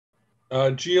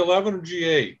G11 or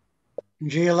G8?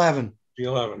 G11.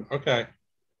 G11. Okay.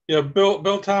 Yeah,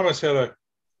 Bill Thomas had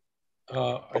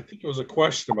I think it was a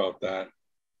question about that.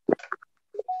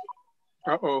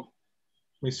 Uh-oh.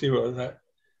 Let me see what was that.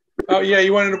 Oh yeah, he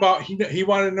wanted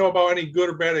to know about any good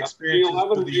or bad experiences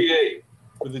G11 or G8?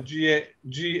 With the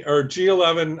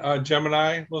G11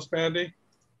 Gemini Los Bandy.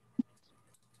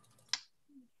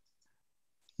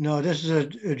 No, this is a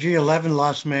G11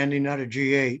 Los Mandy, not a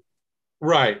G8.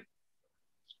 Right.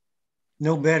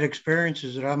 No bad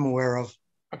experiences that I'm aware of.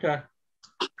 Okay.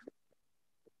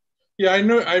 Yeah, I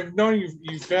know. I've known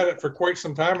you've had it for quite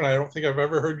some time, and I don't think I've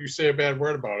ever heard you say a bad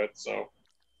word about it. So.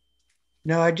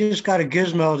 No, I just got a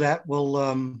gizmo that will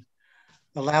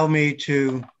allow me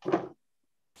to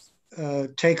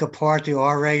take apart the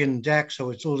RA and deck,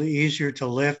 so it's a little easier to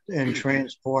lift and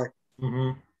transport.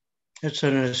 Mm-hmm. It's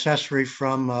an accessory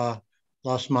from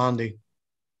Los Mandi.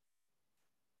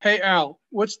 Hey, Al,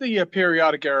 what's the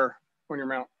periodic error on your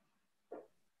mount?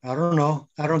 I don't know.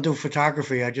 I don't do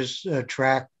photography. I just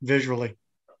track visually.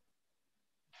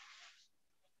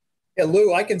 Yeah,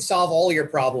 Lou, I can solve all your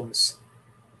problems.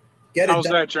 How's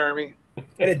that, Jeremy?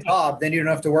 Get a Dob, then you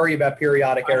don't have to worry about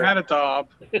periodic error. I had a Dob,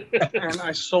 and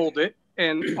I sold it,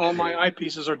 and all my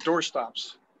eyepieces are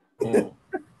doorstops. Oh.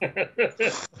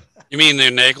 You mean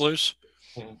they're naglers?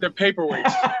 They're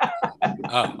paperweights.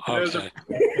 Oh, okay.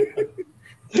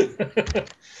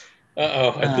 Uh-oh,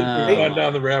 I think we've gone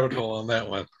down the rabbit hole on that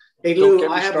one. Hey, Lou,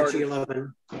 I have a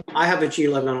G11. I have a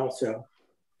G11 also.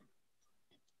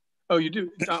 Oh, you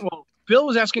do? Well, Bill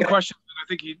was asking questions, and I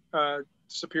think he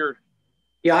disappeared.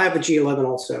 Yeah, I have a G11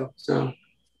 also. So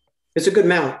it's a good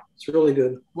mount. It's really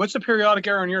good. What's the periodic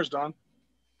error on yours, Don?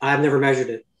 I've never measured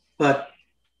it, but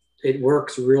it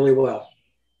works really well.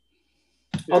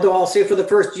 Yeah. Although I'll say for the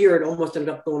first year, it almost ended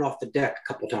up going off the deck a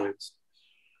couple times.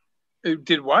 It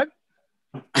did what?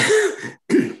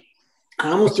 I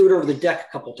almost threw it over the deck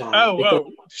a couple times. Oh, whoa.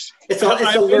 It's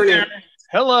a learning.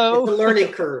 Hello. It's a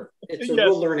learning curve. It's a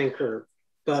real learning curve.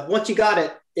 But once you got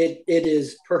it, it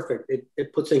is perfect.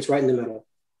 It puts things right in the middle.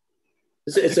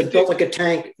 It's built like a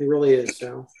tank. It really is.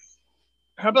 So.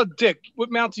 How about Dick?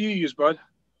 What mount do you use, bud?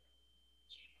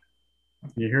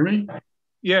 You hear me?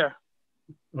 Yeah.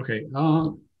 Okay.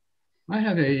 I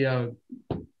have a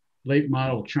late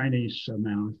model Chinese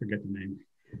mount. I forget the name.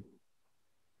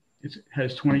 It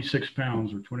has 26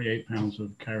 pounds or 28 pounds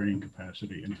of carrying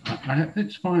capacity, and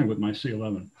it's fine with my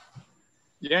C11.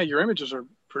 Yeah, your images are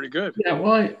pretty good. Yeah,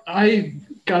 well, I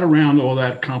got around all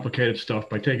that complicated stuff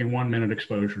by taking 1 minute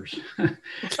exposures.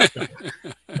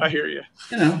 I hear you.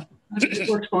 You know, it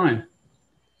works fine.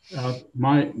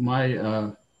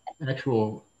 My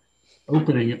actual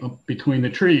opening between the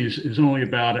trees is only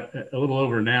about a little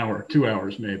over an hour, 2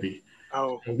 hours maybe.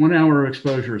 Oh. So 1 hour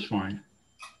exposure is fine.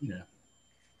 Yeah.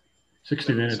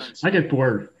 60 minutes. Sense. I get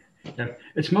bored. Yeah.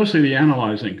 It's mostly the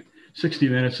analyzing. 60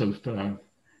 minutes of,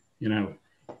 you know,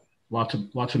 lots of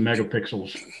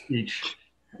megapixels each,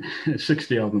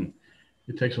 60 of them.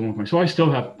 It takes a long time. So I still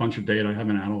have a bunch of data I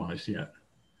haven't analyzed yet.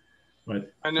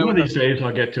 But one of these days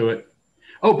I'll get to it.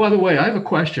 Oh, by the way, I have a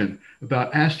question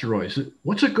about asteroids.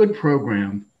 What's a good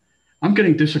program? I'm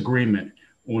getting disagreement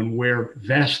on where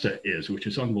Vesta is, which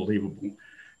is unbelievable.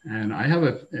 And I have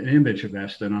an image of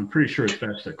Vesta, and I'm pretty sure it's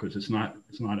Vesta because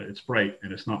it's bright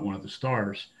and it's not one of the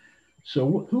stars.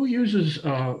 So who uses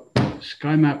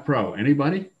SkyMap Pro?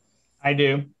 Anybody? I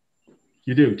do.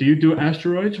 You do? Do you do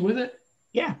asteroids with it?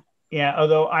 Yeah. Yeah.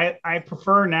 Although I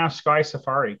prefer now Sky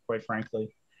Safari, quite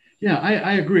frankly. Yeah,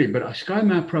 I agree. But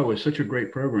SkyMap Pro is such a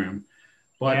great program,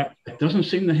 but it doesn't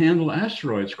seem to handle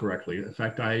asteroids correctly. In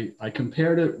fact, I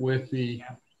compared it with the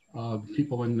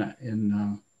people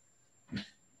in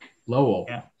Lowell.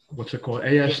 Yeah. What's it called?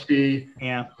 AST.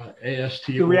 Yeah. AST.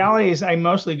 The reality is I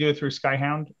mostly do it through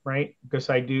Skyhound, right? Because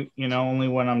I do, only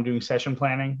when I'm doing session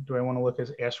planning, do I want to look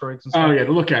at asteroids and stuff. Oh, yeah,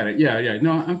 to look at it. Yeah, yeah.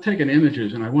 No, I'm taking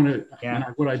images, and I want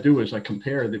to, what I do is I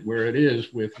compare where it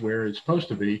is with where it's supposed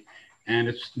to be, and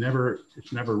it's never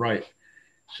right.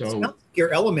 So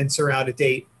your elements are out of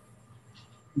date.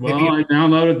 Well, I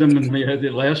downloaded them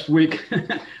in last week.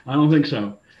 I don't think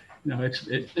so. No,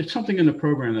 it's something in the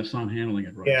program that's not handling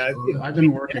it right. Yeah, so I've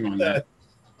been working on that.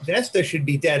 Vesta should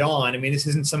be dead on. I mean, this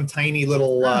isn't some tiny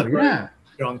little. Vesta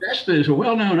is a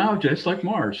well-known object. It's like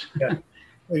Mars. Yeah,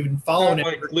 we've been following it.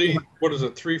 Like Lee, what is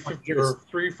it, 350 or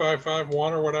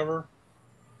 3551 or whatever?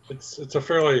 It's a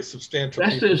fairly substantial.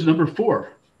 Vesta is number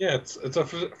 4. Yeah, it's a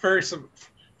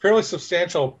fairly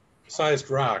substantial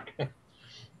sized rock.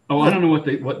 Oh, I don't know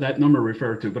what that number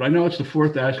referred to, but I know it's the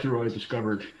 4th asteroid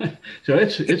discovered. So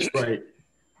it's right.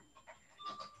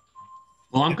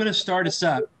 Well, I'm going to start us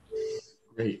up.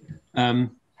 Great.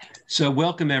 So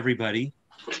welcome everybody.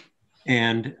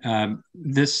 And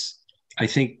this, I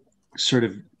think, sort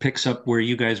of picks up where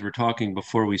you guys were talking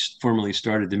before we formally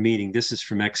started the meeting. This is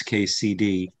from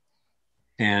XKCD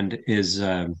and is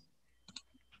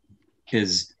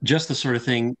just the sort of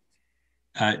thing,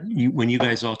 when you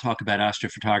guys all talk about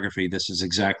astrophotography, this is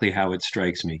exactly how it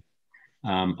strikes me,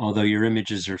 although your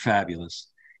images are fabulous.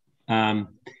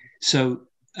 So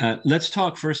let's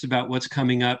talk first about what's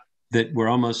coming up that we're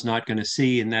almost not going to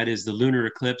see, and that is the lunar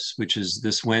eclipse, which is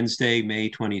this Wednesday, May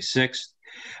 26th.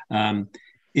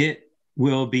 It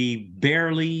will be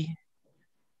barely,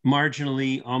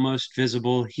 marginally, almost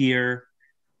visible here.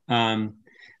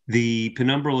 The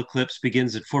penumbral eclipse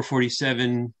begins at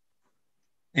 4:47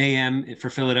 a.m. for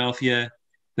Philadelphia.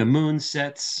 The moon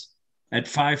sets at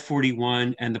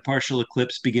 5:41, and the partial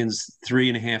eclipse begins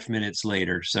 3.5 minutes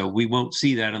later. So we won't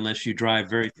see that unless you drive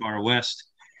very far west.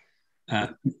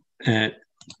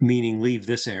 Meaning leave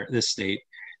this state.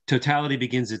 Totality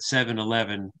begins at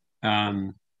 7:11.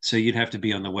 So you'd have to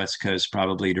be on the West Coast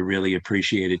probably to really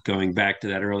appreciate it. Going back to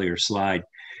that earlier slide,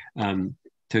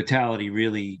 totality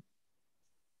really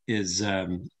is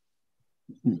only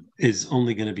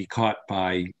going to be caught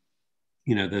by,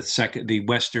 the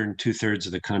western 2/3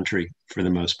 of the country for the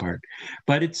most part.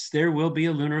 But there will be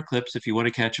a lunar eclipse. If you want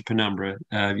to catch a penumbra,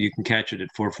 you can catch it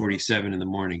at 4:47 in the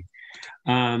morning.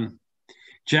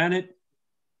 Janet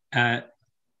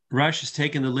Rush has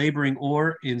taken the laboring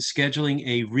oar in scheduling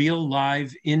a real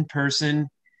live in-person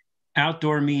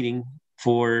outdoor meeting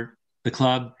for the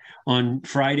club on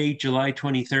Friday, July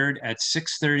 23rd at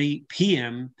 6:30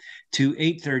 p.m. to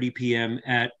 8:30 p.m.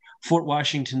 at Fort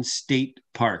Washington State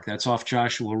Park. That's off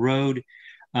Joshua Road.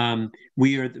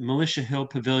 We are at the Militia Hill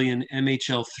Pavilion,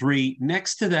 MHL 3.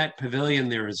 Next to that pavilion,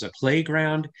 there is a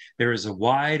playground. There is a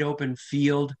wide open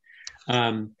field.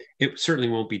 It certainly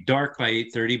won't be dark by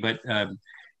 8:30, but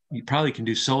you probably can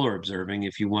do solar observing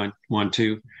if you want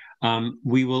to.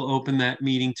 We will open that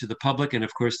meeting to the public and,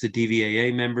 of course, the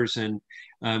DVAA members, and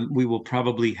we will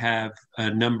probably have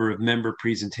a number of member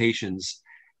presentations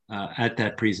at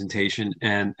that presentation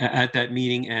and at that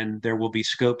meeting, and there will be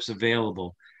scopes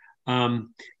available.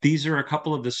 These are a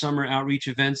couple of the summer outreach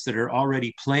events that are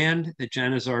already planned that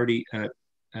Jen is already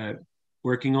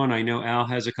working on. I know Al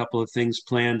has a couple of things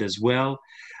planned as well.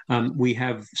 We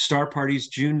have star parties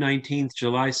June 19th,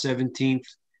 July 17th,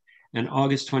 and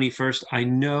August 21st. I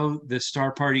know the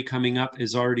star party coming up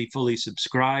is already fully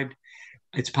subscribed.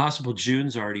 It's possible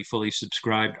June's already fully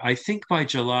subscribed. I think by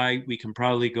July, we can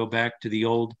probably go back to the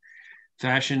old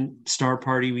fashioned star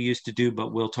party we used to do,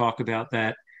 but we'll talk about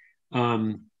that.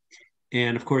 And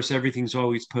of course, everything's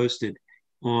always posted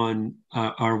on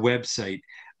our website.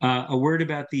 A word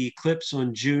about the eclipse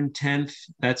on June 10th.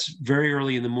 That's very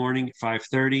early in the morning,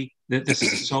 5:30. This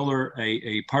is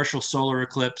a partial solar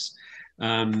eclipse.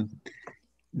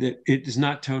 It is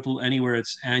not total anywhere.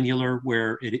 It's annular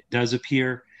where it does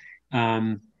appear.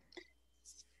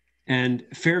 And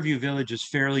Fairview Village is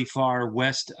fairly far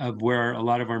west of where a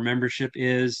lot of our membership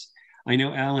is. I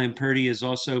know Al Lamperti has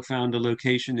also found a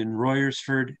location in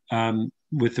Royersford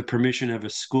with the permission of the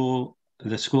school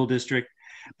district.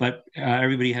 But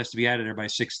everybody has to be out of there by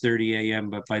 6:30 a.m.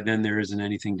 But by then there isn't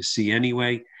anything to see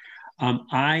anyway.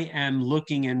 I am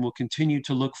looking and will continue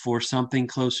to look for something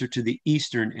closer to the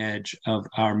eastern edge of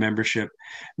our membership,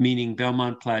 meaning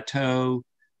Belmont Plateau,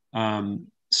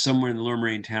 somewhere in the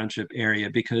Lower Township area,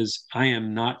 because I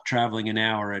am not traveling an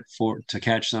hour to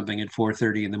catch something at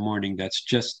 4:30 in the morning. That's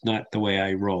just not the way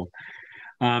I roll.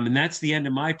 And that's the end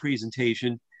of my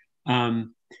presentation.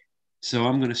 So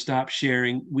I'm going to stop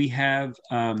sharing. We have,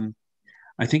 I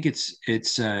think it's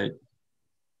there's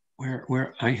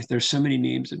so many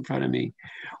names in front of me.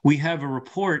 We have a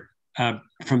report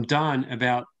from Don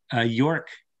about York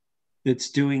that's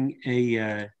doing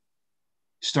a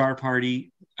star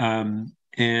party. And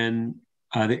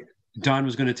Don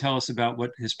was going to tell us about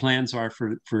what his plans are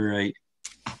for the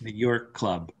York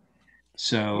Club.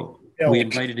 So we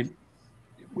invited him.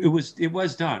 It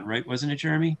was Don, right? Wasn't it,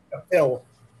 Jeremy?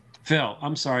 Phil,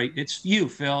 I'm sorry. It's you,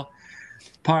 Phil.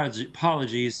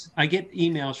 Apologies. I get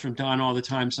emails from Don all the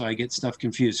time, so I get stuff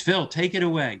confused. Phil, take it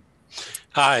away.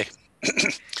 Hi.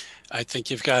 I think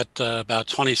you've got about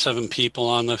 27 people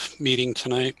on the meeting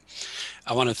tonight.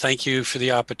 I want to thank you for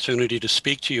the opportunity to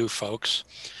speak to you folks.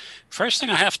 First thing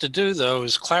I have to do, though,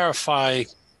 is clarify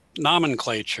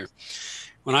nomenclature.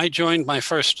 When I joined my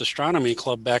first astronomy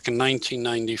club back in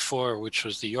 1994, which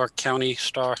was the York County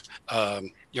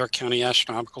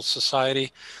Astronomical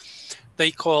Society, they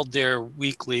called their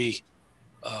weekly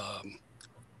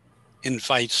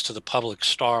invites to the public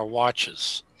star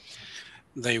watches.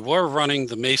 They were running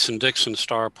the Mason-Dixon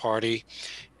Star Party,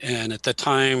 And at the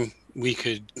time, we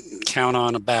could count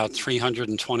on about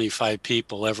 325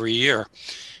 people every year.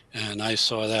 And I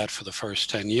saw that for the first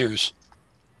 10 years.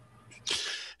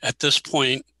 At this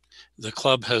point, the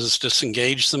club has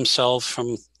disengaged themselves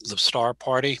from the Star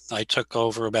Party. I took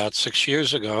over about 6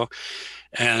 years ago,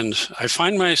 and I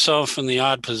find myself in the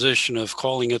odd position of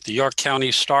calling it the York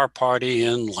County Star Party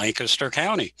in Lancaster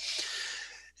County.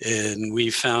 And we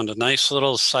found a nice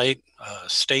little site,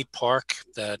 state park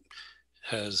that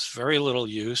has very little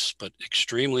use, but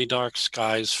extremely dark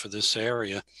skies for this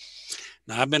area.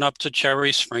 Now, I've been up to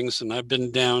Cherry Springs and I've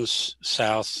been down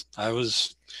south.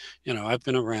 I've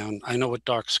been around. I know what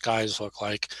dark skies look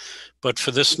like, but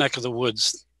for this neck of the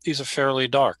woods, these are fairly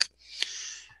dark.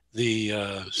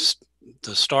 The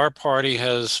Star Party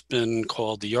has been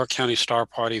called the York County Star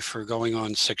Party for going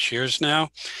on 6 years now.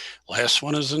 Last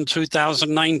one is in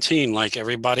 2019, like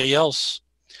everybody else.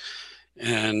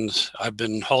 And I've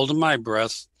been holding my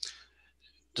breath,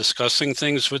 discussing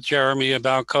things with Jeremy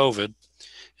about COVID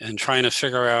and trying to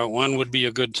figure out when would be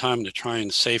a good time to try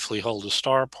and safely hold a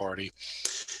Star Party.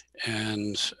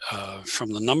 And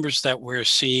from the numbers that we're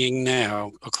seeing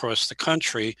now across the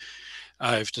country,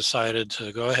 I've decided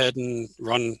to go ahead and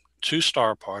run 2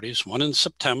 Star Parties, one in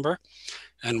September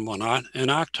and one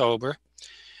in October.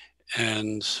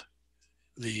 And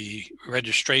the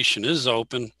registration is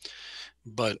open,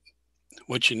 but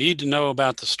what you need to know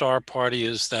about the Star Party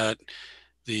is that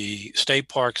the state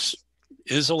parks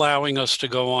is allowing us to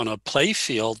go on a play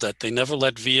field that they never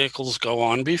let vehicles go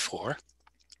on before.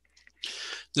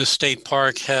 The state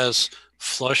park has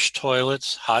flush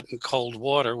toilets, hot and cold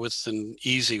water within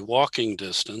easy walking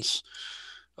distance,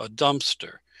 a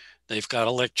dumpster. They've got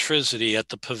electricity at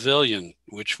the pavilion,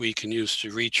 which we can use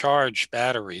to recharge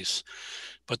batteries,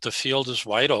 but the field is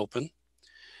wide open,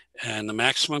 and the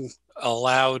maximum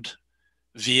allowed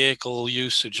vehicle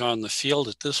usage on the field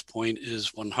at this point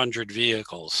is 100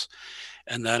 vehicles,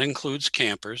 and that includes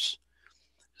campers.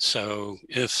 So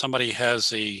if somebody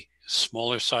has a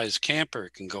smaller size camper,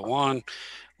 it can go on.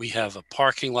 We have a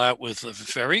parking lot with a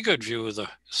very good view of the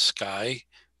sky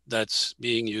that's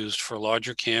being used for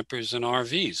larger campers and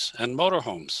RVs and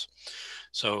motorhomes.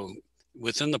 So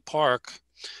within the park,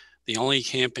 the only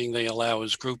camping they allow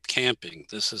is group camping.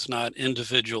 This is not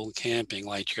individual camping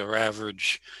like your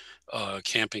average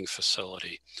camping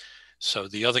facility. So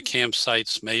the other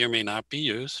campsites may or may not be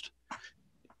used.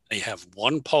 They have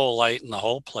one pole light in the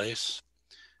whole place.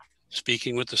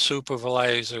 Speaking with the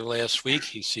supervisor last week,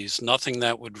 he sees nothing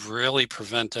that would really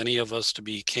prevent any of us to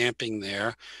be camping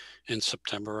there in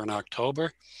September and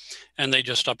October. And they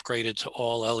just upgraded to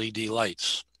all LED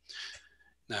lights.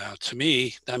 Now, to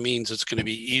me, that means it's going to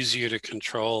be easier to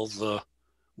control the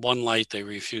one light they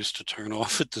refuse to turn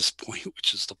off at this point,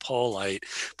 which is the pole light,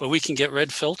 but we can get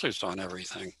red filters on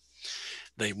everything.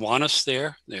 They want us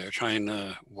there. They're trying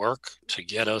to work to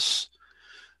get us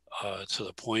to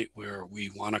the point where we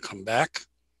want to come back.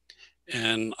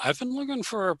 And I've been looking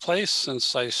for a place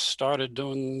since I started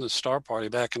doing the Star Party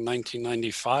back in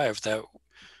 1995 that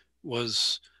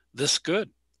was this good.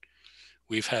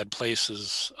 We've had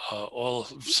places,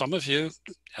 some of you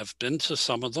have been to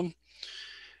some of them.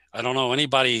 I don't know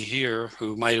anybody here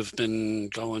who might have been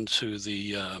going to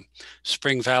the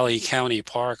Spring Valley County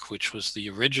Park, which was the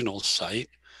original site,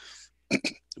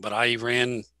 but I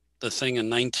ran the thing in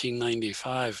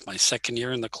 1995. My second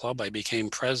year in the club, I became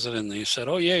president. And they said,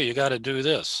 oh yeah, you got to do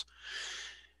this.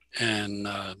 And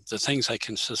the things I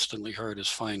consistently heard is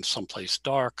find someplace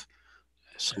dark,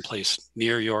 someplace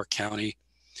near York County,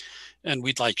 and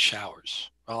we'd like showers.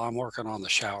 Well, I'm working on the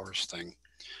showers thing.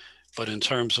 But in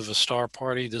terms of a Star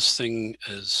Party, this thing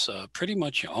is pretty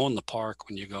much you own the park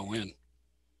when you go in.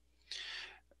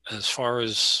 As far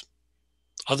as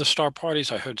other Star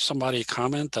Parties, I heard somebody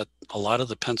comment that a lot of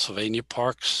the Pennsylvania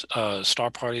parks, Star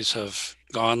Parties have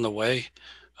gone the way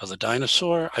of the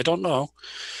dinosaur. I don't know.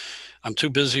 I'm too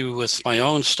busy with my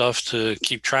own stuff to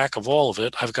keep track of all of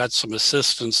it. I've got some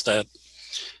assistants that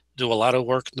do a lot of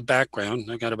work in the background.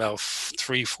 I've got about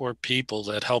 3-4 people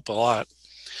that help a lot.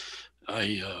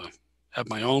 I have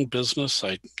my own business.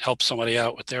 I help somebody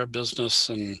out with their business.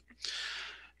 And,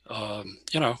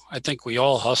 I think we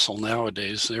all hustle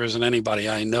nowadays. There isn't anybody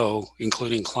I know,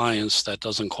 including clients, that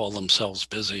doesn't call themselves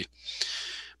busy.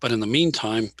 But in the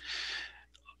meantime,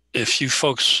 if you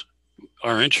folks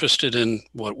are interested in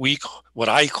what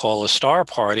I call a Star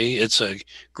Party, it's a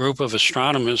group of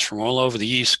astronomers from all over the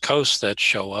East Coast that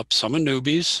show up. Some are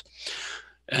newbies.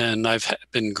 And I've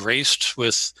been graced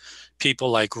with people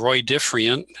like Roy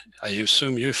Diffriant. I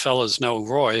assume you fellas know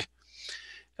Roy.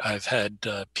 I've had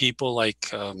people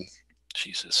like,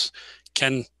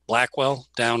 Ken Blackwell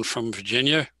down from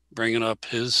Virginia, bringing up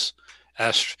his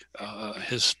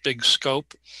big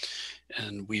scope.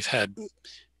 And we've had,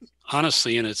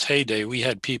 honestly, in its heyday, we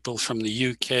had people from the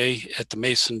UK at the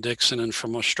Mason-Dixon and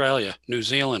from Australia, New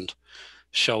Zealand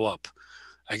show up.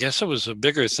 I guess it was a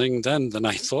bigger thing then than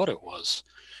I thought it was.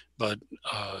 But,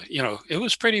 it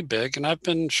was pretty big, and I've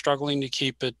been struggling to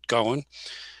keep it going.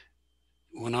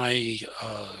 When I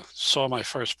saw my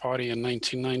first party in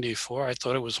 1994, I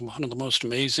thought it was one of the most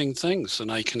amazing things,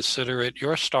 and I consider it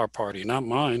your star party, not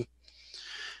mine.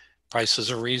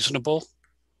 Prices are reasonable.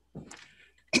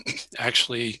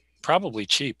 Actually, probably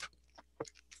cheap.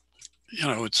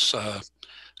 It's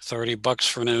 $30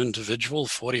 for an individual,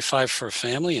 $45 for a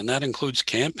family, and that includes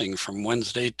camping from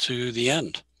Wednesday to the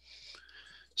end.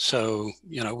 So,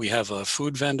 we have a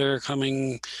food vendor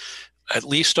coming at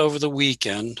least over the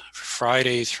weekend,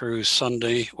 Friday through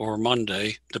Sunday or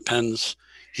Monday, depends.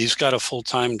 He's got a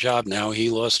full-time job now. He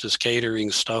lost his catering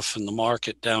stuff in the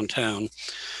market downtown.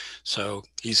 So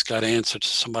he's got to answer to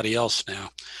somebody else now.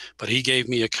 But he gave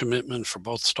me a commitment for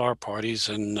both star parties,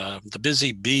 and the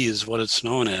Busy Bee is what it's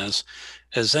known as.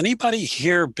 Has anybody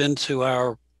here been to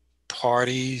our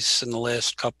parties in the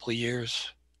last couple of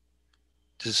years?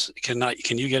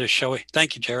 Can you get a show?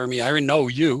 Thank you, Jeremy. I know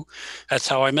you. That's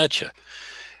how I met you.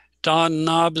 Don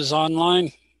Knobb is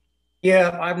online.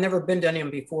 Yeah, I've never been to any of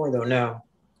them before, though. No.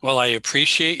 Well, I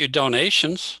appreciate your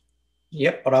donations.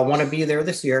 Yep, but I want to be there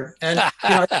this year. And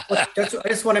I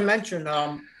just want to mention,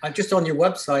 just on your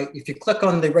website, if you click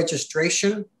on the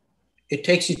registration, it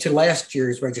takes you to last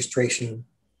year's registration.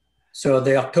 So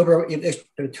the October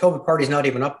party is not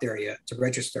even up there yet to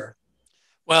register.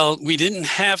 Well, we didn't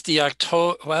have the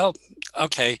October. Well,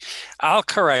 okay, I'll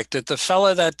correct it. The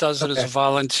fella that does it is a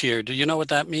volunteer. Do you know what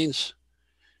that means?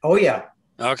 Oh, yeah.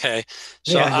 Okay.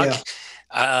 So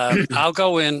I'll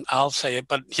go in, I'll say it.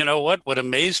 But you know what? What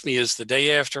amazed me is the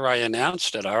day after I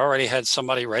announced it, I already had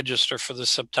somebody register for the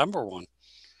September one.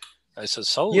 I said,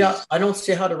 so. Yeah, I don't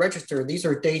see how to register. These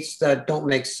are dates that don't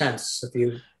make sense. If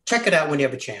you check it out when you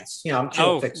have a chance. I'm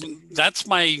sure that's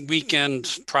my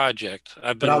weekend project.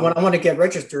 But I want to get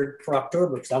registered for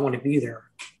October because I want to be there.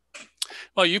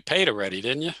 Well, you paid already,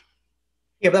 didn't you?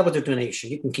 Yeah, but that was a donation.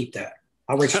 You can keep that.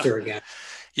 I'll register again.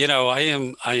 I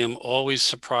am always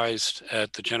surprised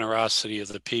at the generosity of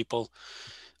the people.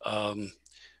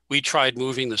 We tried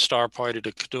moving the Star Party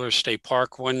to Cador State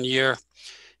Park one year,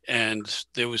 and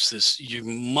there was this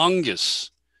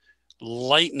humongous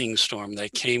lightning storm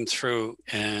that came through,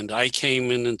 and I came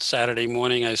in on Saturday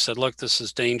morning. I said, look, this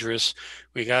is dangerous.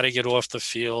 We got to get off the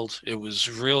field. It was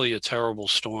really a terrible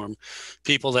storm.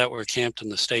 People that were camped in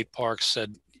the state park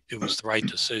said it was the right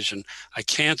decision. I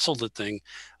canceled the thing.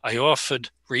 I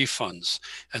offered refunds,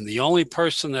 and the only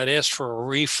person that asked for a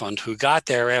refund who got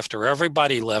there after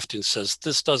everybody left and says,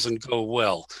 this doesn't go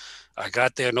well. I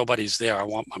got there, nobody's there. I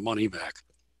want my money back.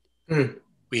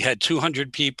 We had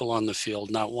 200 people on the field.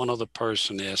 Not one other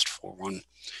person asked for one.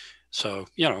 So,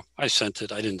 I sent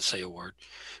it. I didn't say a word.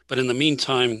 But in the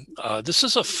meantime, this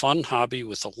is a fun hobby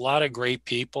with a lot of great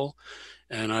people.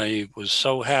 And I was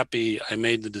so happy I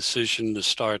made the decision to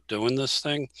start doing this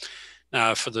thing.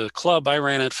 Now, for the club, I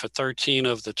ran it for 13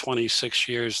 of the 26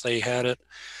 years they had it.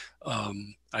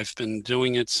 I've been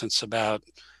doing it since about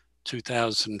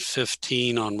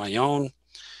 2015 on my own.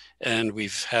 And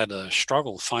we've had a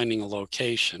struggle finding a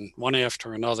location. One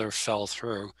after another fell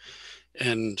through.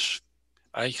 And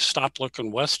I stopped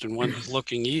looking west and went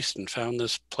looking east and found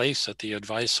this place at the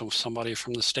advice of somebody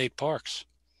from the state parks.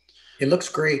 It looks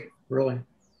great, really.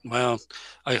 Well,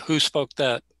 who spoke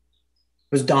that?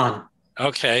 It was Don.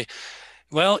 Okay.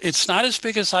 Well, it's not as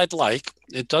big as I'd like.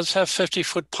 It does have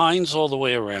 50-foot pines all the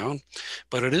way around,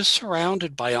 but it is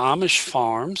surrounded by Amish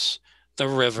farms, the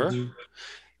river. Mm-hmm.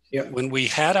 Yep. When we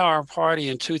had our party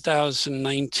in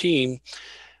 2019,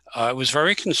 I was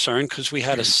very concerned because we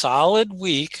had a solid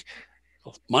week,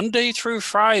 Monday through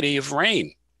Friday, of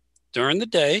rain. During the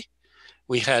day,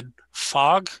 we had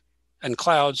fog and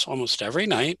clouds almost every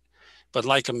night, but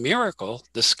like a miracle,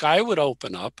 the sky would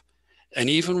open up, and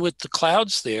even with the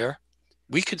clouds there,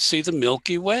 we could see the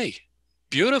Milky Way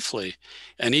beautifully.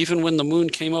 And even when the moon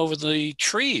came over the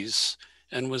trees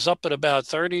and was up at about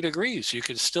 30 degrees, you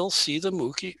could still see the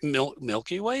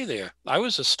Milky Way there. I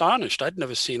was astonished. I'd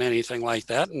never seen anything like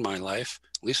that in my life,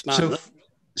 at least not.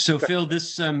 So Phil,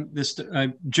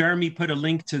 Jeremy put a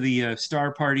link to the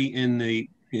Star Party in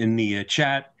the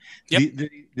chat. Yep.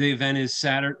 The event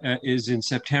is in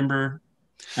September,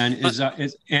 and is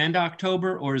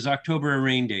October, or is October a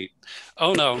rain date?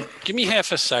 Oh no! Give me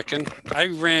half a second. I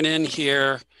ran in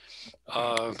here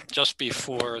just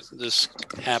before this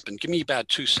happened. Give me about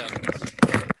 2 seconds.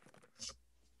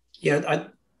 Yeah,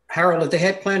 Harold, they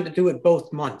had planned to do it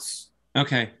both months.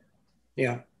 Okay.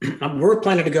 Yeah. We're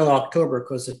planning to go October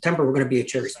because September we're going to be at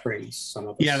Cherry Springs. Some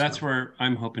of us. Yeah, that's where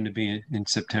I'm hoping to be in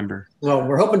September. Well,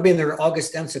 we're hoping to be in there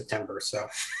August and September. So.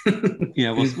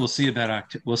 Yeah, we'll see about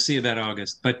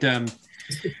August. But The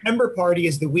September party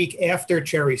is the week after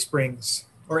Cherry Springs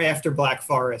or after Black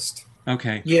Forest.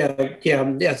 okay. Yeah.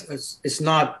 Yes. It's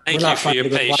not. Thank we're not you for your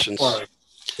planning to go Black patience. Forest.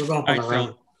 We're going All right, around.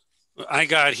 Phil. I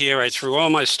got here, I threw all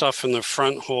my stuff in the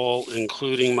front hall,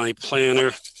 including my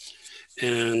planner.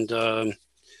 And where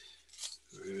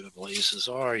the blazes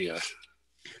are you?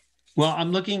 Well,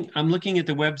 I'm looking at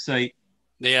the website.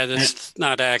 Yeah, that's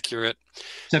not accurate.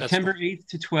 September 8th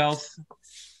to 12th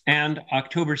and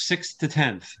October 6th to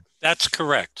 10th. That's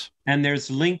correct. And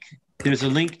there's a link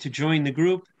to join the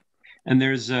group, and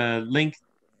there's a link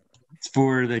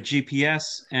for the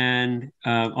GPS and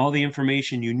all the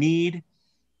information you need.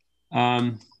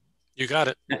 You got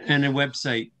it. And a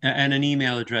website and an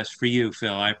email address for you,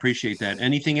 Phil. I appreciate that.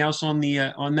 Anything else on the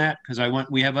on that? Because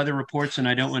we have other reports, and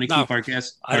I don't want to keep our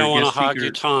guests. I don't want to hog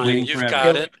your time. You've forever.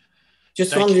 got it.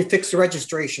 Just as long as you fix the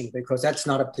registration because that's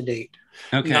not up to date.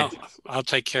 Okay. No, I'll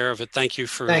take care of it. Thank you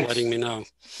for letting me know. All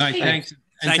right. Thanks.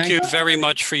 And Thank you very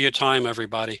much for your time,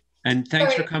 everybody. And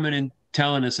thanks for coming and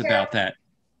telling us about that.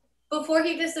 Before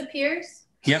he disappears.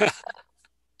 Yep.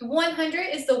 100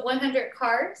 is the 100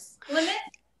 cars limit.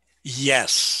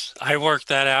 Yes, I worked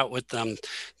that out with them.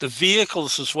 The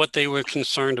vehicles is what they were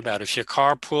concerned about. If you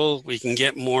carpool, we can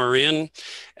get more in,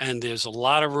 and there's a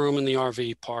lot of room in the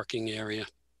RV parking area.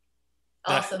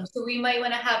 Awesome. So we might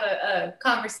want to have a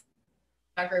conversation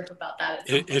with our group about that.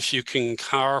 If you can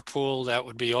carpool, that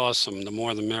would be awesome. The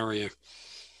more the merrier.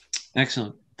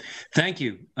 Excellent. Thank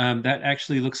you. That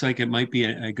actually looks like it might be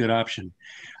a good option.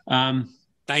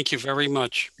 Thank you very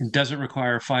much. It doesn't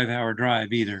require a 5-hour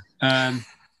drive either.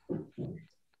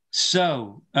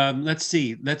 So let's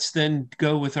see. Let's then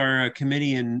go with our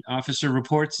committee and officer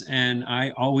reports. And I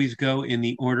always go in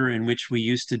the order in which we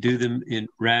used to do them in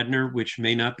Radnor, which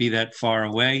may not be that far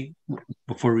away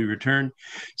before we return.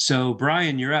 So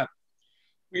Brian, you're up.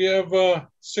 We have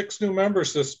 6 new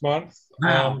members this month.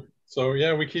 Wow. So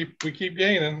yeah, we keep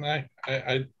gaining. I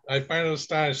find it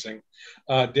astonishing.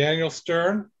 Daniel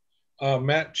Stern,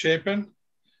 Matt Chapin,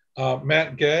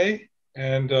 Matt Gay,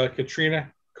 and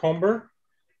Katrina Comber,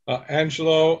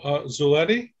 Angelo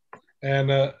Zuletti,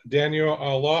 and Daniel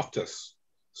Loftus.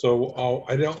 So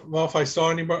I don't know if I saw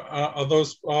any of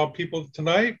those people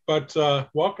tonight, but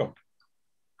welcome.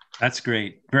 That's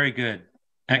great. Very good.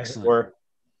 Excellent.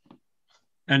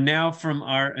 And now from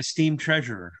our esteemed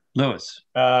treasurer, Louis.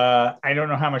 I don't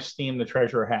know how much steam the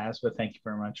treasurer has, but thank you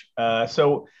very much.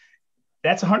 So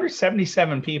that's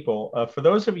 177 people. For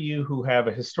those of you who have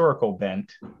a historical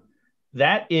bent,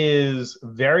 that is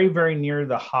very, very near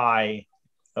the high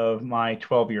of my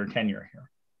 12-year tenure here,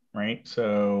 right?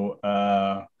 So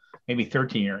maybe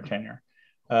 13-year tenure.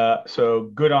 So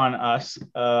good on us.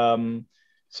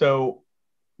 So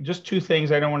just 2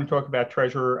 things. I don't want to talk about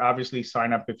treasurer. Obviously,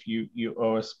 sign up if you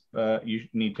owe us. You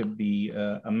need to be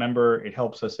a member. It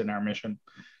helps us in our mission,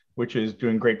 which is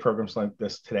doing great programs like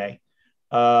this today.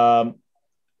 The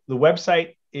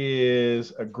website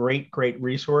is a great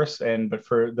resource. But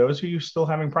for those of you still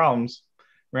having problems,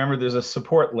 remember there's a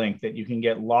support link that you can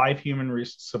get live human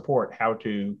support, how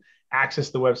to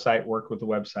access the website, work with the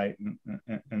website,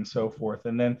 and so forth.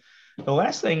 And then the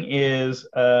last thing is,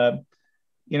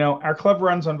 our club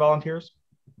runs on volunteers.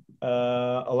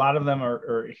 A lot of them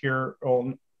are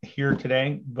here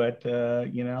today, but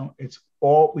it's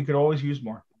all, we could always use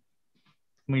more.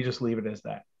 Let me just leave it as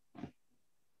that.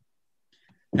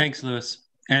 Thanks, Louis.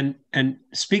 And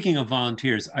speaking of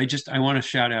volunteers, I want to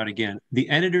shout out again, the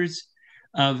editors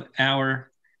of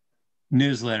our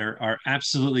newsletter are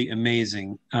absolutely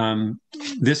amazing.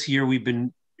 This year we've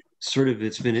been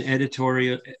it's been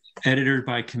an editor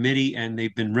by committee, and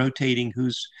they've been rotating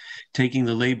who's taking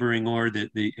the laboring oar, the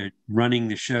running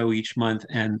the show each month.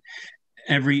 And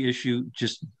every issue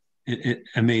just, it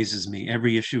amazes me.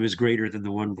 Every issue is greater than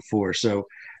the one before. So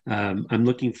I'm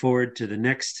looking forward to the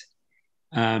next,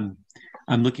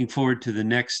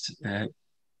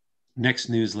 next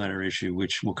newsletter issue,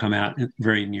 which will come out in the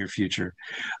very near future.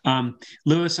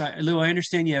 Louis, Lou, I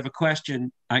understand you have a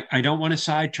question. I don't want to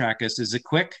sidetrack us. Is it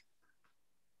quick?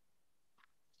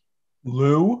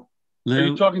 Lou? Are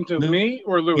you talking to me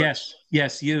or Louis?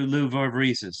 Yes, you, Lou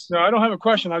Varvaresis. No, I don't have a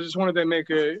question. I just wanted to make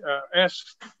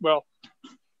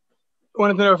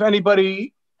wanted to know if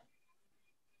anybody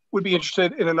would be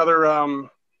interested in another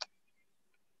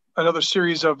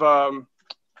series of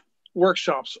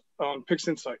workshops on Pix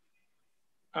Insight.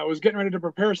 I was getting ready to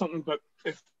prepare something, but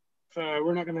if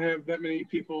we're not going to have that many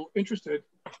people interested,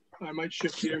 I might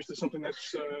shift gears to something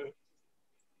that's,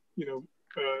 you know,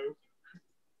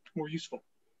 more useful.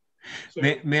 So,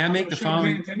 may I make the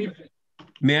following?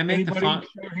 May I make the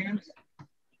following?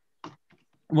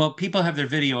 Well, people have their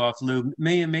video off, Lou.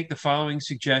 May I make the following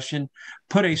suggestion?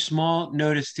 Put a small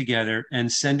notice together and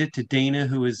send it to Dana,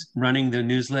 who is running the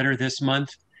newsletter this month,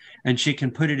 and she can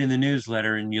put it in the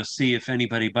newsletter, and you'll see if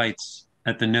anybody bites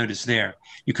at the notice there.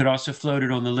 You could also float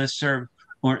it on the listserv,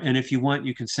 and if you want,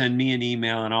 you can send me an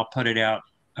email, and I'll put it out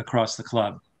across the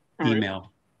club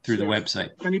email through the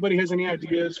website. If anybody has any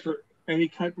ideas for any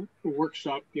type of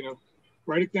workshop, you know,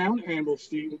 write it down, and we'll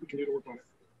see what we can do to work on it.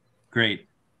 Great.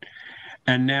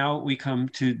 And now we come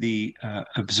to the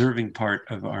observing part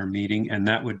of our meeting, and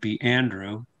that would be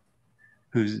Andrew,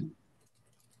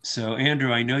 so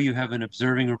Andrew, I know you have an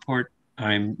observing report.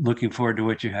 I'm looking forward to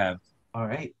what you have. All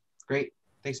right, great.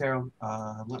 Thanks, Harold.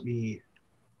 Let me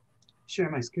share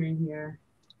my screen here.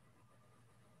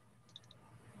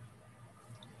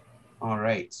 All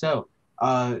right, so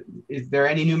if there are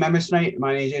any new members tonight,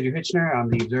 my name is Andrew Hitchner. I'm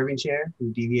the Observing Chair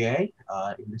from DVAA,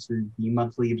 and this is the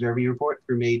monthly Observing Report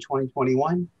for May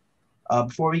 2021.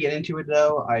 Before we get into it,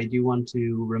 though, I do want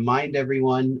to remind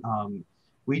everyone,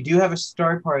 we do have a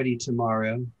star party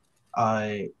tomorrow.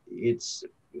 It's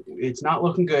not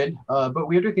looking good, but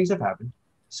weirder things have happened.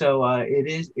 So it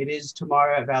is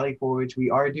tomorrow at Valley Forge.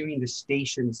 We are doing the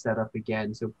station setup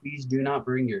again, so please do not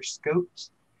bring your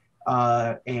scopes.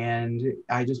 And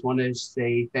I just want to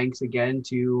say thanks again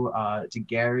to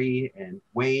Gary and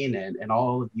Wayne and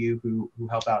all of you who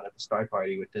help out at the Star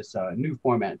Party with this new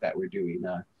format that we're doing.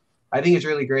 I think it's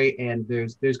really great, and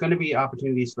there's going to be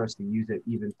opportunities for us to use it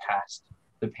even past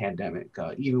the pandemic,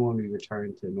 even when we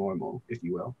return to normal, if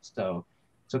you will. So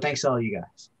thanks to all you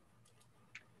guys.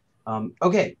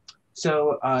 Okay,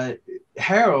 so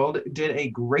Harold did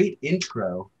a great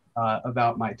intro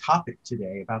about my topic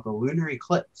today, about the lunar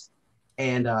eclipse.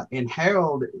 And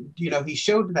Harold, you know, he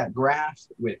showed that graph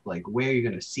with like where you're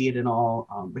going to see it and all,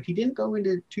 but he didn't go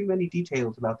into too many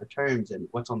details about the terms and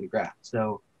what's on the graph.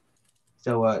 So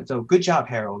good job,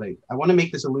 Harold. I want to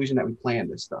make this illusion that we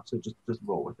planned this stuff, so just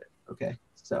roll with it, okay?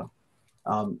 So,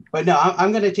 but no,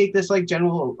 I'm going to take this like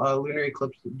general lunar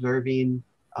eclipse observing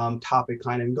topic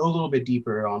kind of and go a little bit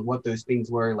deeper on what those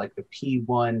things were, like the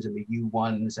P1s and the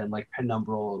U1s and like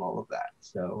penumbral and all of that.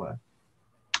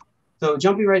 So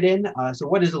jumping right in, so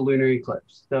what is a lunar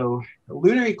eclipse? So a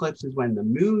lunar eclipse is when the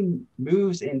moon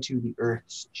moves into the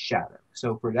Earth's shadow.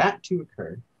 So for that to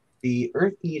occur, the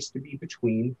Earth needs to be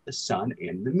between the sun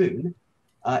and the moon.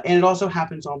 And it also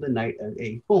happens on the night of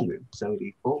a full moon. So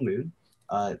the full moon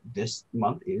this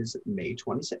month is May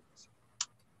 26th.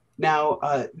 Now,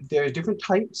 there are different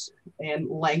types and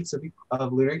lengths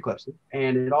of lunar eclipses,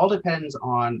 and it all depends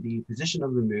on the position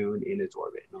of the moon in its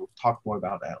orbit. And I'll talk more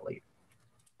about that later.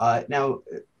 Now,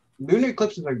 lunar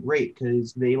eclipses are great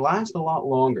because they last a lot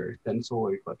longer than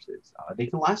solar eclipses. They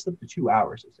can last up to 2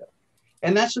 hours or so.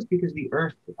 And that's just because the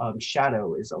Earth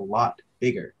shadow is a lot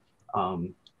bigger.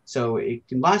 So it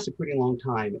can last a pretty long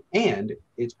time, and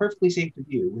it's perfectly safe to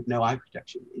view with no eye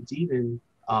protection. It's even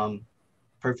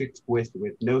perfect with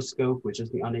no scope, which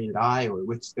is the unaided eye, or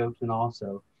with scopes and all.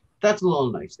 So that's a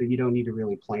little nice that you don't need to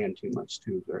really plan too much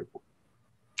to observe.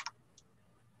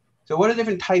 So what are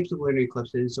different types of lunar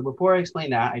eclipses? So before I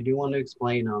explain that, I do want to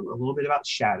explain a little bit about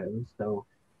shadows. So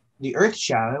the Earth's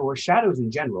shadow, or shadows in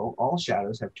general, all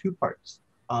shadows have two parts.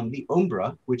 The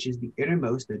umbra, which is the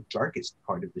innermost, the darkest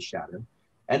part of the shadow,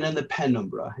 and then the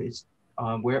penumbra is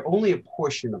where only a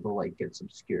portion of the light gets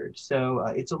obscured. So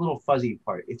it's a little fuzzy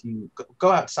part. If you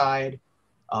go outside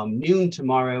noon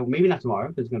tomorrow, maybe not tomorrow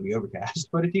because it's going to be overcast,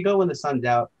 but if you go when the sun's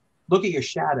out, look at your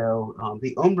shadow,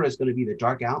 the umbra is going to be the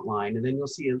dark outline, and then you'll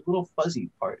see a little fuzzy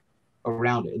part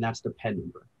around it, and that's the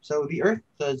penumbra. So the Earth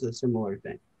does a similar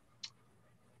thing.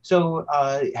 So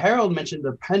Harold mentioned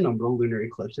the penumbral lunar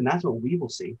eclipse, and that's what we will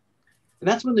see. And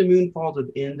that's when the moon falls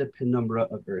within the penumbra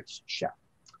of Earth's shadow.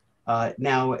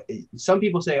 Now, some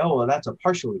people say, oh, well, that's a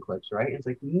partial eclipse, right? And it's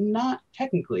like, not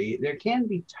technically. There can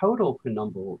be total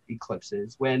penumbral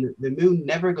eclipses when the moon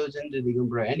never goes into the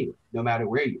umbra anyway, no matter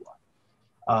where you are.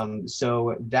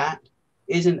 So that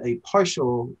isn't a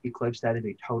partial eclipse, that is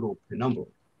a total penumbral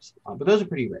eclipse. But those are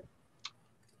pretty rare.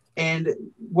 And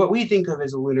what we think of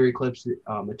as a lunar eclipse,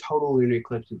 a total lunar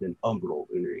eclipse is an umbral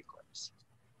lunar eclipse.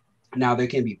 Now, there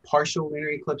can be partial lunar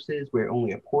eclipses where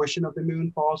only a portion of the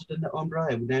moon falls within the umbra,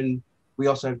 and then we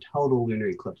also have total lunar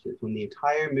eclipses when the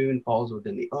entire moon falls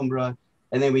within the umbra,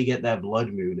 and then we get that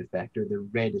blood moon effect, or the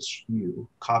reddish hue,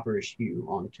 copperish hue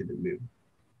onto the moon.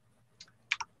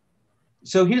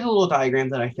 So here's a little diagram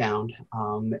that I found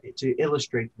to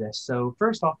illustrate this. So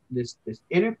first off, this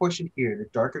inner portion here, the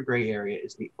darker gray area,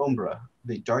 is the umbra,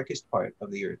 the darkest part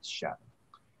of the Earth's shadow.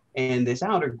 And this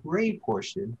outer gray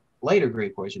portion, lighter gray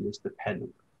portion, is the penumbra.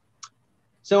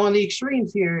 So on the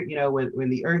extremes here, you know, when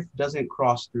the Earth doesn't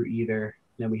cross through either,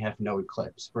 then we have no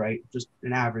eclipse, right? Just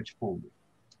an average full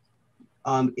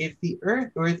moon. If the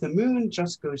Earth, or if the moon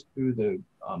just goes through the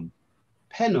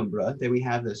penumbra, then we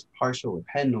have this partial or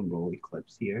penumbral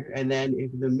eclipse here. And then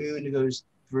if the moon goes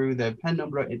through the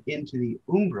penumbra and into the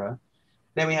umbra,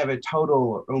 then we have a total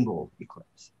or umbral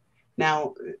eclipse.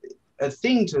 Now, a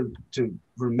thing to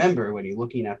remember when you're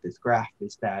looking at this graph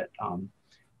is that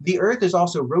the Earth is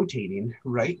also rotating,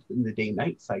 right, in the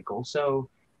day-night cycle. So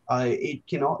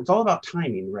it's all about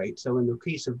timing, right? So in the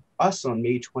case of us on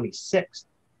May 26th,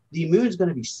 the moon's going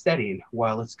to be setting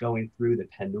while it's going through the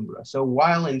penumbra. So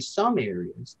while in some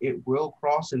areas it will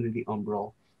cross into the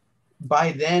umbral,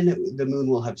 by then the moon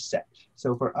will have set.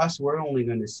 So for us, we're only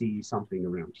going to see something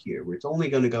around here where it's only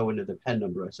going to go into the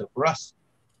penumbra. So for us,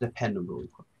 the penumbral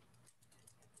eclipse.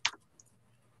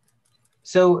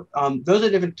 So those are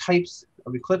different types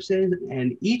of eclipses,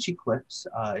 and each eclipse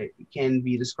can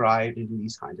be described into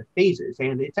these kinds of phases.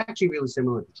 And it's actually really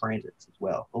similar to transits as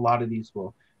well. A lot of these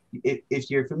will, if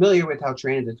you're familiar with how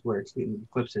transits works in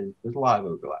eclipses, there's a lot of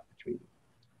overlap between them.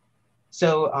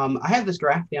 So I have this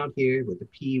graph down here with the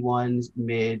P1s,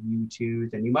 mid,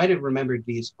 U2s, and you might have remembered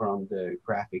these from the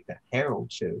graphic that Harold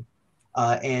showed.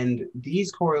 And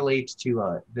these correlate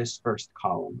to this first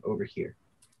column over here,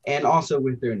 and also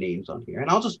with their names on here. And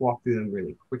I'll just walk through them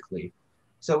really quickly.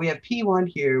 So we have P1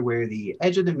 here, where the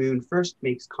edge of the moon first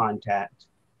makes contact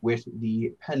with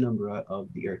the penumbra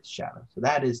of the Earth's shadow. So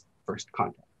that is first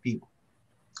contact, P1.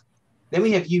 Then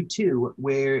we have U2,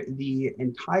 where the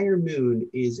entire moon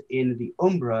is in the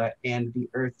umbra and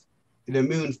the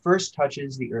moon first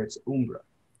touches the Earth's umbra.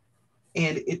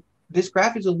 And this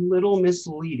graph is a little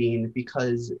misleading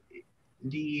because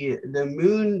the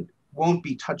moon won't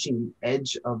be touching the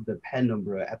edge of the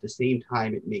penumbra at the same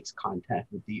time it makes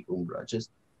contact with the umbra,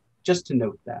 just to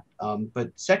note that.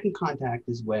 But second contact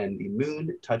is when the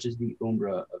moon touches the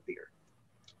umbra of the Earth.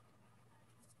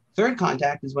 Third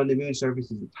contact is when the moon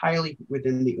surface is entirely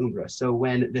within the umbra. So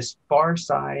when this far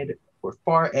side or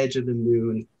far edge of the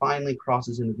moon finally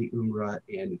crosses into the umbra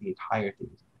and the entire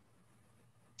thing.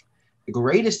 The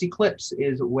greatest eclipse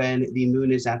is when the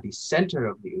moon is at the center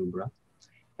of the umbra.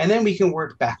 And then we can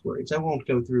work backwards. I won't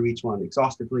go through each one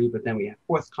exhaustively, but then we have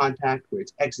fourth contact where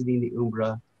it's exiting the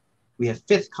umbra. We have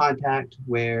fifth contact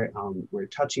where we're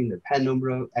touching the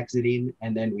penumbra, exiting,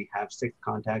 and then we have sixth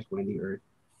contact when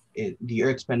the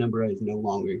Earth's penumbra is no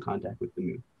longer in contact with the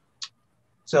moon.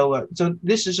 So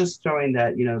this is just showing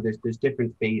that, you know, there's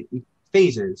different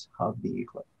phases of the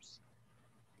eclipse.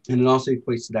 And it also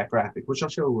equates to that graphic, which I'll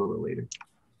show a little bit later.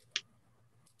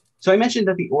 So I mentioned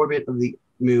that the orbit of the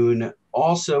moon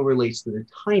also relates to the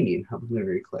timing of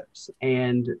lunar eclipse.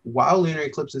 And while lunar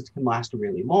eclipses can last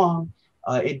really long,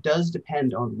 it does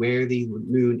depend on where the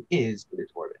moon is in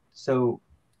its orbit. So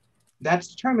that's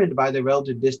determined by the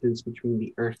relative distance between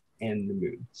the Earth and the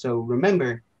moon. So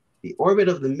remember, the orbit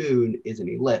of the moon is an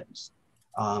ellipse,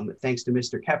 thanks to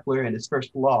Mr. Kepler and his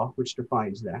first law, which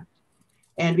defines that.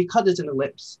 And because it's an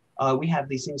ellipse, we have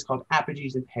these things called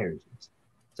apogees and perigees.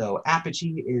 So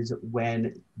apogee is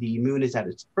when the moon is at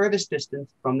its furthest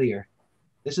distance from the Earth.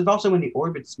 This is also when the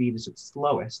orbit speed is its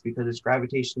slowest because its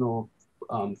gravitational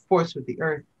force with the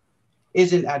Earth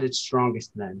isn't at its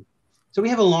strongest then. So we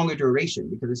have a longer duration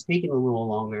because it's taking a little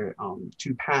longer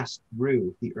to pass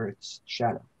through the Earth's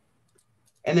shadow.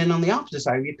 And then on the opposite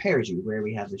side, we have perigee, where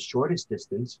we have the shortest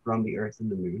distance from the Earth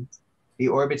and the moon. The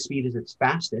orbit speed is its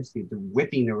fastest, the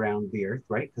whipping around the Earth,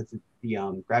 right? Because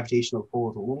the gravitational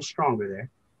pull is a little stronger there.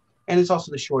 And it's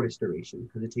also the shortest duration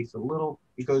because it takes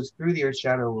it goes through the Earth's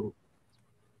shadow a little.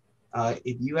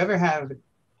 If you ever have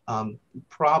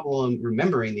problem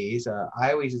remembering these,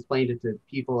 I always explained it to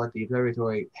people at the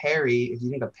observatory. If you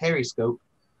think of periscope,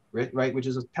 right, which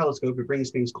is a telescope, it brings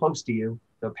things close to you.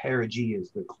 The perigee is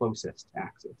the closest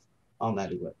axis on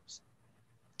that ellipse.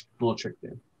 A little trick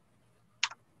there.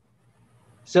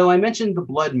 So I mentioned the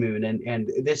blood moon,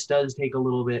 and this does take a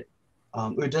little bit,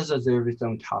 or it does deserve its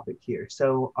own topic here.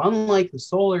 So unlike the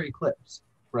solar eclipse,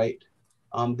 right,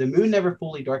 the moon never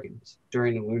fully darkens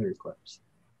during a lunar eclipse.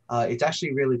 It's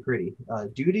actually really pretty.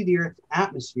 Due to the Earth's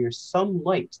atmosphere, some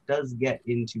light does get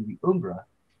into the umbra,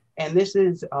 and this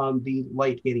is the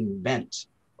light getting bent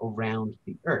around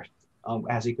the Earth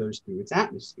as it goes through its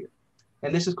atmosphere.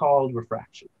 And this is called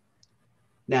refraction.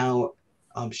 Now,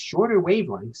 shorter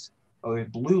wavelengths or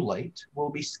blue light will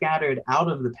be scattered out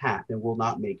of the path and will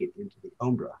not make it into the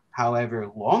umbra.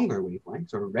 However, longer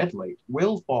wavelengths or red light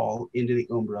will fall into the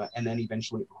umbra and then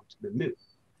eventually onto the moon.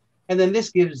 And then this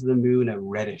gives the moon a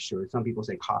reddish, or some people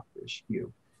say copperish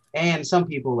hue. And some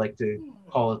people like to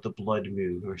call it the blood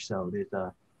moon or so.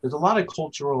 There's a lot of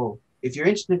cultural, if you're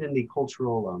interested in the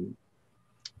cultural,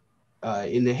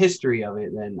 in the history of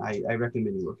it, then I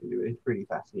recommend you look into it. It's pretty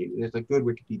fascinating. There's a good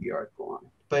Wikipedia article on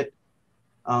it. But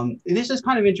this is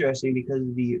kind of interesting because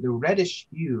the reddish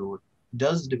hue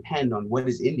does depend on what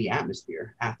is in the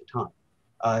atmosphere at the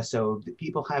time. So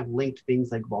people have linked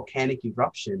things like volcanic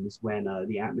eruptions when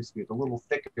the atmosphere is a little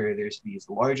thicker, there's these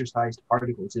larger sized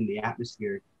particles in the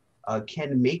atmosphere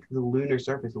can make the lunar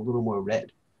surface a little more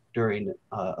red during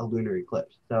a lunar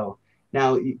eclipse. So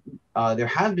now there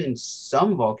have been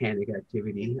some volcanic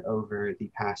activity over the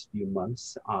past few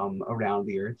months around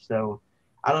the Earth. So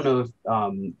I don't know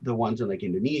if the ones in like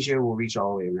Indonesia will reach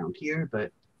all the way around here,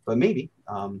 but maybe.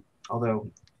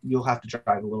 Although you'll have to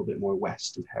drive a little bit more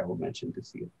west, as Harold mentioned, to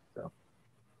see it. So,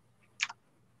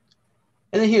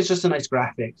 and then here's just a nice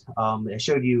graphic. I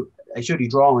showed you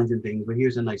drawings and things, but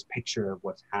here's a nice picture of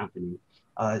what's happening.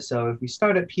 So if we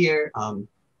start up here,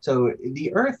 so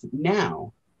the Earth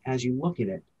now, as you look at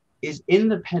it, is in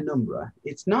the penumbra.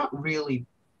 It's not really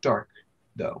dark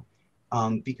though,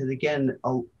 because again,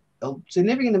 a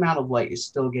significant amount of light is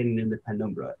still getting in the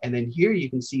penumbra. And then here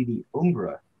you can see the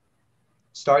umbra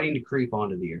starting to creep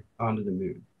onto the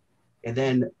moon. And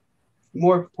then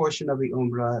more portion of the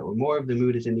umbra or more of the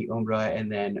moon is in the umbra. And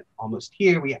then almost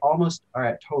here, we almost are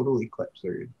at total eclipse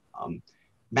or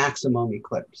maximum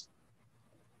eclipse.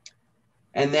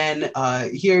 And then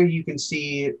here you can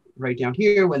see right down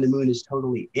here when the moon is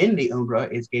totally in the umbra,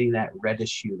 it's getting that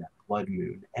reddish hue, that blood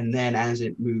moon. And then as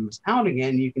it moves out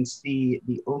again, you can see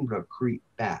the umbra creep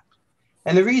back.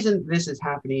 And the reason this is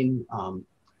happening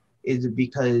is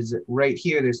because right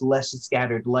here, there's less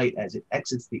scattered light as it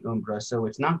exits the umbra. So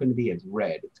it's not going to be as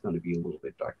red. It's going to be a little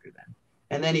bit darker then.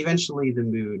 And then eventually the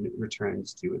moon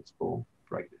returns to its full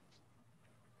brightness.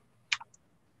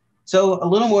 So a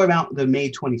little more about the May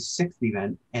 26th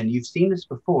event, and you've seen this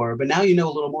before, but now you know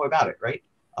a little more about it, right?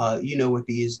 You know what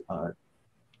these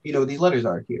letters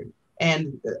are here.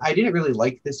 And I didn't really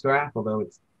like this graph, although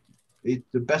it's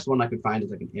the best one I could find is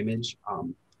like an image.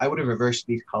 I would have reversed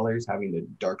these colors, having the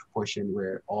dark portion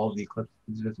where all of the eclipse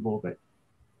is visible, but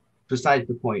besides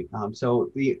the point.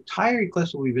 So the entire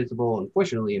eclipse will be visible,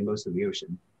 unfortunately, in most of the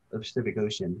ocean, the Pacific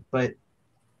Ocean. But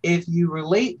if you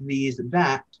relate these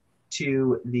back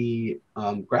to the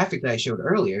graphic that I showed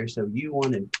earlier, so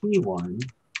U1 and P1,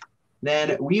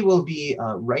 then we will be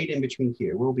right in between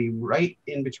here. We'll be right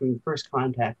in between first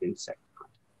contact and second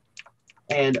contact.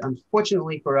 And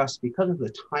unfortunately for us, because of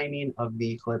the timing of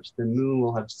the eclipse, the moon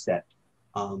will have set.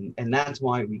 And that's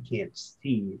why we can't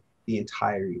see the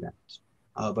entire event.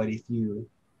 But if you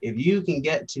can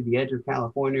get to the edge of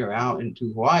California or out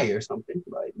into Hawaii or something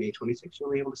by May 26th,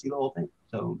 you'll be able to see the whole thing.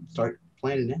 So start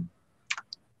planning it.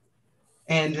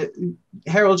 And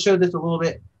Harold showed this a little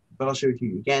bit, but I'll show it to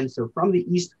you again. So from the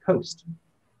East Coast,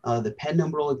 the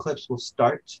penumbral eclipse will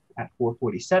start at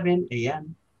 4:47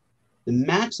 a.m. The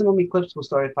maximum eclipse will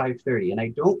start at 5:30. And I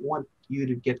don't want you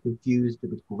to get confused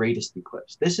with greatest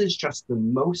eclipse. This is just the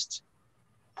most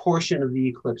portion of the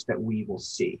eclipse that we will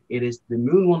see. It is the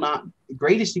moon will not,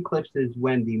 greatest eclipse is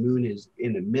when the moon is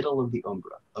in the middle of the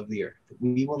umbra of the Earth.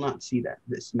 We will not see that.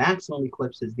 This maximum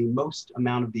eclipse is the most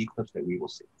amount of the eclipse that we will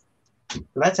see. So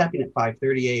that's happening at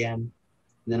 5:30 a.m. And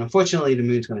then unfortunately the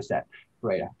moon's going to set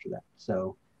right after that.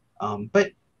 So,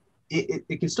 but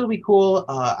it can still be cool.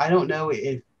 I don't know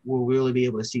if we'll really be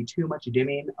able to see too much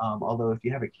dimming. Although if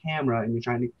you have a camera and you're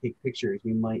trying to take pictures,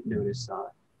 you might notice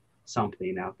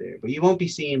something out there, but you won't be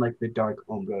seeing like the dark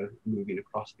umbra moving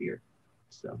across the Earth.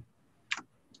 So,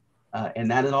 and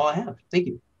that is all I have. Thank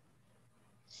you.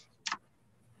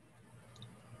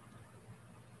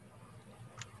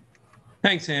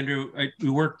 Thanks, Andrew.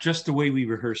 We worked just the way we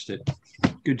rehearsed it.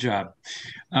 Good job.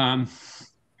 A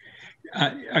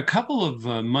couple of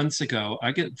months ago,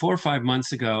 4 or 5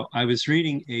 months ago, I was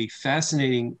reading a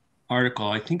fascinating article.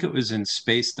 I think it was in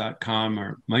space.com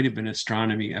or might have been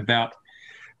astronomy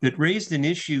that raised an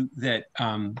issue that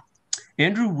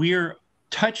Andrew Weir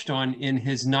touched on in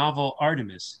his novel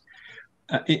Artemis.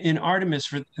 In Artemis,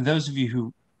 for those of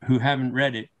you who haven't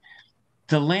read it,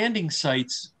 the landing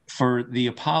sites for the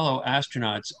Apollo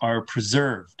astronauts are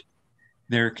preserved.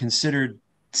 They're considered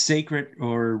sacred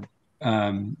or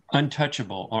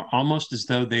untouchable, or almost as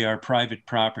though they are private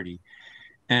property.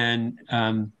 And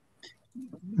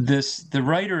the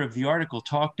writer of the article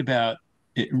talked about,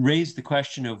 it raised the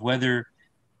question of whether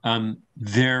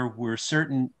there were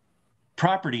certain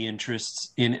property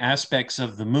interests in aspects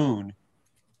of the moon.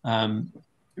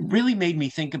 Really made me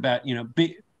think about,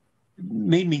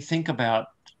 made me think about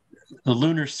the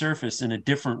lunar surface in a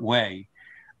different way.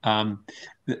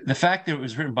 The fact that it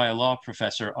was written by a law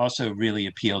professor also really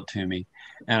appealed to me.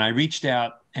 And I reached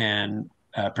out, and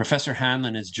Professor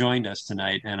Hanlon has joined us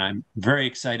tonight, and I'm very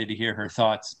excited to hear her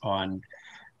thoughts on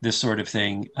this sort of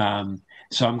thing.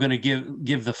 So I'm going to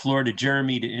give the floor to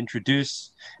Jeremy to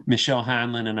introduce Michelle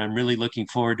Hanlon, and I'm really looking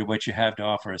forward to what you have to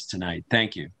offer us tonight.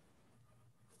 Thank you.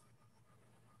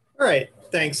 All right.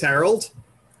 Thanks, Harold.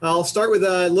 I'll start with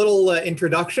a little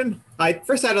introduction. I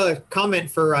first had a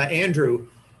comment for Andrew.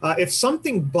 If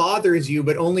something bothers you,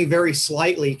 but only very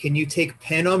slightly, can you take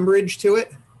pen umbrage to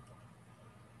it?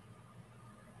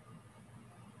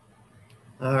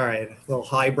 All right, a little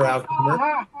highbrow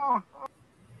humor.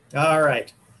 All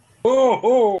right.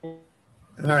 Oh, all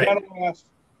right.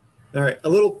 All right, a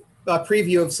little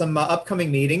preview of some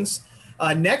upcoming meetings.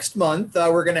 Next month,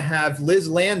 we're going to have Liz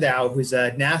Landau, who's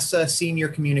a NASA senior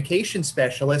communications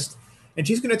specialist, and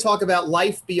she's going to talk about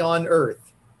life beyond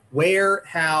Earth, where,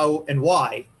 how, and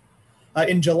why.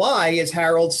 In July, as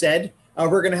Harold said,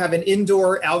 we're going to have an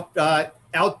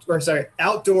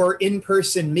outdoor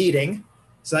in-person meeting.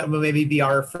 So that will maybe be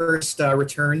our first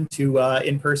return to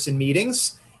in-person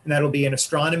meetings. And that'll be an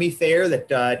astronomy fair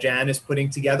that Jan is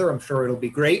putting together. I'm sure it'll be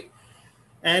great.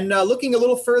 And looking a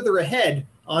little further ahead,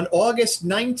 on August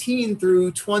 19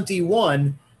 through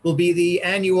 21 will be the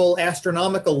annual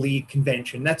Astronomical League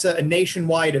convention. That's a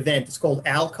nationwide event. It's called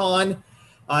ALCON.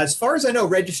 As far as I know,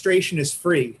 registration is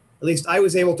free. At least I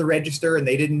was able to register, and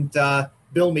they didn't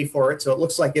bill me for it. So it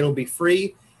looks like it'll be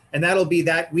free. And that'll be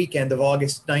that weekend of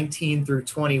August 19 through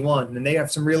 21. And they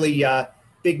have some really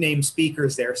big name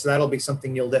speakers there. So that'll be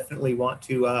something you'll definitely want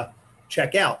to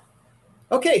check out.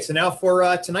 Okay, so now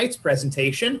for tonight's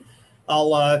presentation,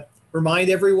 I'll remind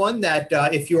everyone that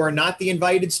if you are not the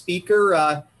invited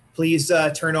speaker, please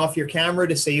turn off your camera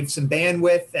to save some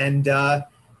bandwidth, and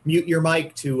mute your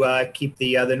mic to keep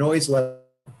the noise level.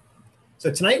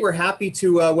 So tonight we're happy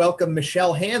to welcome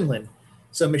Michelle Hanlon.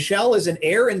 So Michelle is an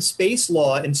air and space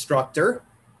law instructor,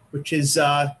 which is,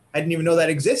 I didn't even know that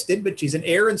existed, but she's an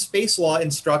air and space law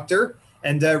instructor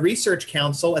and research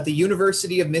counsel at the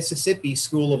University of Mississippi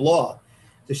School of Law.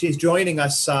 So she's joining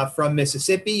us from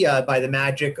Mississippi by the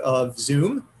magic of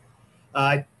Zoom.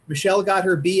 Michelle got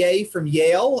her BA from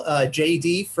Yale,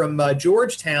 JD from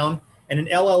Georgetown, and an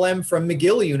LLM from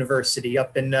McGill University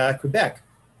up in Quebec.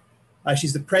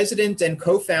 She's the president and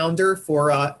co-founder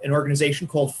for an organization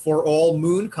called For All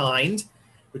Moonkind,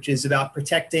 which is about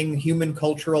protecting human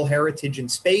cultural heritage in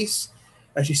space.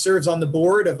 She serves on the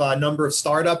board of a number of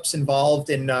startups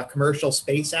involved in commercial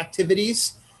space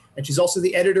activities. And she's also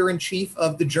the editor-in-chief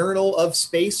of the Journal of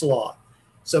Space Law.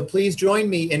 So please join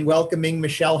me in welcoming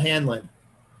Michelle Hanlon.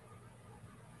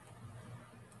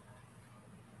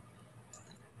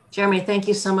 Jeremy, thank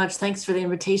you so much. Thanks for the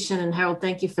invitation. And Harold,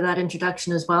 thank you for that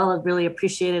introduction as well. I really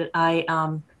appreciate it. I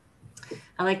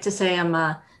like to say I'm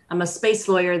a space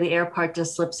lawyer. The air part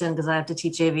just slips in because I have to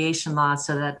teach aviation law,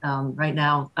 so that right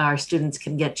now our students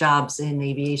can get jobs in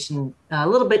aviation a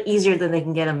little bit easier than they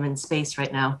can get them in space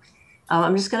right now.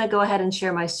 I'm just going to go ahead and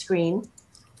share my screen.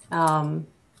 And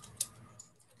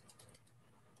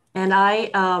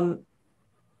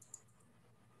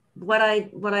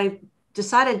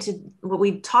what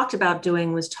we talked about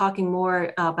doing was talking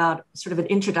more about sort of an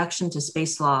introduction to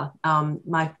space law.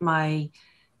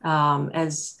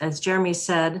 As Jeremy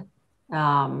said,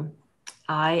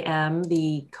 I am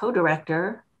the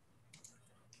co-director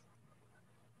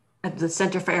at the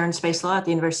Center for Air and Space Law at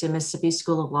the University of Mississippi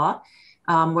School of Law,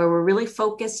 where we're really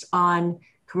focused on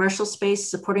commercial space,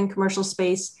 supporting commercial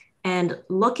space, and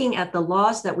looking at the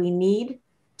laws that we need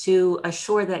to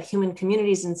assure that human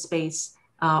communities in space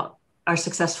are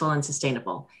successful and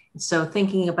sustainable. So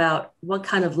thinking about what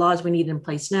kind of laws we need in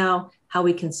place now, how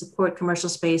we can support commercial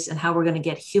space, and how we're going to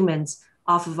get humans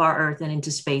off of our Earth and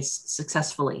into space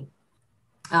successfully.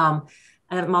 I'm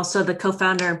also the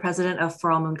co-founder and president of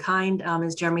For All Moonkind.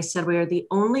 As Jeremy said, we are the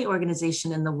only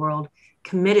organization in the world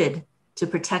committed to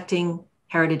protecting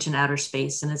heritage in outer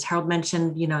space. And as Harold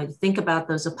mentioned, think about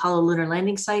those Apollo lunar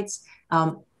landing sites.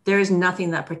 There is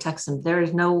nothing that protects them. There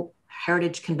is no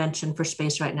heritage convention for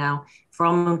space right now. For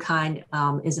All Moonkind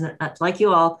like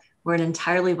you all, we're an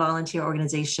entirely volunteer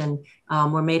organization.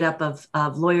 We're made up of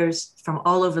lawyers from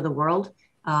all over the world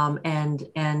and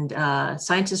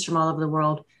scientists from all over the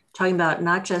world, talking about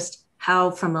not just how,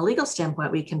 from a legal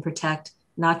standpoint, we can protect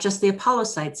not just the Apollo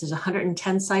sites. There's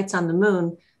 110 sites on the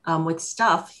moon with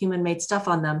stuff, human-made stuff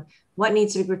on them. what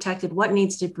needs to be protected, what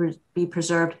needs to be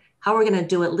preserved, how we're going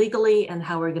to do it legally, and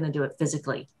how we're going to do it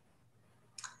physically.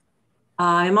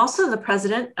 I'm also the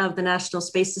president of the National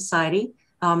Space Society.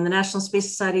 The National Space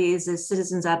Society is a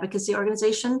citizens advocacy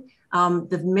organization.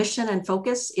 The mission and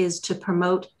focus is to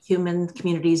promote human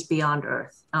communities beyond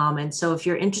Earth. And so if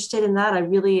you're interested in that, I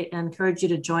really encourage you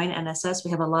to join NSS.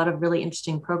 We have a lot of really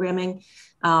interesting programming.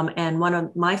 And one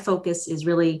of my focus is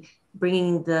really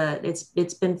bringing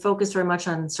it's been focused very much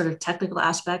on sort of technical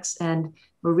aspects. And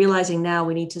we're realizing now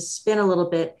we need to spin a little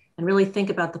bit and really think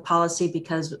about the policy,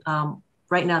 because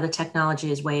right now the technology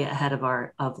is way ahead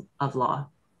of law.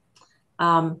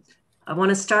 I want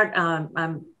to start,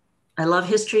 I love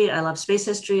history. I love space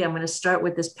history. I'm going to start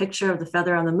with this picture of the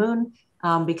feather on the moon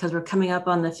because we're coming up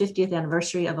on the 50th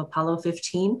anniversary of Apollo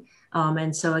 15.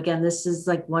 And so again, this is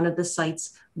like one of the sites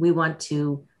we want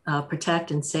to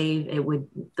protect and save.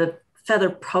 The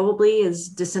feather probably is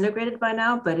disintegrated by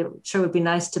now, but it sure would be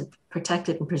nice to protect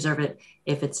it and preserve it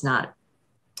if it's not.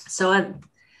 So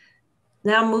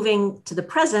now moving to the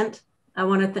present, I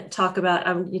want to talk about,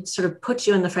 sort of put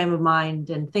you in the frame of mind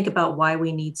and think about why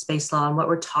we need space law and what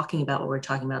we're talking about when we're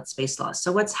talking about space law.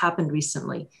 So what's happened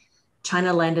recently?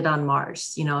 China landed on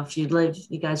Mars. You know, if you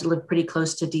guys live pretty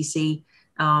close to DC,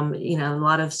 you know, a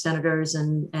lot of senators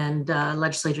and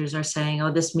legislators are saying,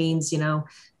 oh, this means, you know,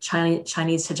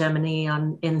 Chinese hegemony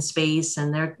in space,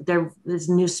 and there's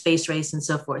new space race and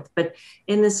so forth. But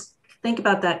in this, think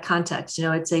about that context. You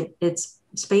know,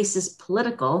 space is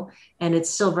political, and it's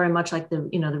still very much like the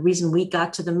reason we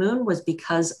got to the moon was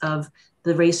because of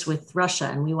the race with Russia,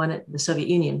 and we wanted the Soviet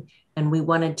Union, and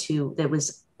there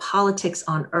was politics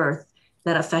on Earth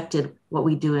that affected what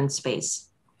we do in space.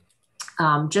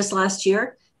 Just last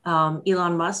year,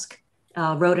 Elon Musk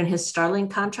wrote in his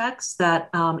Starlink contracts that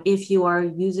if you are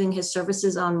using his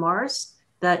services on Mars,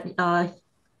 that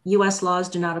US laws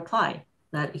do not apply,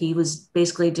 that he was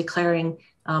basically declaring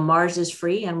Mars is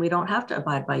free and we don't have to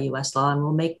abide by US law.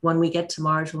 And when we get to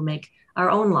Mars, we'll make our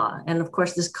own law. And of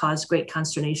course, this caused great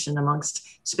consternation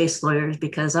amongst space lawyers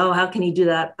because, oh, how can he do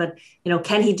that? But, you know,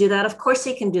 can he do that? Of course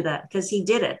he can do that because he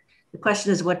did it. The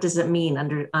question is, what does it mean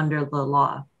under the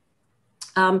law?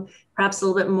 Perhaps a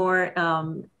little bit more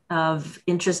of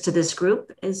interest to this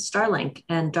group is Starlink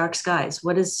and dark skies.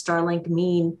 What does Starlink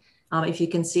mean if you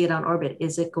can see it on orbit?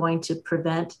 Is it going to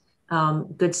prevent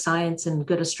good science and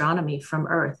good astronomy from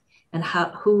Earth? And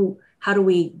how do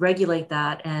we regulate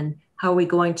that? And how are we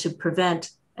going to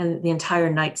prevent the entire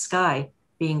night sky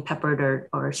being peppered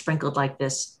or sprinkled like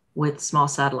this with small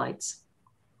satellites?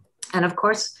 And of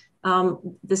course,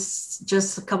 this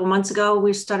just a couple months ago,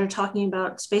 we started talking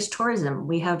about space tourism.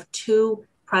 We have 2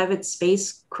 private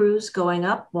space crews going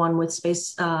up, one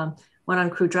on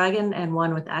Crew Dragon and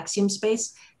one with Axiom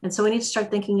Space. And so we need to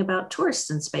start thinking about tourists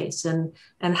in space and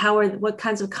what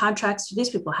kinds of contracts do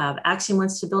these people have? Axiom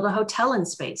wants to build a hotel in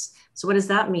space. So what does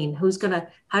that mean?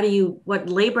 What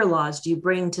labor laws do you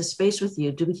bring to space with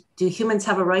you? Do humans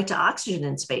have a right to oxygen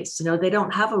in space? You know, they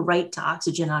don't have a right to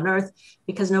oxygen on Earth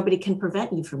because nobody can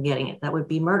prevent you from getting it. That would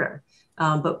be murder.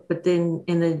 But then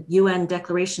in the UN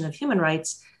Declaration of Human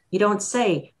Rights, you don't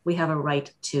say we have a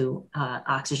right to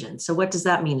oxygen. So what does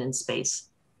that mean in space?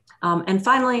 And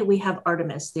finally, we have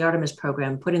Artemis, the Artemis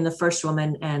program, putting the first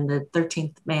woman and the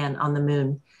 13th man on the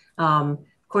moon. Of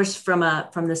course, from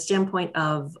the standpoint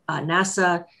of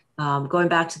NASA, going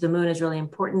back to the moon is really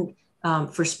important.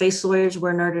 For space lawyers,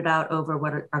 we're nerded out over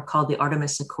what are called the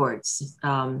Artemis Accords.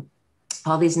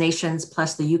 All these nations,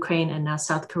 plus the Ukraine and now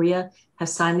South Korea, have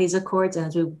signed these accords.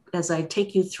 And as I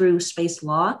take you through space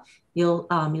law, you'll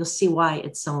see why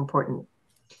it's so important.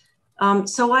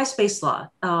 So why space law?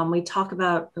 We talk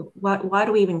about why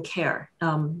do we even care?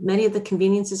 Many of the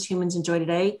conveniences humans enjoy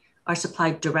today are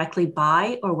supplied directly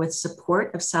by or with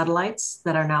support of satellites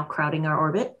that are now crowding our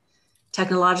orbit.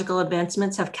 Technological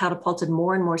advancements have catapulted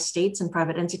more and more states and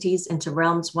private entities into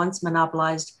realms once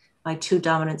monopolized by 2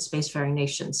 dominant spacefaring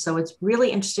nations. So it's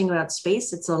really interesting about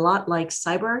space. It's a lot like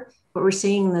cyber. What we're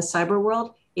seeing in the cyber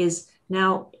world is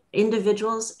now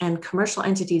individuals and commercial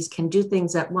entities can do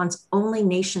things that once only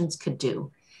nations could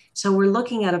do. So we're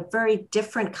looking at a very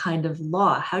different kind of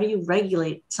law. How do you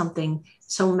regulate something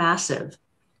so massive?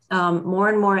 More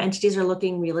and more entities are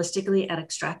looking realistically at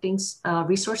extracting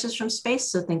resources from space.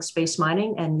 So think space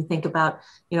mining, and you think about,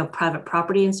 you know, private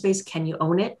property in space. Can you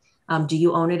own it? Do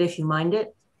you own it if you mined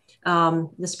it?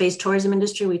 The space tourism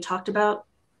industry we talked about,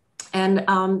 and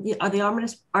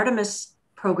the Artemis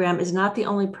program is not the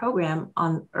only program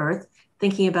on Earth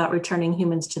thinking about returning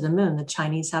humans to the moon. The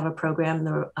Chinese have a program,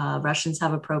 the Russians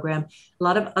have a program. A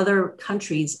lot of other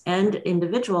countries and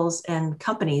individuals and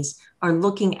companies are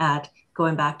looking at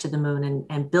going back to the moon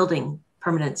and building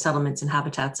permanent settlements and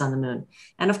habitats on the moon.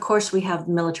 And of course, we have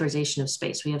militarization of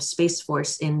space. We have Space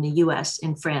Force in the US,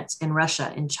 in France, in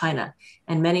Russia, in China,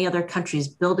 and many other countries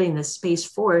building this Space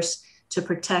Force to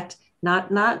protect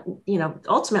not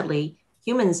ultimately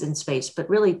humans in space, but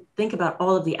really think about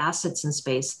all of the assets in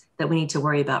space that we need to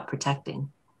worry about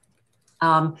protecting.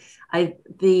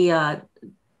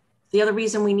 The other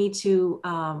reason we need to,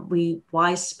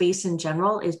 why space in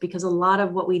general is because a lot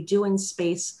of what we do in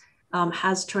space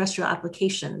has terrestrial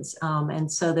applications.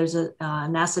 And so there's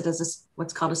NASA does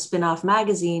what's called a spin-off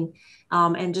magazine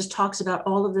and just talks about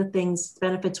all of the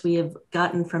benefits we have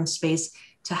gotten from space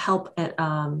to help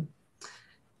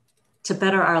to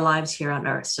better our lives here on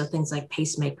Earth. So things like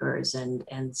pacemakers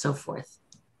and so forth.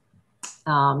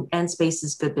 And space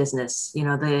is good business. In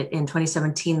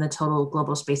 2017, the total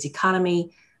global space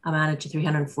economy amounted to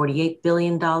 $348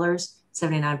 billion,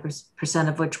 79%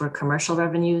 of which were commercial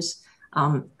revenues.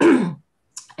 And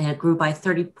it grew by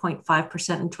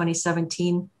 30.5% in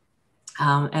 2017.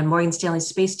 And Morgan Stanley's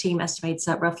space team estimates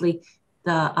that roughly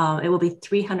it will be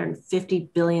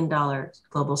 $350 billion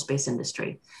global space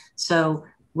industry. So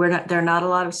there are not a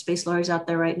lot of space lawyers out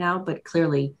there right now, but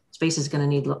clearly space is going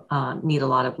to need a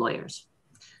lot of lawyers.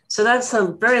 So that's a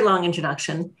very long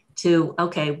introduction to,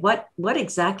 okay, what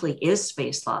exactly is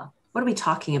space law? What are we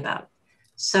talking about?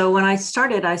 So when I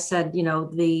started, I said,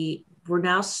 we're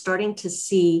now starting to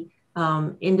see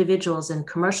individuals and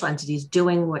commercial entities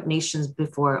doing what nations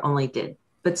before only did.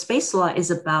 But space law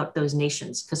is about those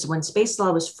nations, because when space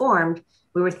law was formed,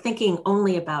 we were thinking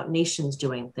only about nations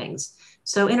doing things.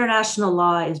 So international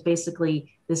law is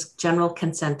basically this general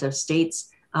consent of states.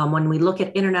 When we look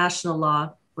at international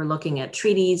law, we're looking at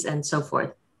treaties and so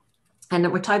forth. And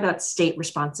then we're talking about state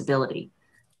responsibility.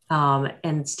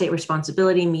 And state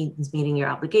responsibility means meeting your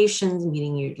obligations,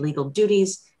 meeting your legal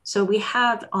duties. So we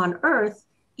have on Earth,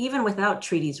 even without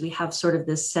treaties, we have sort of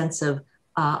this sense of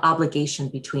obligation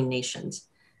between nations.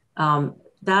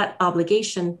 That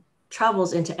obligation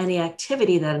travels into any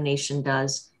activity that a nation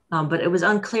does, but it was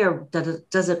unclear,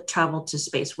 does it travel to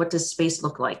space? What does space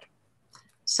look like?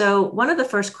 So one of the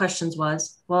first questions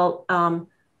was, well,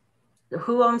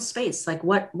 who owns space? Like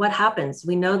what happens?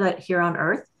 We know that here on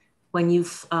Earth, when you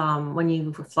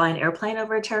fly an airplane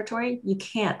over a territory, you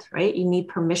can't, right? You need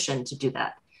permission to do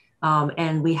that.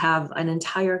 And we have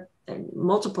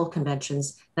multiple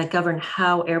conventions that govern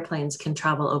how airplanes can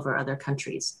travel over other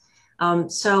countries.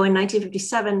 So in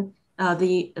 1957,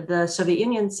 the Soviet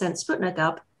Union sent Sputnik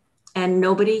up and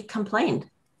nobody complained.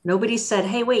 Nobody said,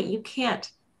 hey, wait, you can't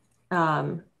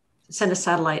send a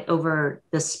satellite over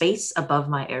the space above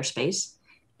my airspace.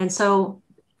 And so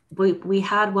we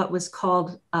had what was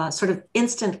called sort of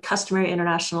instant customary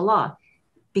international law.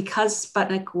 Because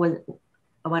Sputnik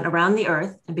went around the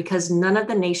Earth, and because none of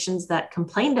the nations that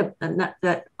complained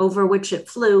that over which it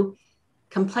flew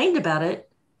complained about it,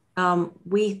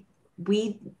 we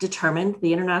determined,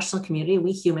 the international community,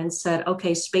 we humans said,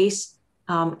 okay, space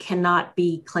cannot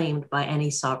be claimed by any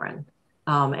sovereign.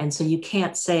 And so you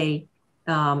can't say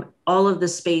all of the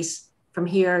space from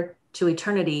here to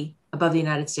eternity above the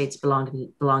United States belongs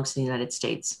to the United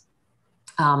States.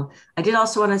 I did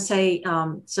also want to say,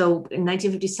 so in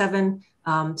 1957,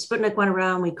 Sputnik went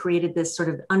around, we created this sort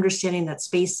of understanding that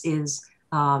space is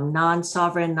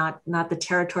non-sovereign, not the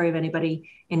territory of anybody.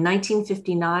 In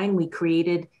 1959, we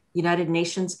created the United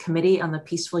Nations Committee on the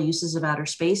Peaceful Uses of Outer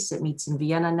Space. It meets in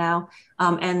Vienna now,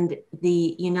 and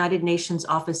the United Nations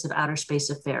Office of Outer Space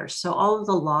Affairs. So all of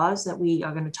the laws that we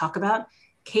are going to talk about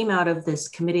came out of this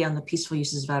Committee on the Peaceful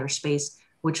Uses of Outer Space,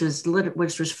 which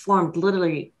was formed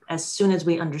literally as soon as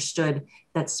we understood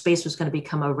that space was going to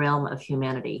become a realm of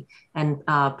humanity. And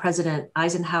President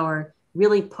Eisenhower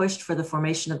really pushed for the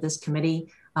formation of this committee,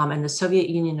 and the Soviet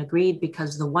Union agreed,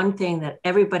 because the one thing that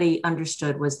everybody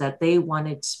understood was that they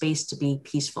wanted space to be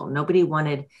peaceful. Nobody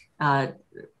wanted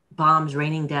bombs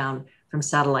raining down from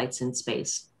satellites in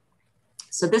space.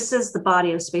 So this is the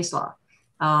body of space law,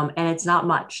 and it's not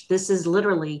much. This is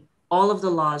literally all of the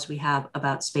laws we have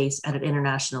about space at an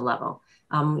international level.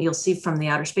 You'll see from the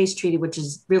Outer Space Treaty, which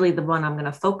is really the one I'm going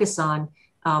to focus on,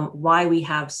 why we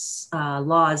have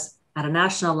laws at a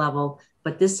national level,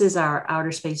 but this is our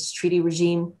Outer Space Treaty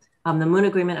regime. The Moon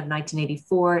Agreement of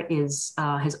 1984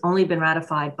 has only been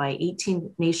ratified by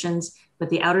 18 nations, but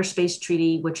the Outer Space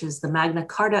Treaty, which is the Magna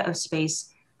Carta of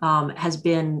space, has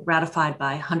been ratified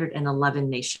by 111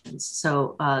 nations.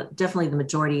 So definitely the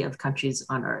majority of countries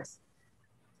on Earth.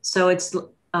 So it's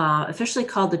officially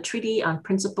called the Treaty on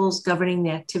Principles Governing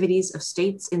the Activities of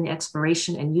States in the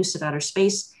Exploration and Use of Outer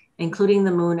Space, including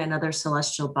the Moon and other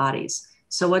celestial bodies.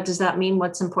 So what does that mean?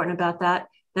 What's important about that?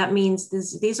 that means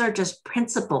these are just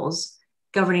principles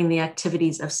governing the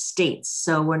activities of states.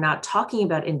 So we're not talking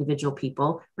about individual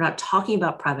people, we're not talking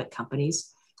about private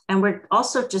companies, and we're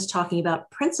also just talking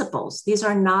about principles. These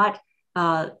are not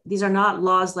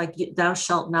laws like thou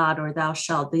shalt not or thou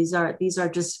shalt. These are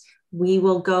just, we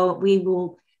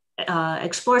will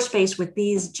explore space with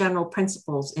these general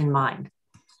principles in mind.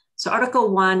 So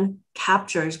Article 1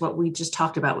 captures what we just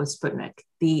talked about with Sputnik.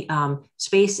 The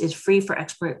space is free for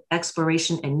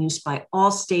exploration and use by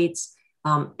all states.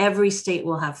 Every state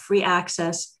will have free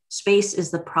access. Space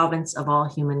is the province of all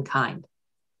humankind.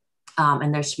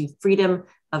 And there should be freedom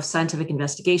of scientific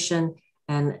investigation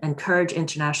and encourage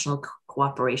international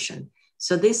cooperation.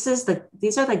 So these are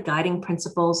the guiding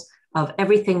principles of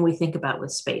everything we think about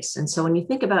with space. And so when you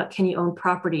think about, can you own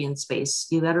property in space,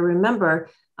 you got to remember,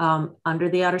 under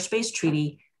the Outer Space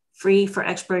Treaty, free for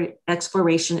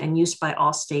exploration and use by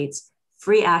all states,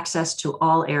 free access to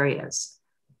all areas.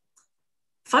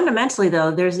 Fundamentally,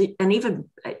 though, there's an even,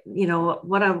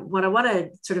 what I want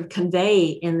to sort of convey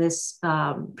in this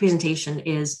presentation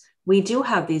is we do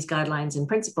have these guidelines and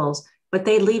principles, but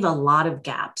they leave a lot of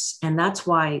gaps. And that's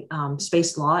why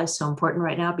space law is so important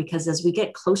right now, because as we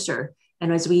get closer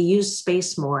and as we use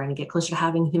space more and get closer to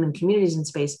having human communities in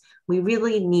space, we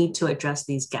really need to address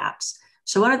these gaps.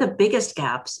 So one of the biggest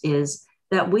gaps is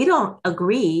that we don't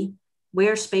agree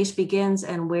where space begins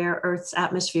and where Earth's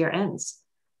atmosphere ends.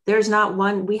 There's not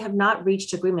one, we have not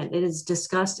reached agreement. It is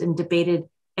discussed and debated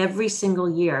every single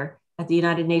year at the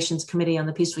United Nations Committee on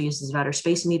the Peaceful Uses of Outer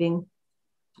Space meeting.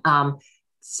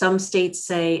 Some states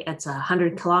say it's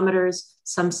 100 kilometers.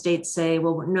 Some states say,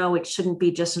 well, no, it shouldn't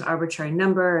be just an arbitrary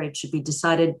number. It should be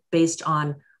decided based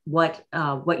on what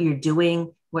you're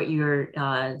doing, what your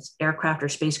aircraft or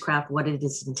spacecraft, what it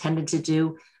is intended to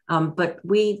do. But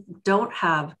we don't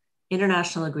have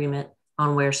international agreement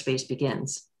on where space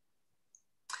begins.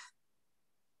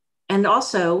 And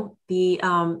also, the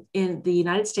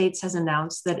United States has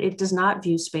announced that it does not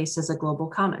view space as a global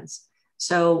commons.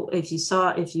 So if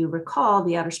you recall,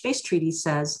 the Outer Space Treaty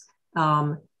says,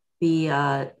 Article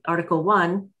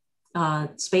 1,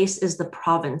 space is the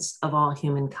province of all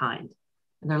humankind.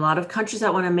 And there are a lot of countries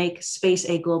that want to make space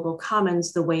a global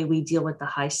commons the way we deal with the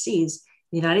high seas.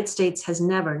 The United States has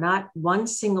never, not one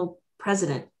single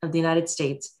president of the United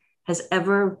States has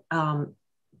ever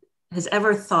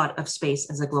thought of space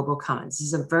as a global commons. This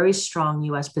is a very strong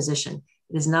US position.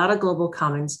 It is not a global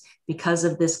commons because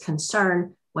of this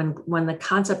concern when the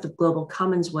concept of global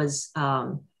commons was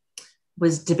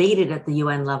debated at the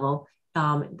UN level.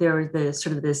 There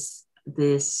was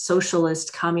this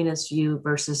socialist communist view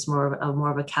versus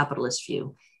more of a capitalist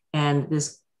view. And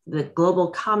the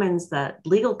global commons, that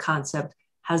legal concept,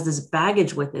 has this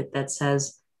baggage with it that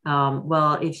says,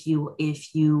 well, if you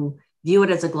view it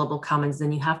as a global commons,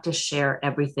 then you have to share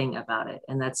everything about it.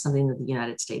 And that's something that the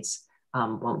United States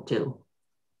won't do.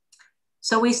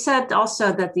 So we said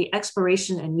also that the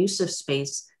exploration and use of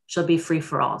space shall be free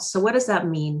for all. So what does that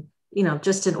mean,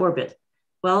 just in orbit?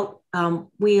 Well,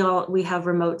 we have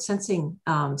remote sensing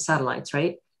satellites,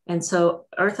 right? And so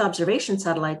Earth observation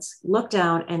satellites look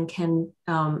down and can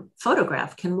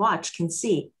photograph, can watch, can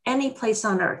see any place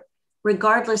on Earth,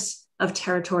 regardless of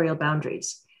territorial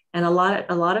boundaries. And a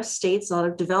lot of states, a lot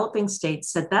of developing states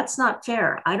said, that's not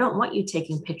fair. I don't want you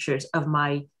taking pictures of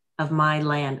my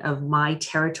land, of my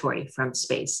territory from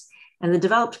space. And the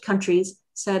developed countries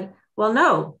said, well,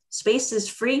 no, space is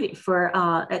free for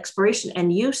exploration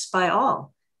and use by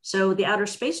all. So the Outer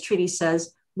Space Treaty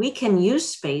says we can use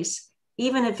space,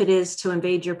 even if it is to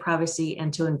invade your privacy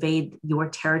and to invade your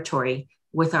territory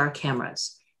with our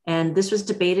cameras. And this was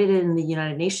debated in the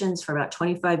United Nations for about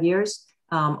 25 years.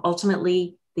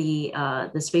 Ultimately, the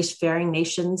spacefaring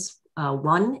nations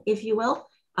won, if you will.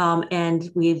 And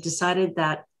we've decided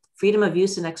that freedom of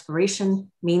use and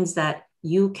exploration means that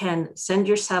you can send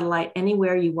your satellite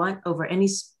anywhere you want over any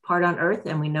part on Earth.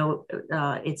 And we know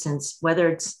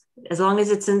as long as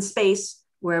it's in space,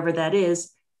 wherever that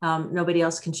is, nobody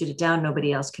else can shoot it down,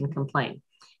 nobody else can complain.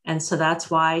 And so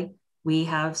that's why we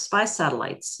have spy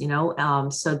satellites,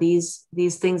 so these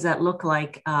things that look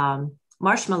like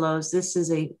marshmallows, this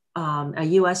is a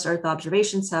US Earth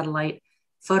observation satellite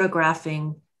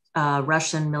photographing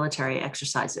Russian military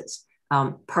exercises.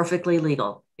 Perfectly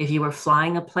legal. If you were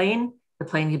flying a plane, the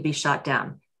plane could be shot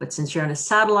down. But since you're in a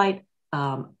satellite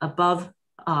above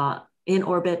in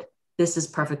orbit, this is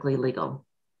perfectly legal.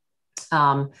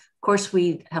 Of course,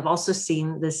 we have also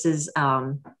seen, this is,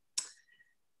 I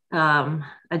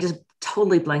just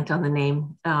totally blanked on the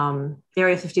name,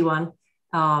 Area 51.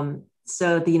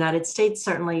 So the United States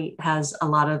certainly has a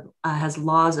lot of, has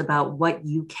laws about what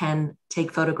you can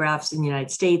take photographs in the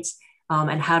United States.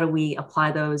 And how do we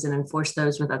apply those and enforce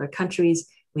those with other countries?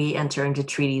 We enter into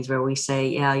treaties where we say,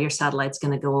 yeah, your satellite's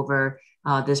going to go over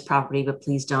this property, but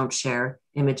please don't share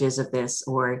images of this,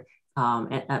 or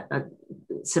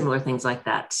similar things like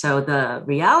that. So the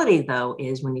reality, though,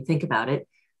 is when you think about it,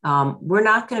 we're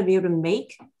not going to be able to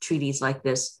make treaties like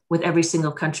this with every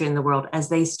single country in the world as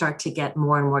they start to get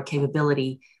more and more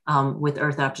capability with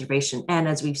Earth observation. And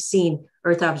as we've seen,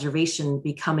 Earth observation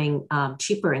becoming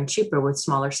cheaper and cheaper with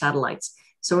smaller satellites.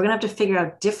 So we're going to have to figure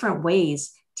out different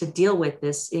ways to deal with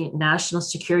this national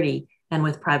security and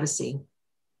with privacy.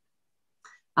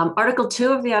 Article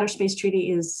 2 of the Outer Space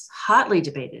Treaty is hotly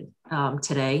debated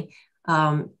today.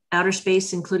 Outer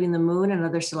space, including the moon and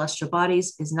other celestial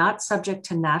bodies, is not subject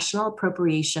to national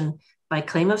appropriation by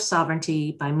claim of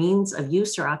sovereignty, by means of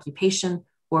use or occupation,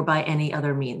 or by any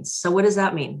other means. So what does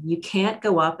that mean? You can't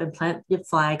go up and plant your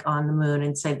flag on the moon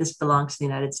and say this belongs to the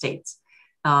United States.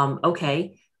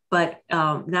 Okay, but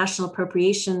national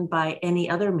appropriation by any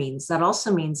other means, that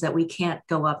also means that we can't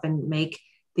go up and make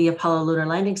the Apollo lunar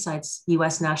landing sites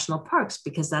US national parks,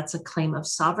 because that's a claim of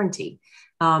sovereignty.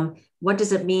 What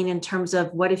does it mean in terms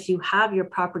of what if you have your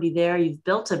property there, you've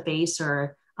built a base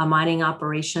or a mining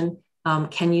operation,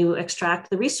 can you extract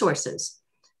the resources?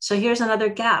 So here's another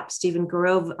gap. Stephen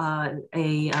Garov,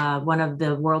 one of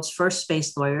the world's first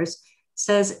space lawyers,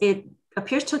 says it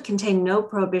appears to contain no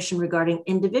prohibition regarding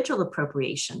individual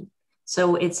appropriation.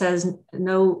 So it says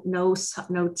no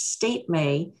state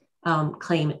may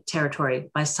claim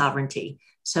territory by sovereignty.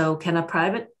 So can a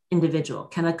private individual,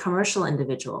 can a commercial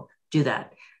individual do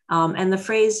that? And the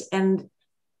phrase, and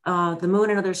the moon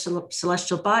and other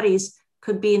celestial bodies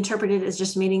could be interpreted as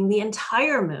just meaning the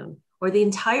entire moon or the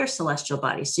entire celestial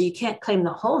body. So you can't claim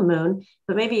the whole moon,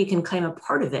 but maybe you can claim a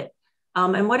part of it.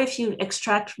 And what if you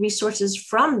extract resources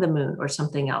from the moon or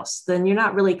something else? Then you're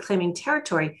not really claiming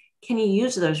territory. Can you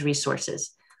use those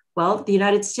resources? Well, the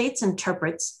United States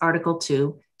interprets Article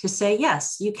 2 to say,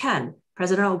 yes, you can.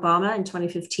 President Obama in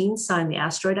 2015 signed the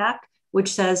Asteroid Act, which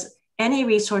says any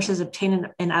resources obtained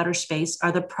in outer space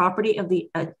are the property of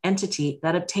the entity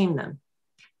that obtained them.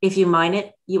 If you mine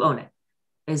it, you own it,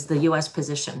 is the US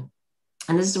position.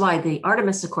 And this is why the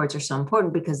Artemis Accords are so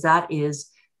important, because that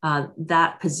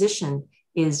position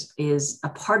is a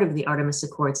part of the Artemis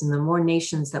Accords. And the more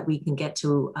nations that we can get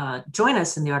to join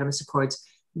us in the Artemis Accords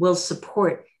will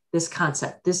support this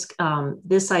concept.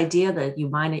 This idea that you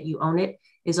mine it, you own it,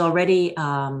 is already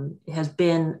has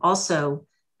been also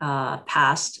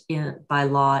passed by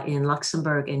law in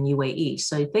Luxembourg and UAE.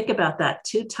 So you think about that,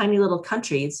 two tiny little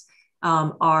countries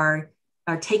are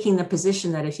taking the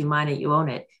position that if you mine it, you own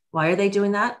it. Why are they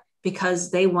doing that?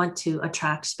 Because they want to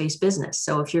attract space business.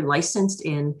 So if you're licensed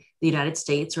in the United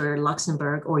States or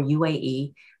Luxembourg or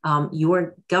UAE,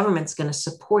 your government's going to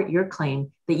support your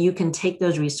claim that you can take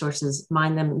those resources,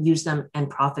 mine them, use them, and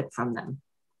profit from them.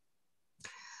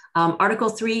 Article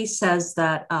 3 says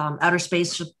that outer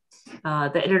space,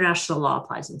 the international law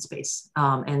applies in space.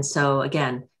 And so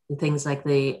again, things like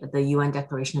the UN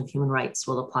Declaration of Human Rights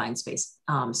will apply in space.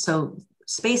 So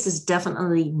space is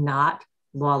definitely not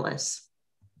lawless.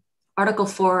 Article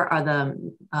 4 are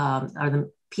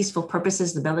the peaceful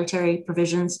purposes, the military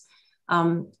provisions.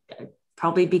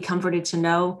 Probably be comforted to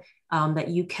know that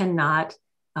you cannot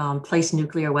place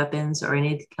nuclear weapons or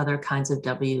any other kinds of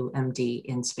WMD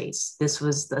in space. This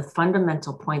was the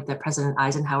fundamental point that President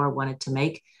Eisenhower wanted to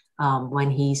make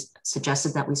when he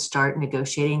suggested that we start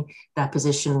negotiating. That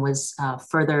position was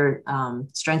further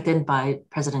strengthened by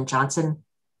President Johnson.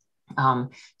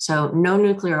 So no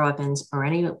nuclear weapons or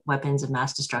any weapons of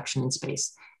mass destruction in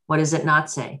space. What does it not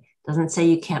say? It doesn't say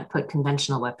you can't put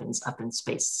conventional weapons up in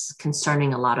space. It's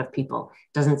concerning a lot of people.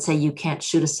 It doesn't say you can't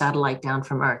shoot a satellite down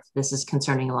from Earth. This is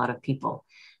concerning a lot of people.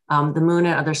 The moon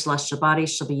and other celestial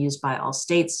bodies shall be used by all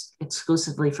states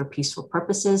exclusively for peaceful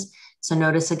purposes. So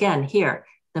notice again here,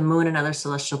 the moon and other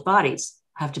celestial bodies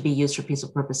have to be used for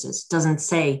peaceful purposes. It doesn't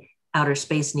say outer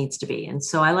space needs to be. And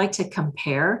so I like to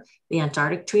compare the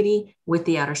Antarctic Treaty with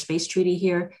the Outer Space Treaty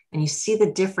here, and you see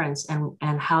the difference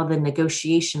and how the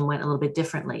negotiation went a little bit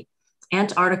differently.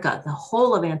 Antarctica, the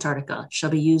whole of Antarctica shall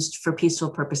be used for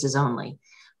peaceful purposes only.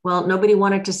 Well, nobody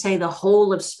wanted to say the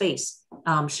whole of space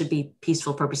should be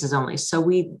peaceful purposes only. So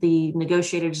the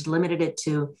negotiators limited it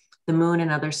to the moon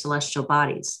and other celestial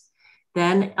bodies.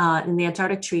 Then in the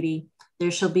Antarctic Treaty, there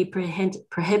shall be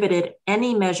prohibited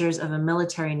any measures of a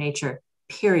military nature,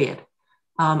 period.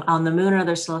 On the moon and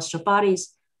other celestial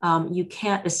bodies, you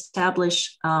can't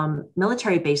establish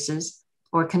military bases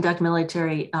or conduct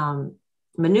military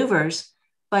maneuvers,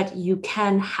 but you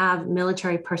can have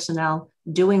military personnel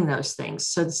doing those things.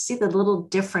 So to see the little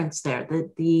difference there,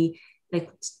 the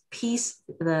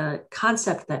the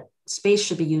concept that space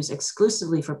should be used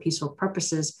exclusively for peaceful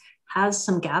purposes has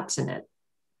some gaps in it.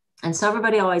 And so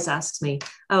everybody always asks me,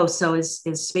 oh, so is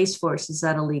Space Force, is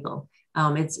that illegal?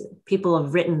 People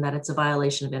have written that it's a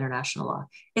violation of international law.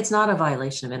 It's not a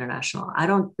violation of international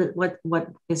law. What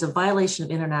is a violation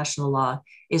of international law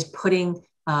is putting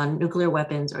nuclear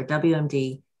weapons or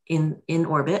WMD in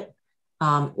orbit,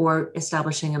 or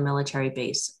establishing a military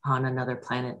base on another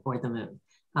planet or the moon.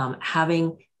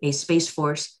 Having a Space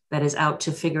Force that is out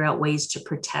to figure out ways to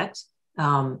protect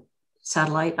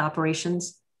satellite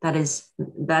operations, that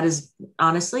is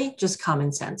honestly just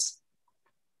common sense.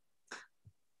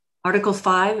 Article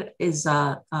 5 is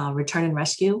return and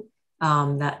rescue.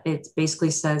 That it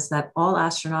basically says that all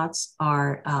astronauts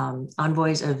are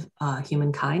envoys of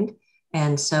humankind.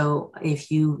 And so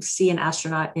if you see an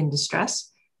astronaut in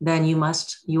distress, then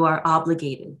you are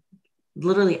obligated,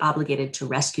 literally obligated to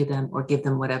rescue them or give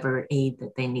them whatever aid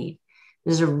that they need.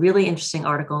 This is a really interesting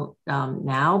article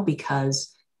now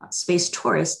because space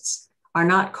tourists are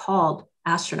not called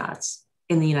astronauts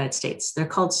in the United States. They're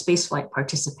called spaceflight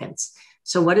participants.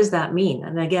 So what does that mean?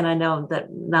 And again, I know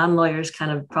that non-lawyers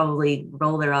kind of probably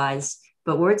roll their eyes,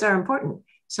 but words are important.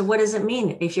 So what does it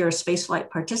mean if you're a spaceflight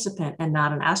participant and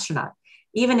not an astronaut?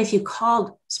 Even if you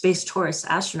called space tourists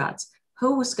astronauts,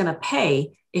 who was going to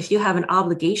pay if you have an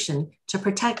obligation to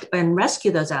protect and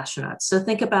rescue those astronauts? So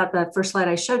think about that first slide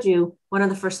I showed you, one of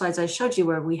the first slides I showed you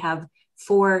where we have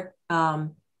 4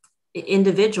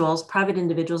 individuals, private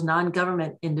individuals,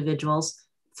 non-government individuals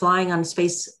flying on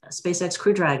SpaceX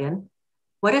Crew Dragon.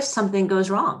 What if something goes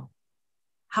wrong?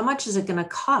 How much is it going to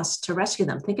cost to rescue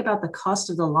them? Think about the cost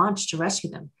of the launch to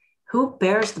rescue them. Who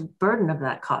bears the burden of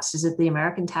that cost? Is it the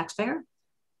American taxpayer?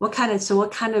 What kind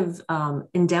of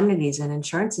indemnities and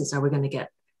insurances are we going to get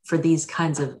for these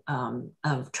kinds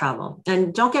of travel?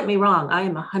 And don't get me wrong, I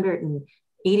am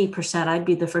 180%. I'd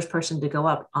be the first person to go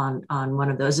up on one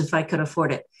of those if I could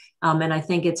afford it. And I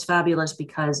think it's fabulous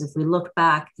because if we look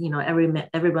back,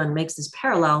 everyone makes this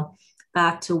parallel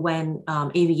back to when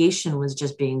aviation was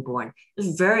just being born. It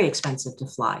was very expensive to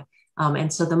fly.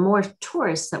 And so the more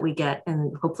tourists that we get,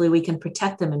 and hopefully we can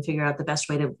protect them and figure out the best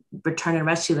way to return and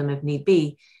rescue them if need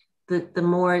be, the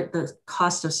more the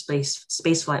cost of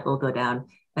space flight will go down,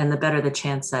 and the better the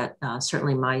chance that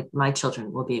certainly my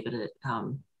children will be able to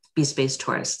be space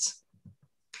tourists.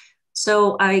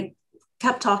 So I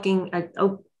kept talking, I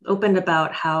opened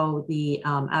about how the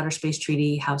Outer Space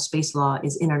Treaty, how space law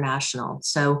is international.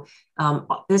 So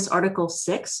this Article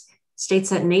 6 states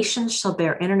that nations shall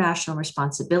bear international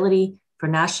responsibility for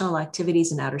national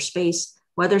activities in outer space,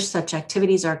 whether such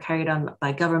activities are carried on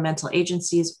by governmental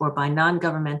agencies or by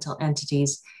non-governmental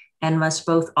entities, and must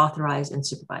both authorize and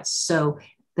supervise. So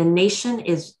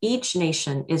each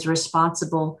nation is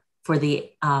responsible for the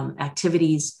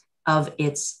activities of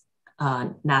its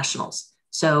nationals.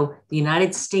 So the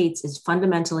United States is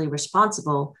fundamentally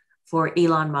responsible for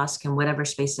Elon Musk and whatever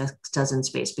SpaceX does in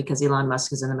space, because Elon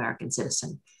Musk is an American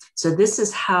citizen. So this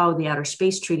is how the Outer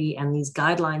Space Treaty and these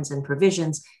guidelines and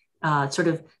provisions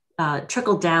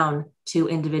trickle down to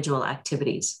individual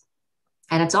activities.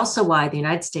 And it's also why the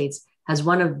United States has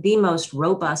one of the most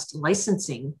robust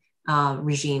licensing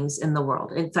regimes in the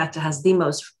world. In fact, it has the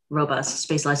most robust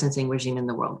space licensing regime in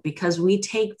the world, because we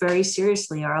take very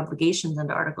seriously our obligations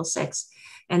under Article 6.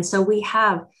 And so we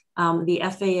have the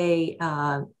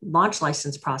FAA launch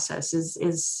license process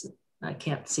is I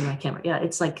can't see my camera. Yeah,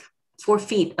 it's like 4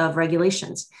 feet of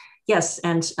regulations. Yes,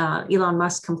 and Elon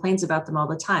Musk complains about them all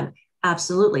the time.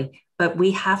 Absolutely. But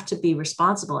we have to be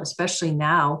responsible, especially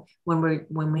now when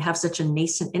we have such a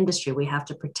nascent industry. We have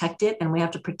to protect it, and we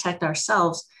have to protect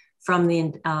ourselves from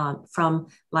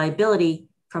liability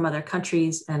from other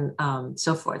countries and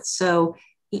so forth. So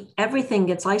everything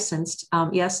gets licensed.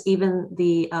 Yes, even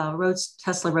the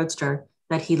Tesla Roadster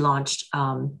that he launched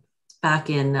back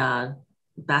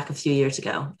a few years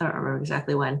ago. I don't remember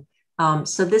exactly when.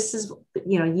 So this is,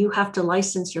 you have to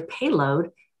license your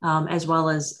payload as well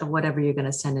as whatever you're going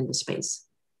to send into space.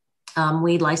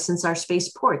 We license our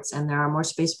spaceports, and there are more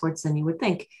spaceports than you would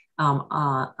think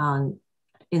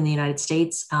in the United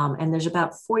States. And there's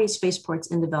about 40 spaceports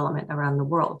in development around the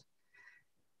world.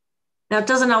 Now, it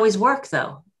doesn't always work,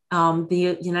 though.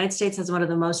 The United States has one of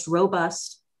the most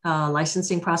robust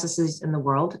licensing processes in the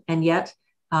world, and yet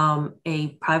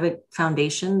a private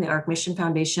foundation, the Arc Mission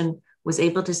Foundation, was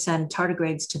able to send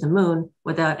tardigrades to the moon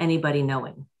without anybody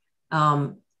knowing,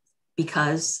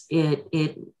 because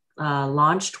it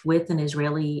launched with an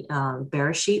Israeli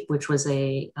Bereshit, which was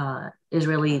a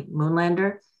Israeli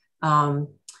moonlander.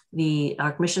 The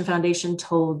Arc Mission Foundation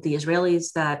told the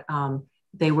Israelis that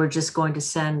they were just going to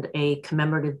send a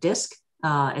commemorative disc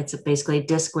It's basically a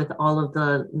disk with all of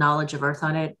the knowledge of Earth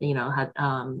on it, had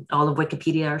all of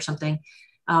Wikipedia or something.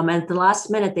 And at the last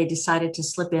minute, they decided to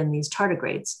slip in these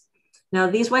tardigrades. Now,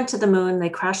 these went to the moon, they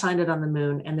crash landed on the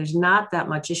moon, and there's not that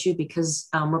much issue because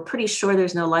we're pretty sure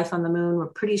there's no life on the moon. We're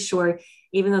pretty sure,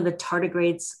 even though the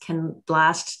tardigrades can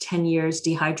last 10 years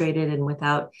dehydrated and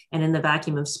in the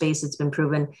vacuum of space, it's been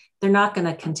proven, they're not going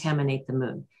to contaminate the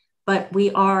moon. But we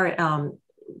are,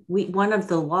 one of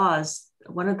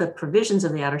the provisions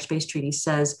of the Outer Space Treaty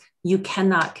says you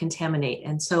cannot contaminate.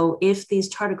 And so if these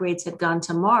tardigrades had gone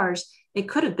to Mars, it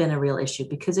could have been a real issue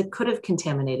because it could have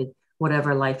contaminated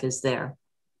whatever life is there.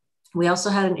 We also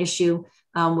had an issue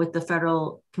with the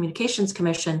Federal Communications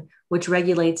Commission, which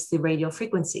regulates the radio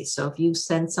frequency. So if you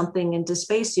send something into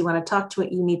space, you want to talk to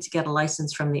it, you need to get a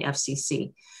license from the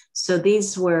FCC. So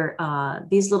these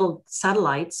little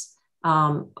satellites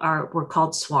were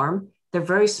called Swarm. They're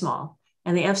very small.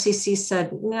 And the FCC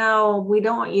said, no, we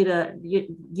don't want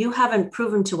you haven't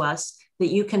proven to us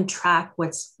that you can track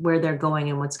where they're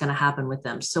going and what's going to happen with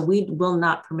them. So we will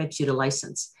not permit you to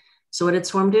license. So what did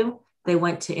Swarm do? They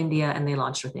went to India and they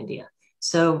launched with India.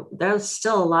 So there's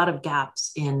still a lot of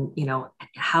gaps in,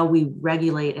 how we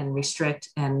regulate and restrict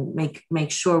and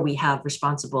make sure we have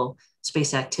responsible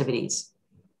space activities.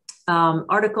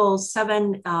 Article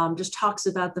 7 just talks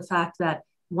about the fact that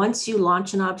once you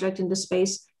launch an object into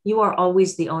space, you are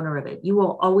always the owner of it. You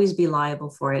will always be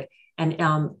liable for it. And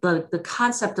the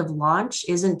concept of launch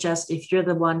isn't just if you're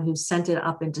the one who sent it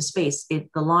up into space. The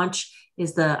launch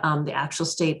is the actual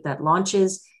state that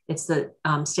launches. It's the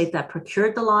state that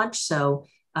procured the launch. So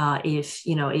for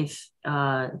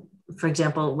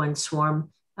example, when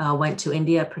Swarm went to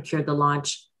India, procured the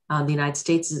launch, the United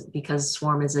States, because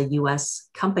Swarm is a US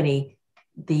company,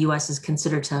 the US is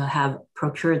considered to have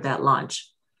procured that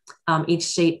launch. Each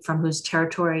state from whose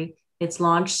territory it's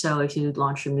launched. So if you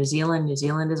launch from New Zealand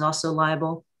is also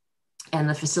liable, and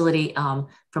the facility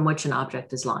from which an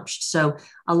object is launched. So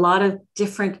a lot of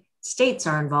different states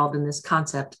are involved in this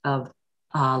concept of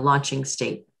launching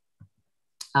state.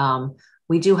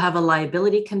 We do have a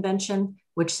liability convention,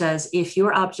 which says if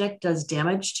your object does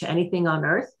damage to anything on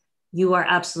Earth, you are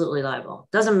absolutely liable.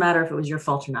 Doesn't matter if it was your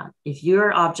fault or not. If you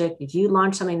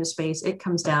launch something into space, it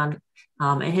comes down,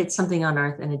 it hits something on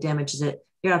Earth and it damages it,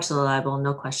 you're absolutely liable,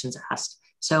 no questions asked.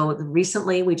 So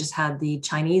recently we just had the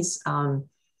Chinese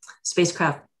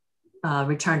spacecraft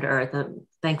return to Earth.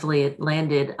 Thankfully it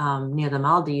landed near the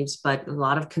Maldives, but a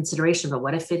lot of consideration, but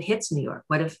what if it hits New York?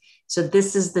 So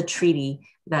this is the treaty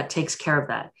that takes care of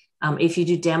that. If you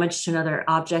do damage to another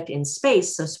object in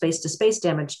space, so space to space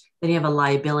damage, then you have a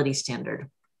liability standard.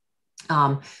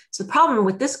 So the problem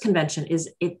with this convention is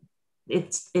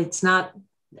it's not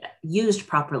used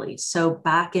properly. So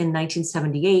back in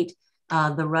 1978,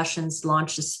 the Russians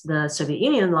the Soviet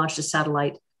Union launched a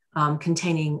satellite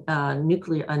containing a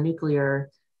nuclear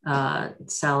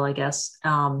cell, I guess.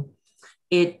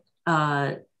 It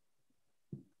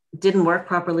didn't work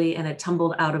properly and it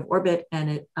tumbled out of orbit and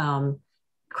it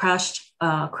crashed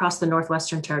across the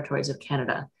northwestern territories of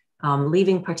Canada,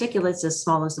 leaving particulates as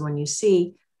small as the one you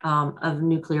see of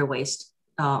nuclear waste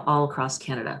all across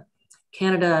Canada.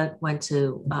 Canada went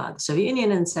to the Soviet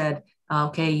Union and said,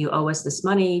 okay, you owe us this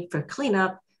money for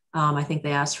cleanup. I think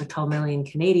they asked for 12 million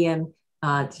Canadian,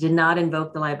 did not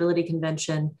invoke the liability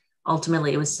convention.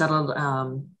 Ultimately, it was settled.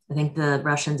 I think the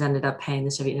Russians ended up paying,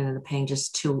 the Soviet Union ended up paying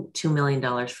just $2 million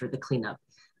for the cleanup.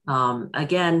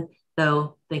 Again,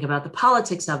 though, think about the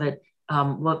politics of it.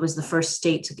 What was the first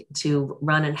state to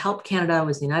run and help Canada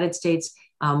was the United States.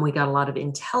 We got a lot of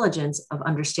intelligence of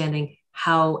understanding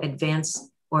how advanced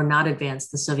or not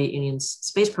advanced the Soviet Union's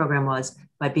space program was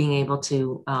by being able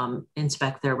to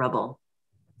inspect their rubble.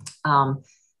 In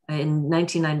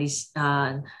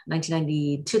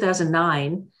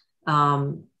 2009,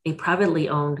 a privately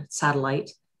owned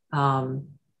satellite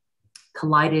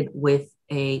collided with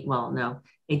a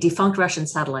defunct Russian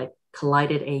satellite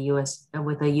collided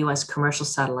with a US commercial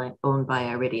satellite owned by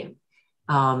Iridium.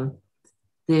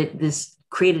 This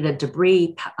created a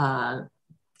debris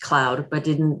cloud, but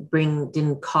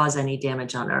didn't cause any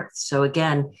damage on Earth. So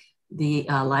again, the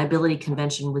liability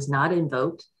convention was not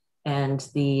invoked, and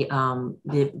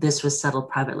this was settled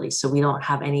privately. So we don't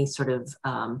have any sort of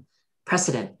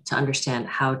precedent to understand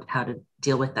how to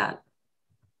deal with that.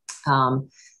 The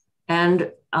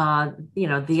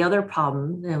other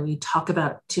problem, we talk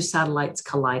about two satellites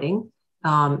colliding,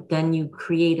 then you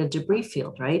create a debris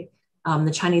field, right?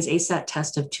 The Chinese ASAT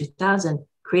test of 2000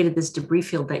 created this debris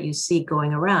field that you see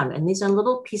going around. And these are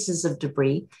little pieces of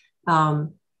debris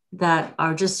that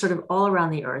are just sort of all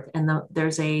around the Earth. And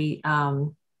there's a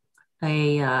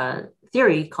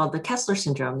theory called the Kessler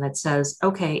syndrome that says,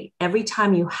 okay, every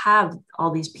time you have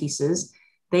all these pieces,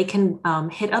 they can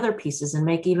hit other pieces and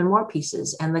make even more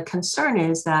pieces. And the concern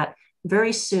is that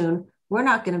very soon we're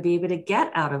not going to be able to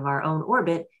get out of our own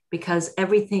orbit, because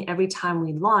every time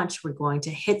we launch, we're going to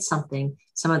hit something,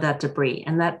 some of that debris,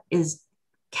 and that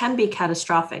can be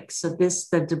catastrophic. So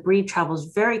the debris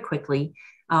travels very quickly,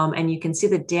 and you can see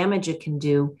the damage it can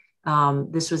do.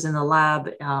 This was in the lab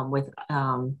with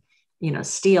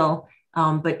steel,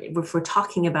 but if we're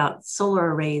talking about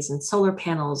solar arrays and solar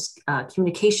panels,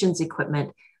 communications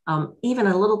equipment, even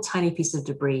a little tiny piece of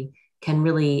debris can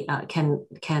really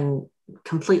can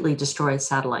completely destroy a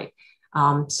satellite.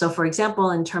 So for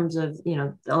example, in terms of,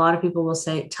 a lot of people will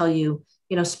tell you,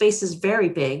 space is very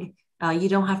big. You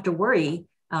don't have to worry.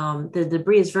 The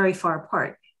debris is very far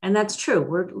apart. And that's true.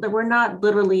 We're not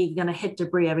literally going to hit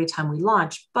debris every time we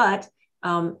launch, but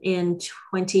in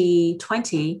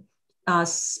 2020,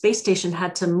 space station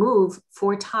had to move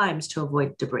 4 times to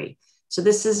avoid debris. So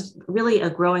this is really a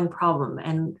growing problem.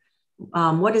 And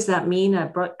what does that mean? I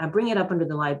bring it up under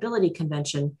the liability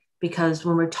convention, because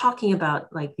when we're talking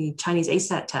about like the Chinese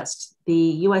ASAT tests,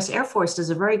 the US Air Force does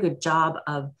a very good job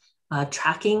of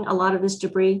tracking a lot of this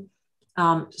debris.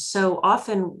 So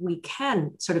often we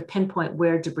can sort of pinpoint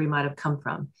where debris might have come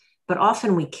from, but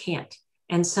often we can't.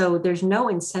 And so there's no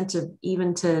incentive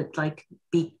even to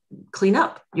clean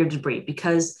up your debris,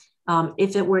 because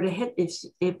if it were to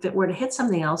hit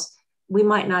something else, we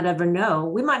might not ever know.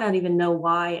 We might not even know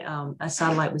why a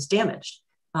satellite was damaged.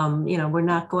 We're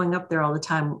not going up there all the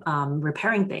time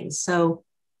repairing things. So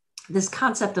this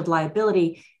concept of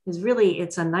liability is really,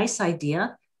 it's a nice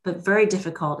idea, but very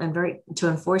difficult and to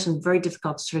enforce, and very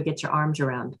difficult to sort of get your arms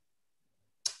around.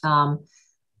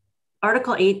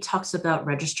 Article 8 talks about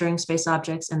registering space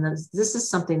objects. And this is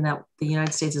something that the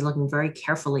United States is looking very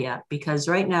carefully at, because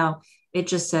right now it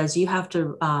just says you have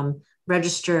to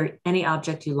register any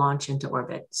object you launch into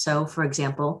orbit. So for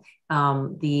example,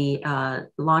 the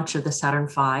launch of the Saturn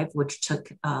V, which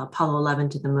took Apollo 11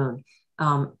 to the moon.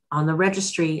 On the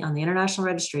registry, on the international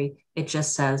registry, it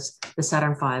just says the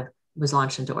Saturn V was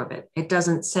launched into orbit. It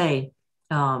doesn't say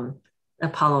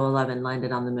Apollo 11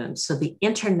 landed on the moon. So the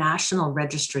International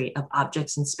Registry of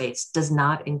Objects in Space does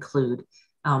not include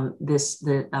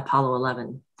the Apollo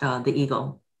 11, the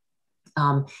Eagle.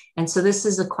 And so this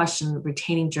is a question of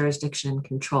retaining jurisdiction and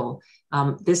control.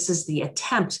 This is the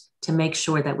attempt to make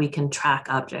sure that we can track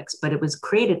objects, but it was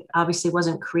created, obviously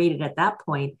wasn't created at that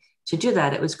point to do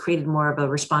that. It was created more of a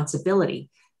responsibility,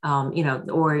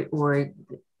 or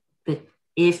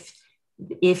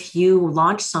if you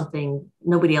launch something,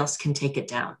 nobody else can take it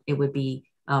down. It would be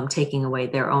taking away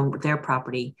their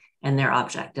property and their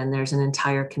object. And there's an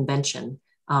entire convention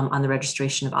on the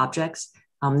registration of objects.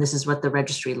 This is what the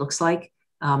registry looks like.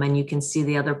 And you can see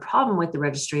the other problem with the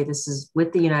registry, this is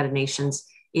with the United Nations,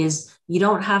 is you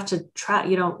don't have to track,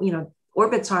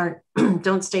 orbits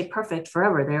don't stay perfect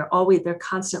forever. They're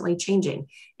constantly changing.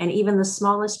 And even the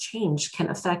smallest change can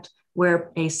affect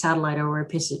where a satellite or where a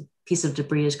piece of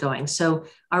debris is going. So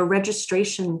our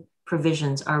registration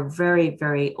provisions are very,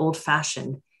 very old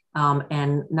fashioned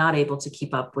and not able to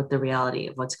keep up with the reality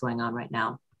of what's going on right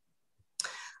now.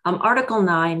 Article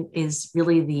 9 is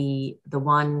really the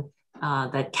one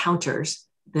that counters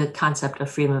the concept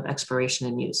of freedom of exploration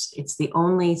and use. It's the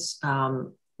only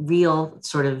real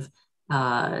sort of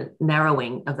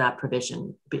narrowing of that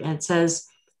provision. And it says,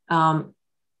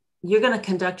 you're going to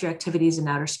conduct your activities in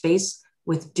outer space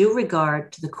with due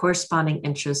regard to the corresponding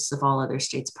interests of all other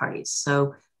states parties.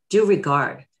 So due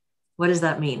regard, what does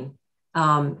that mean?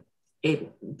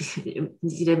 It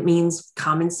means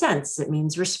common sense. It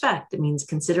means respect. It means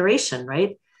consideration,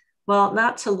 right? Well,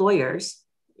 not to lawyers.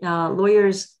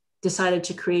 Lawyers decided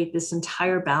to create this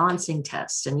entire balancing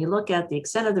test. And you look at the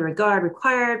extent of the regard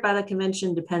required by the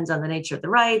convention depends on the nature of the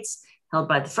rights held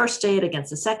by the first state against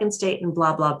the second state and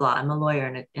blah, blah, blah. I'm a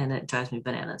lawyer and it drives me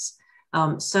bananas.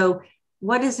 So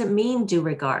what does it mean, due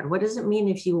regard? What does it mean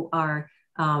if you are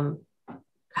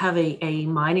have a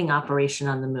mining operation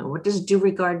on the moon? What does due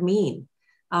regard mean?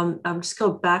 I'll just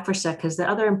go back for a sec, because the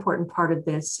other important part of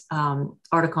this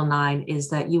Article 9 is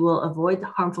that you will avoid the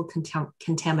harmful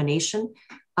contamination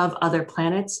of other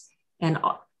planets and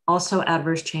also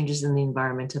adverse changes in the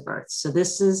environment of Earth. So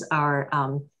this is our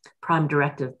prime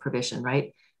directive provision,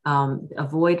 right?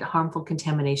 Avoid harmful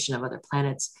contamination of other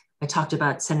planets. I talked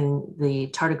about sending the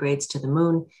tardigrades to the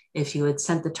moon. If you had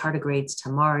sent the tardigrades to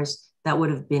Mars, that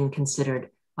would have been considered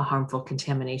a harmful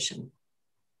contamination.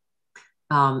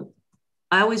 I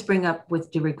always bring up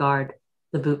with due regard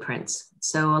the boot prints.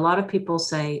 So a lot of people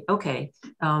say, okay,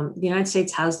 the United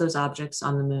States has those objects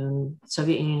on the moon,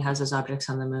 Soviet Union has those objects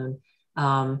on the moon.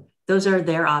 Those are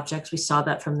their objects. We saw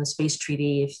that from the space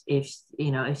treaty.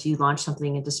 If you launch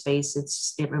something into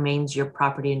space, it remains your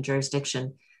property and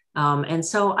jurisdiction. And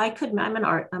so I'm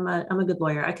a good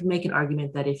lawyer. I could make an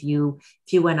argument that if you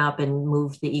went up and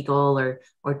moved the eagle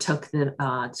or took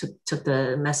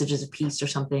the messages of peace or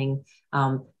something,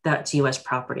 that's U.S.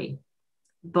 property.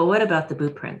 But what about the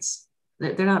boot prints?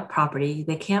 They're not property.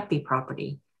 They can't be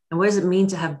property. And what does it mean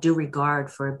to have due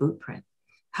regard for a boot print?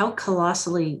 How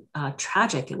colossally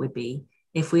tragic it would be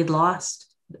if we'd lost,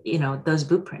 those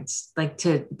boot prints.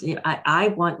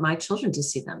 I want my children to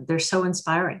see them. They're so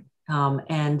inspiring.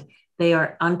 And they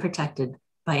are unprotected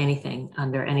by anything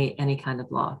under any kind of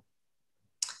law.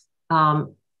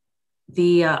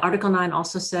 The Article 9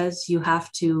 also says you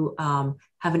have to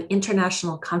have an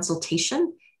international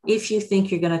consultation if you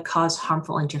think you're going to cause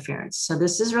harmful interference. So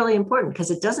this is really important because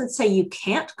it doesn't say you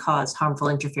can't cause harmful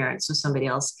interference with somebody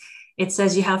else. It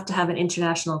says you have to have an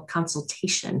international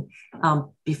consultation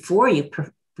before you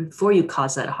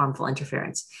cause that harmful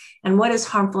interference. And what is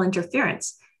harmful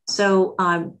interference? So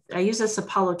I use this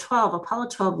Apollo 12. Apollo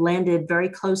 12 landed very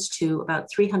close to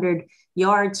about 300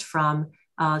 yards from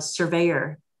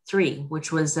Surveyor 3,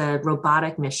 which was a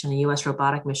robotic mission, a US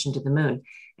robotic mission to the moon.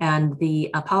 And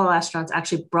the Apollo astronauts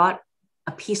actually brought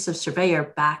a piece of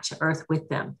Surveyor back to Earth with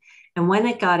them. And when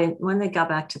they got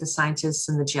back to the scientists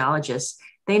and the geologists,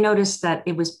 they noticed that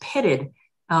it was pitted,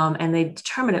 and they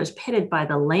determined it was pitted by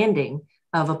the landing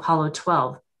of Apollo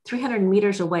 12, 300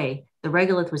 meters away. The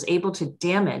regolith was able to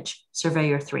damage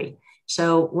Surveyor 3.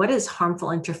 So what is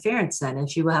harmful interference then?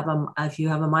 If you have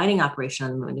a mining operation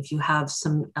on the moon, if you have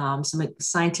some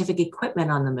scientific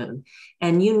equipment on the moon,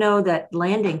 and you know that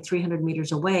landing 300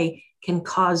 meters away can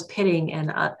cause pitting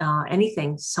and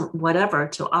anything, whatever,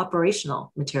 to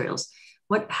operational materials,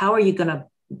 how are you going to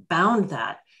bound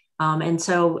that? And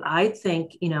so I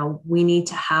think, we need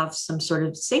to have some sort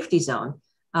of safety zone.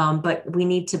 But we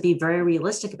need to be very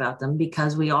realistic about them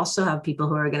because we also have people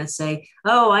who are going to say,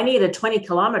 oh, I need a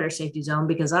 20-kilometer safety zone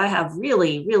because I have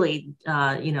really, really,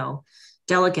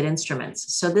 delicate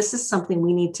instruments. So this is something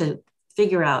we need to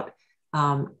figure out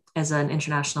as an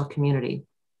international community.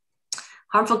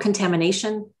 Harmful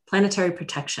contamination, planetary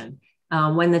protection.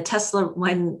 When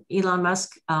Elon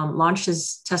Musk launched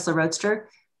his Tesla Roadster,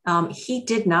 he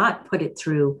did not put it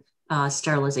through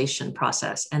sterilization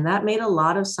process. And that made a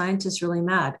lot of scientists really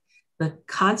mad. The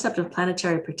concept of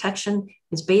planetary protection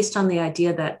is based on the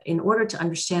idea that in order to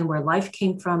understand where life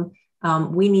came from,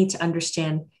 we need to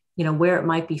understand, where it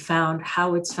might be found,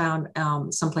 how it's found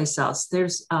someplace else.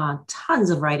 There's tons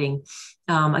of writing.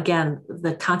 Again,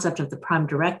 the concept of the prime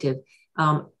directive.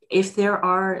 If there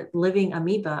are living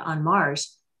amoeba on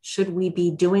Mars, should we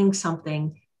be doing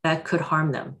something that could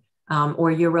harm them?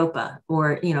 Or Europa,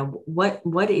 or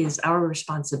what is our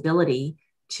responsibility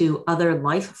to other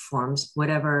life forms,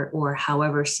 whatever or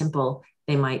however simple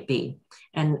they might be,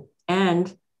 and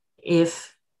even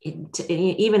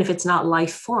if it's not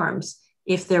life forms,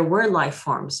 if there were life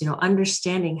forms,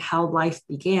 understanding how life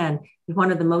began is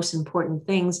one of the most important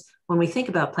things when we think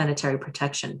about planetary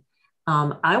protection.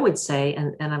 I would say,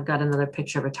 and I've got another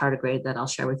picture of a tardigrade that I'll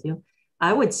share with you.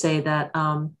 I would say that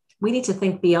we need to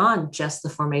think beyond just the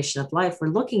formation of life. We're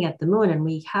looking at the moon, and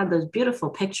we have those beautiful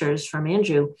pictures from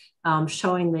Andrew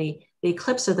showing the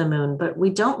eclipse of the moon, but we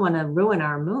don't want to ruin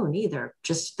our moon either,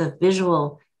 just the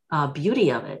visual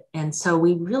beauty of it. And so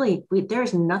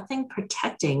there's nothing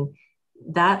protecting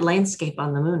that landscape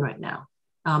on the moon right now.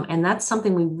 And that's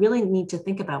something we really need to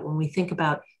think about when we think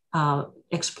about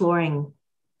exploring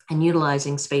and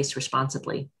utilizing space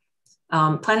responsibly.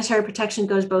 Planetary protection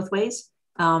goes both ways.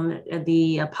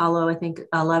 The Apollo, I think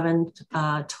 11,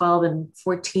 12, and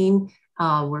 14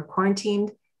 were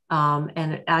quarantined.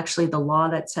 And actually the law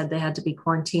that said they had to be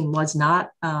quarantined was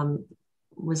not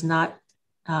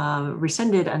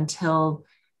rescinded until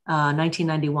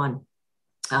 1991.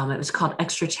 It was called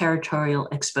extraterritorial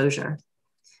exposure.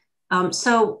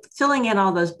 So filling in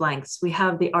all those blanks, we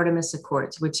have the Artemis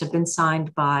Accords, which have been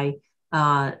signed by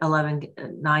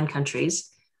 9 countries.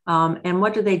 And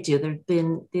what do? They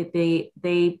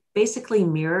basically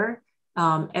mirror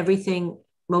everything,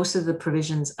 most of the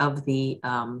provisions of the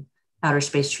Outer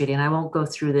Space Treaty. And I won't go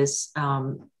through this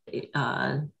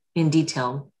in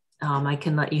detail. I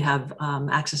can let you have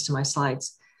access to my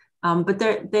slides. But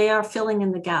they are filling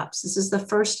in the gaps. This is the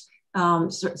first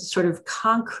sort of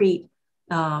concrete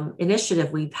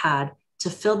initiative we've had to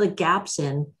fill the gaps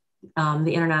in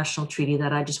the international treaty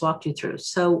that I just walked you through.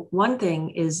 So one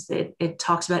thing is that it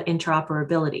talks about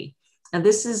interoperability. And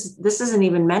this isn't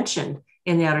even mentioned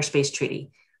in the Outer Space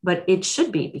Treaty, but it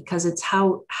should be, because it's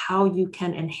how you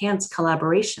can enhance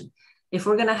collaboration. if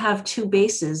we're going to have two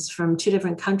bases from two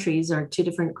different countries or two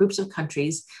different groups of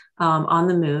countries on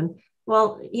the moon,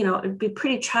 well, it'd be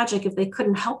pretty tragic if they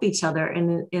couldn't help each other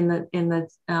in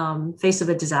the face of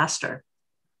a disaster.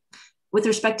 With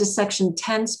respect to Section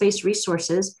 10, space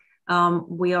resources,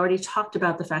 we already talked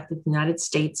about the fact that the United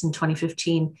States in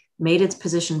 2015 made its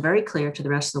position very clear to the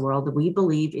rest of the world that we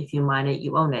believe if you mine it,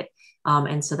 you own it.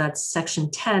 And so that's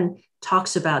Section 10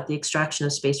 talks about the extraction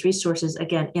of space resources,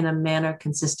 again, in a manner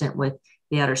consistent with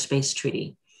the Outer Space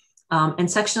Treaty.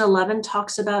 And Section 11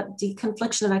 talks about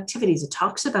deconfliction of activities. It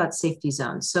talks about safety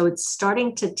zones. So it's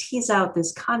starting to tease out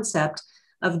this concept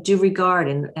of due regard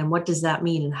and what does that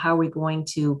mean and how are we going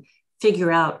to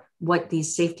figure out what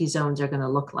these safety zones are going to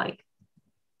look like.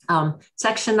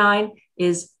 Section 9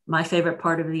 is my favorite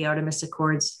part of the Artemis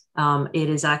Accords. It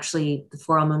is actually, the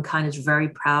For All Mankind is very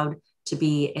proud to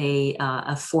be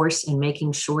a force in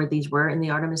making sure these were in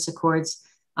the Artemis Accords.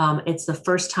 It's the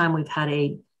first time we've had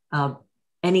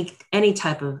any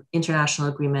type of international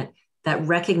agreement that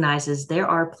recognizes there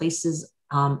are places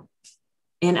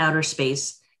in outer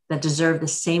space that deserve the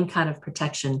same kind of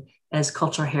protection as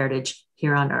cultural heritage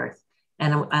here on Earth.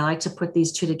 And I like to put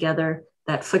these two together,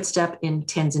 that footstep in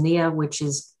Tanzania, which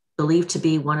is believed to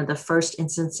be one of the first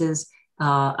instances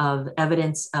of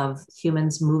evidence of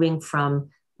humans moving from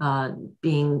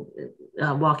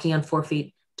walking on 4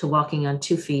 feet to walking on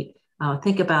 2 feet.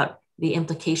 Think about the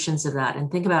implications of that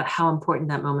and think about how important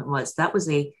that moment was. That was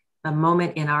a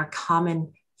moment in our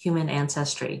common human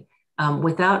ancestry.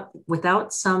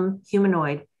 Without some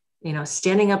humanoid,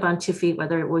 standing up on 2 feet,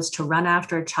 whether it was to run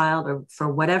after a child or for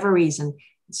whatever reason,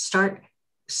 start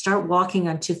walking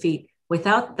on 2 feet.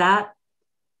 Without that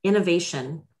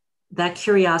innovation, that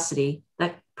curiosity,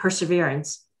 that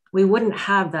perseverance, we wouldn't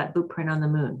have that boot print on the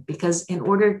moon. Because in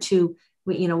order to,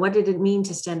 what did it mean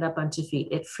to stand up on 2 feet?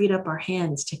 It freed up our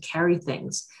hands to carry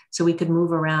things so we could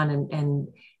move around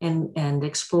and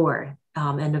explore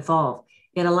and evolve.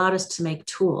 It allowed us to make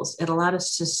tools. It allowed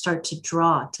us to start to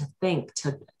draw, to think,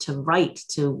 to write,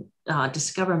 to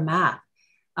discover math.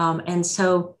 And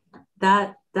so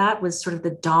that was sort of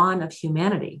the dawn of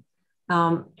humanity.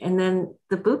 And then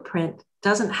the boot print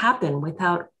doesn't happen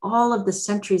without all of the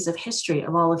centuries of history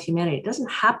of all of humanity. It doesn't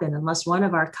happen unless one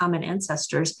of our common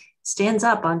ancestors stands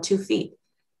up on 2 feet.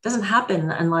 It doesn't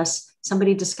happen unless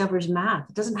somebody discovers math.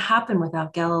 It doesn't happen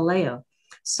without Galileo.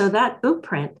 So that boot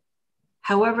print,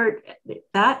 however,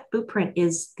 that boot print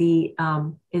is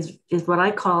what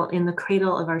I call in the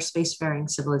cradle of our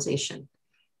spacefaring civilization.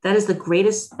 That is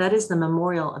the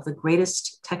memorial of the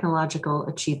greatest technological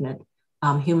achievement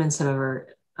humans have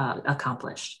ever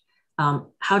accomplished.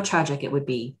 How tragic it would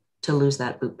be to lose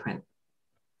that boot print.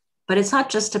 But it's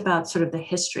not just about sort of the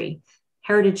history.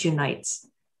 Heritage unites.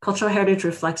 Cultural heritage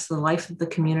reflects the life of the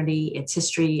community, its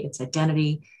history, its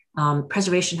identity.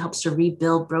 Preservation helps to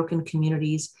rebuild broken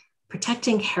communities.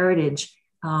 Protecting heritage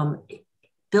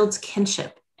builds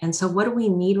kinship. And so what do we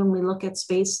need when we look at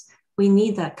space? We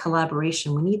need that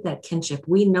collaboration. We need that kinship.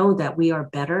 We know that we are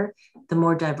better the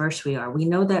more diverse we are. We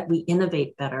know that we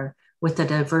innovate better with the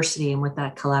diversity and with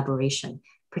that collaboration.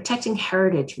 Protecting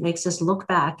heritage makes us look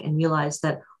back and realize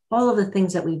that all of the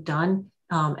things that we've done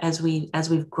as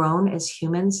we've grown as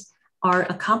humans are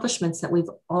accomplishments that we've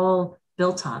all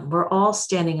built on. We're all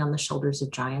standing on the shoulders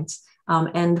of giants,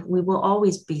 and we will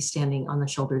always be standing on the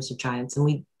shoulders of giants, and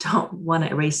we don't want to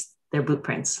erase their boot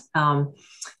prints.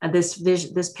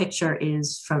 This picture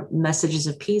is from Messages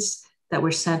of Peace that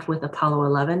were sent with Apollo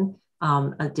 11.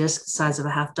 A disc the size of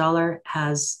 $50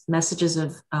 has messages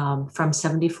from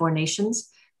 74 nations.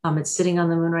 It's sitting on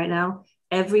the moon right now.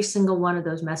 Every single one of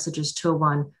those messages,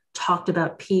 201, talked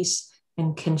about peace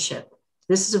and kinship.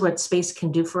 This is what space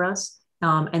can do for us.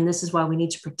 And this is why we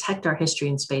need to protect our history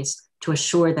in space to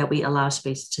assure that we allow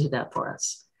space to do that for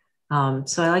us.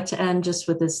 So I like to end just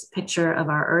with this picture of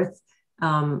our Earth.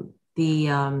 A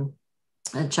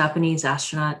Japanese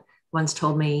astronaut once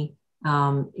told me,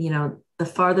 the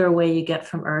farther away you get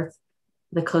from Earth,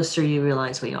 the closer you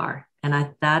realize we are.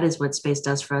 And that is what space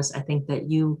does for us. I think that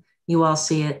you all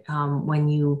see it when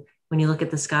you look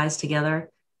at the skies together.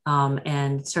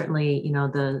 And certainly,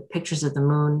 the pictures of the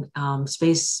moon,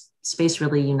 space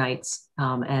really unites.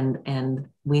 And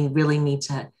we really need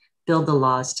to build the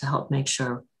laws to help make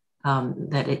sure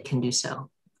that it can do so.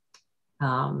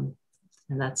 And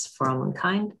that's For All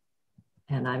Mankind.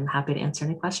 And I'm happy to answer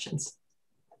any questions,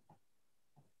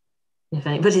 if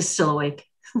anybody's still awake.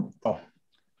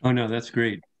 Oh no, that's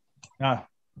great.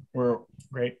 We're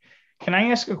great. Can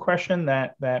I ask a question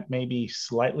that may be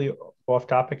slightly off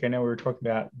topic? I know we were talking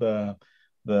about the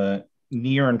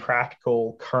near and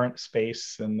practical current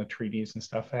space and the treaties and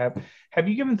stuff. Have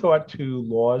you given thought to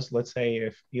laws? Let's say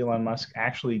if Elon Musk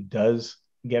actually does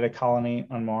get a colony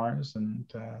on Mars,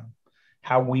 and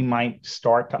how we might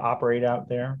start to operate out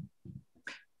there?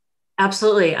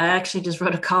 Absolutely. I actually just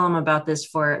wrote a column about this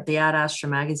for the Ad Astra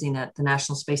magazine at the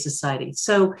National Space Society.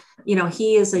 So,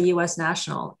 he is a US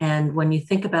national. And when you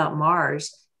think about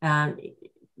Mars,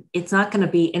 it's not going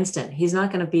to be instant. He's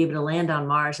not going to be able to land on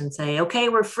Mars and say, okay,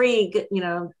 we're free.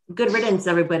 Good riddance,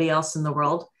 everybody else in the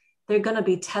world. They're going to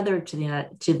be tethered to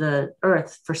the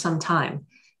Earth for some time.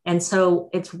 And so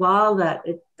it's while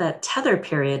that tether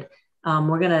period,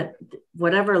 we're going to,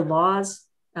 whatever laws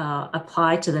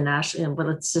apply to the national, but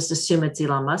let's just assume it's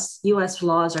Elon Musk, US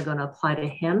laws are going to apply to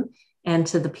him and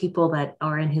to the people that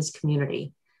are in his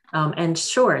community. And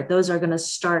sure, those are going to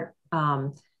start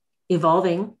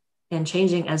evolving and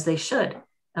changing as they should.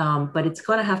 But it's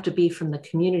going to have to be from the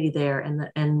community there.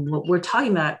 And what we're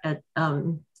talking about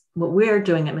what we're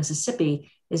doing at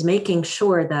Mississippi is making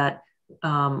sure that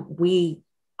we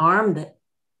arm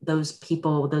those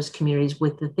people, those communities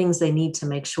with the things they need to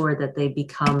make sure that they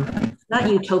become not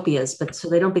utopias, but so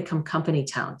they don't become company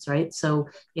towns, right? So,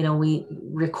 we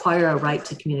require a right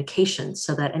to communication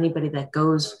so that anybody that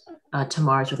goes to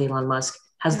Mars with Elon Musk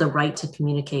has the right to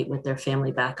communicate with their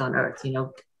family back on Earth,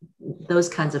 those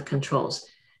kinds of controls.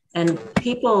 And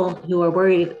people who are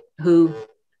worried, who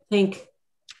think,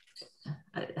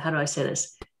 how do I say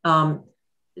this?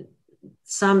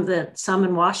 Some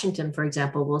in Washington, for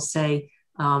example, will say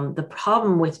the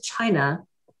problem with China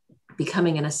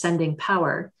becoming an ascending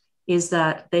power is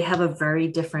that they have a very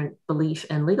different belief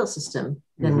and legal system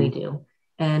than we do.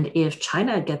 And if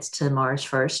China gets to Mars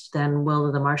first, then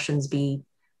will the Martians be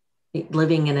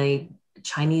living in a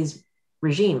Chinese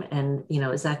regime? And,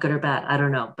 is that good or bad? I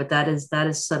don't know. But that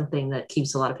is something that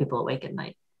keeps a lot of people awake at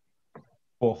night.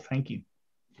 Well, thank you.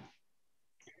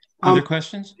 Other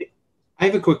questions? I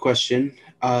have a quick question.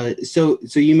 So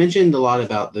you mentioned a lot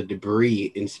about the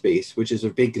debris in space, which is a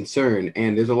big concern,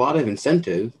 and there's a lot of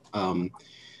incentive,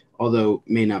 although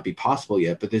it may not be possible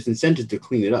yet, but there's incentive to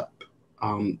clean it up.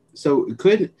 So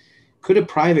could a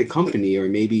private company or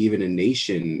maybe even a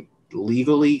nation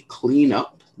legally clean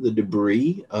up the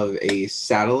debris of a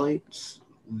satellite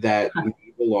that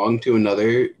belong to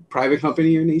another private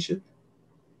company or nation?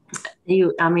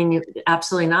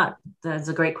 Absolutely not. That's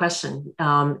a great question.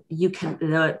 You can,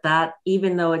 that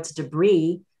even though it's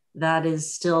debris, that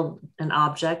is still an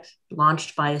object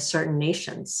launched by a certain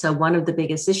nation. So one of the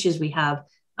biggest issues we have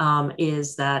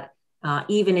is that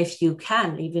even if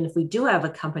we do have a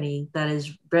company that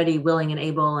is ready, willing, and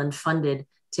able and funded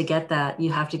to get that,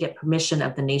 you have to get permission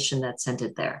of the nation that sent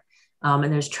it there.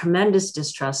 And there's tremendous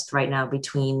distrust right now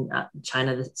between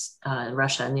China,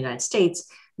 Russia, and the United States.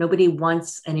 Nobody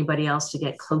wants anybody else to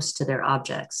get close to their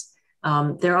objects.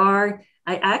 I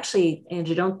actually,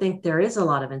 Andrew, don't think there is a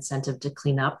lot of incentive to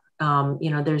clean up. We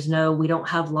don't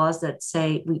have laws that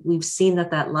say, we've seen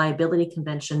that liability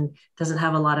convention doesn't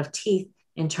have a lot of teeth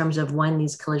in terms of when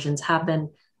these collisions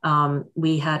happen.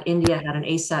 India had an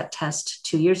ASAT test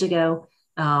 2 years ago,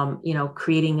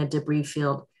 creating a debris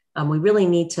field. We really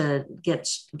need to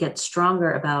get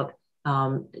stronger about,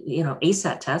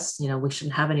 ASAT tests. We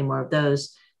shouldn't have any more of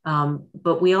those.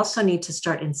 But we also need to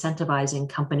start incentivizing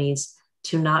companies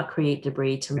to not create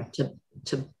debris,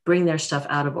 to bring their stuff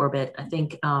out of orbit. I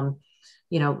think, the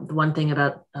one thing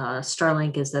about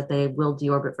Starlink is that they will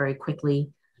deorbit very quickly.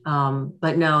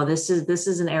 But no, this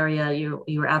is an area you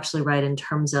were absolutely right in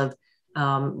terms of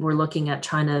we're looking at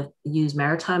trying to use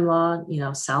maritime law,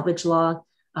 salvage law.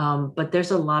 But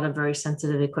there's a lot of very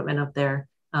sensitive equipment up there,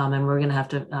 and we're going to have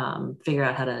to figure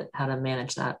out how to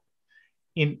manage that.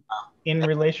 In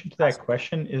relation to that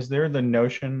question, is there the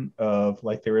notion of,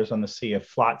 like there is on the sea, of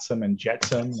flotsam and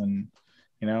jetsam, and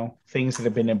things that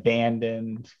have been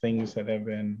abandoned, things that have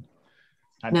been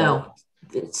no.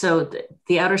 So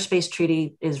the Outer Space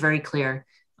Treaty is very clear.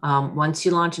 Once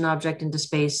you launch an object into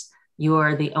space, you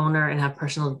are the owner and have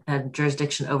personal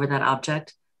jurisdiction over that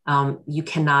object.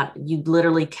 You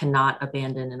literally cannot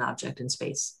abandon an object in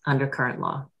space under current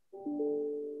law.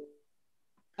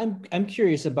 I'm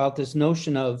curious about this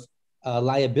notion of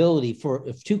liability for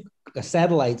if two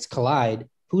satellites collide.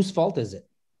 Whose fault is it?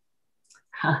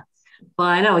 Well,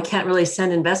 I know we can't really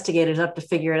send investigators up to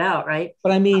figure it out, right?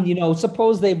 But I mean,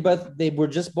 suppose they were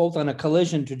just both on a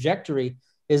collision trajectory.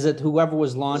 Is it whoever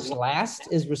was launched last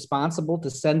is responsible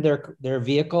to send their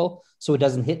vehicle so it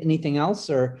doesn't hit anything else,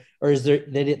 or is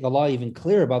the law even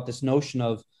clear about this notion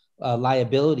of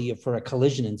liability for a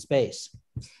collision in space?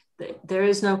 There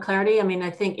is no clarity. I mean, I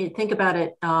think about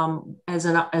it as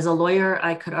a lawyer,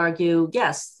 I could argue,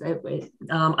 yes,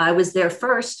 I was there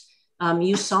first.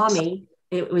 You saw me.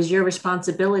 It was your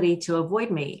responsibility to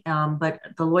avoid me. But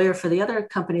the lawyer for the other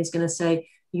company is going to say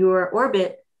your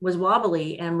orbit was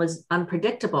wobbly and was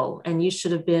unpredictable, and you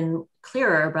should have been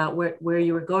clearer about where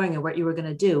you were going and what you were going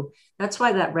to do. That's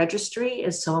why that registry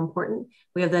is so important.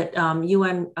 We have that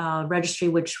UN registry,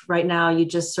 which right now you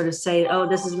just sort of say, oh,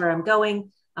 this is where I'm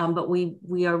going. But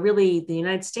we are really, the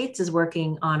United States is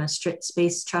working on a strict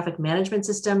space traffic management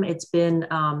system. It's been,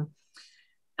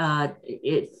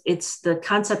 it's the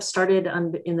concept started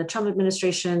in the Trump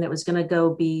administration. It was going to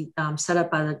go be set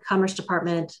up by the Commerce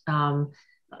Department.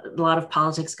 A lot of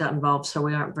politics got involved, so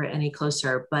we aren't any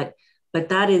closer. But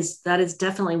that is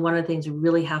definitely one of the things we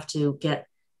really have to get.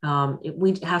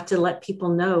 We have to let people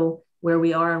know where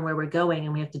we are and where we're going,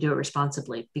 and we have to do it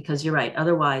responsibly, because you're right.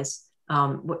 Otherwise,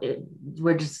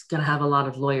 we're just going to have a lot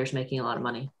of lawyers making a lot of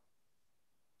money.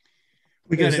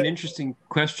 We got an interesting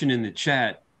question in the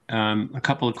chat, a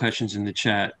couple of questions in the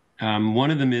chat.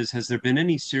 One of them is, has there been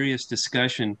any serious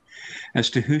discussion as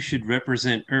to who should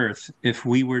represent Earth if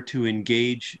we were to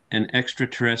engage an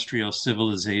extraterrestrial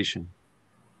civilization?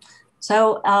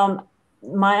 So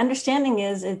my understanding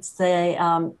is it's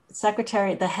the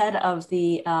secretary, the head of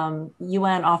the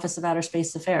UN Office of Outer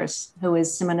Space Affairs, who is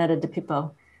Simonetta De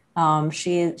Pippo.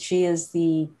 She is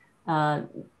the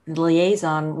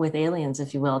liaison with aliens,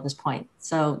 if you will, at this point.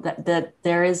 So that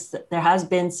there has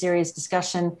been serious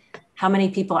discussion. How many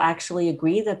people actually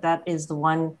agree that is the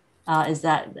one? Is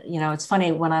that, it's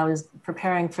funny, when I was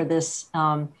preparing for this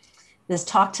this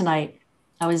talk tonight,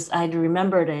 I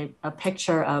remembered a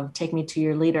picture of "Take Me to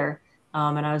Your Leader,"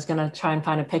 and I was going to try and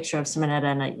find a picture of Simonetta,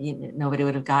 and nobody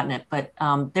would have gotten it. But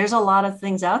there's a lot of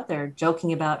things out there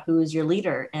joking about who is your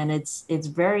leader, and it's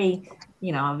very,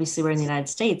 obviously we're in the United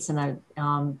States, and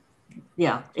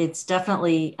yeah, it's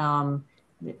definitely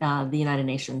the United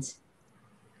Nations.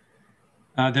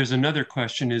 There's another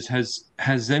question: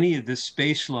 has any of this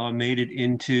space law made it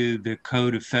into the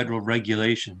Code of Federal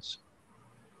Regulations?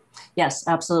 Yes,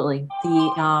 absolutely.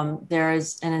 There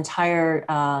is an entire.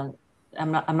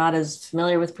 I'm not as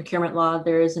familiar with procurement law.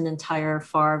 There is an entire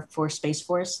FAR for Space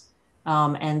Force,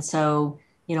 and so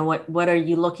what are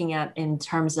you looking at in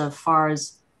terms of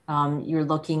FARs? You're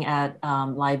looking at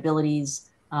liabilities,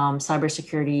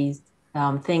 cybersecurity,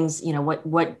 things.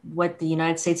 What the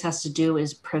United States has to do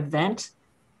is prevent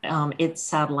its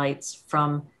satellites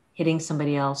from hitting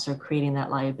somebody else or creating that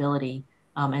liability.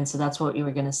 And so that's what you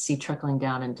were going to see trickling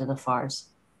down into the FARs.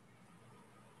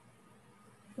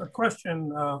 A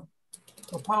question,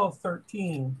 Apollo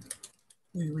 13,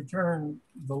 we returned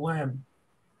the LEM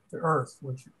to Earth,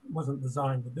 which wasn't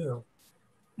designed to do,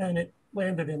 and it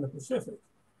landed in the Pacific.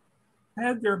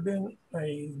 Had there been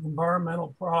an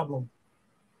environmental problem,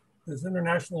 does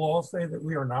international law say that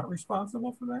we are not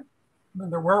responsible for that? I mean,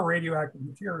 there were radioactive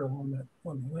material on the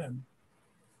LEM.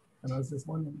 And I was just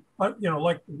wondering, like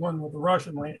the one with the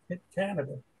Russian land hit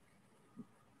Canada.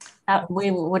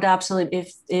 We would absolutely,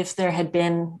 if there had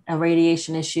been a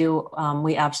radiation issue,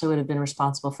 we absolutely would have been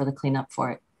responsible for the cleanup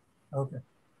for it. Okay.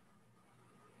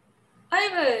 I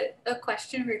have a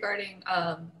question regarding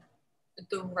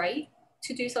the right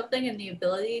to do something and the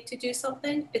ability to do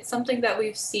something. It's something that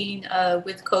we've seen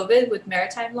with COVID, with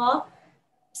maritime law.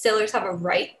 Sailors have a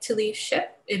right to leave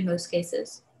ship in most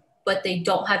cases, but they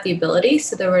don't have the ability.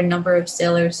 So there were a number of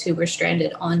sailors who were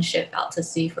stranded on ship out to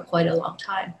sea for quite a long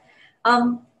time.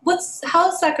 How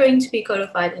is that going to be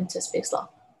codified into space law?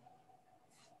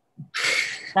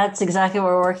 That's exactly what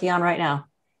we're working on right now.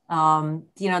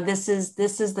 This is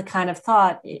the kind of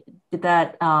thought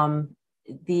that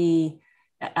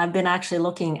I've been actually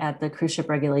looking at the cruise ship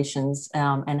regulations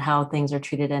and how things are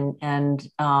treated, and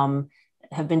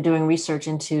have been doing research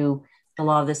into the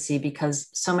law of the sea, because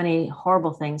so many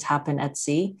horrible things happen at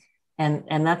sea,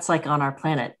 and that's like on our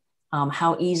planet.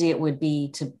 How easy it would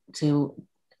be to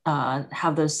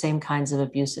have those same kinds of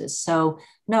abuses. So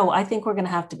no, I think we're going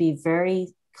to have to be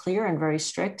very clear and very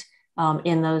strict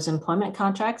in those employment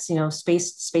contracts.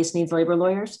 Space needs labor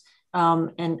lawyers,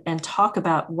 and talk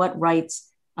about what rights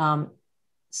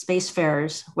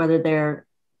spacefarers, whether they're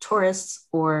tourists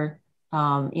or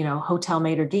hotel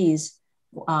maitre-d's,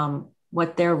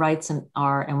 what their rights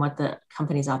are and what the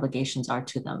company's obligations are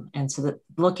to them. And so that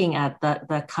looking at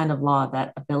that kind of law,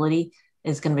 that ability,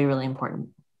 is going to be really important.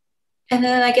 And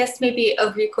then I guess maybe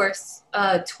a recourse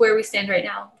to where we stand right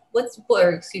now.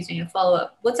 A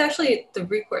follow-up. What's actually the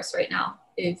recourse right now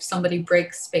if somebody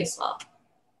breaks space law?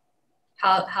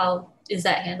 How is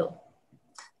that handled?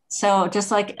 So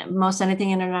just like most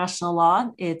anything international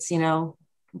law, it's,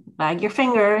 wag your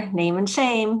finger, name and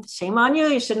shame. Shame on you.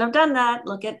 You shouldn't have done that.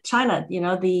 Look at China. You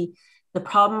know, the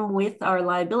problem with our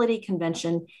liability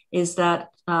convention is that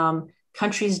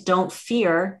countries don't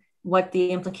fear what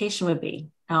the implication would be.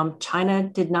 China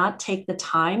did not take the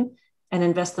time and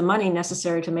invest the money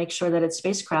necessary to make sure that its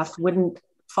spacecraft wouldn't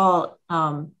fall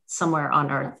somewhere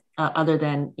on Earth, other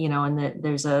than, you know,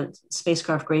 there's a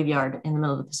spacecraft graveyard in the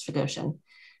middle of the Pacific Ocean.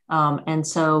 And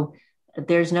so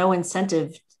there's no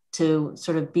incentive to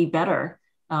sort of be better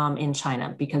in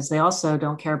China, because they also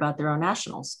don't care about their own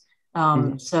nationals.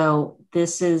 So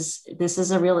this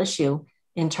is a real issue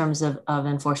in terms of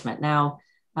enforcement. Now,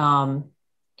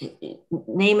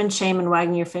 name and shame and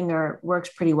wagging your finger works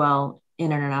pretty well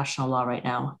in international law right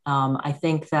now. I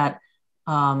think that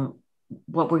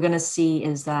what we're going to see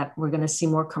is that we're going to see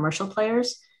more commercial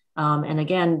players. And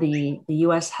again, the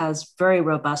US has very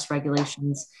robust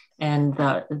regulations, and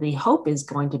the hope is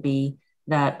going to be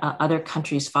that other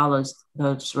countries follow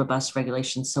those robust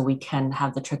regulations, so we can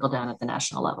have the trickle down at the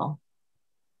national level.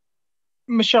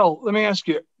 Michelle, let me ask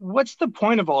you, what's the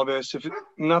point of all this if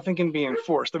nothing can be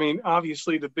enforced? I mean,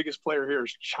 obviously the biggest player here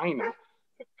is China.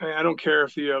 I don't care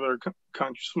if the other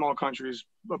small countries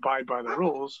abide by the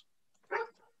rules.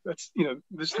 That's, you know,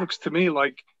 this looks to me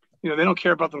like, you know, they don't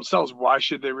care about themselves. Why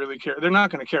should they really care? They're not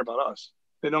going to care about us.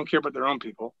 They don't care about their own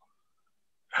people.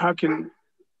 How can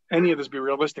any of this be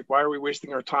realistic? Why are we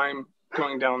wasting our time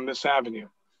going down this avenue?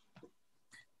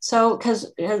 So,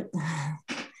 because,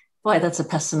 boy, that's a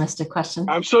pessimistic question.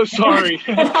 I'm so sorry.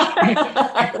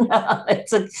 No,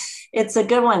 it's a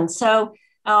good one. So,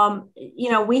 you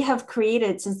know, we have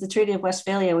created, since the Treaty of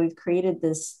Westphalia, we've created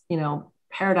this, you know,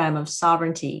 paradigm of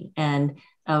sovereignty and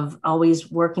of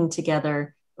always working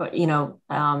together, you know,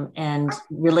 and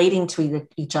relating to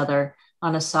each other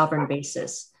on a sovereign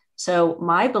basis. So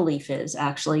my belief is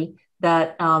actually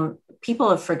that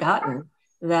people have forgotten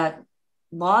that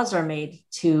laws are made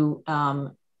to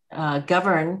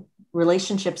govern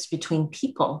relationships between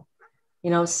people.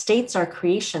 You know, states are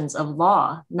creations of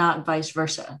law, not vice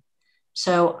versa.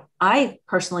 So I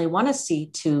personally want to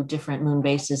see 2 different moon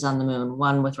bases on the moon,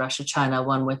 one with Russia, China,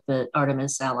 one with the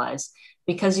Artemis allies,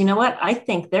 because you know what? I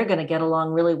think they're going to get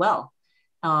along really well.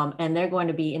 And they're going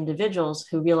to be individuals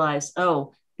who realize,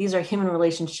 oh, these are human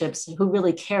relationships. Who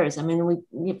really cares? I mean,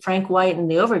 Frank White and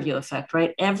the overview effect,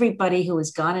 right? Everybody who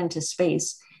has gone into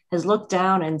space has looked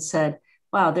down and said,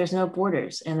 wow, there's no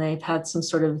borders. And they've had some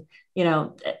sort of, you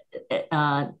know,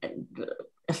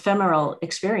 ephemeral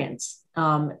experience.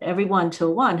 Everyone to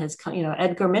one has come, you know,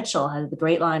 Edgar Mitchell had the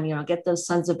great line, you know, get those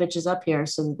sons of bitches up here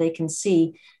so that they can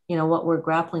see, you know, what we're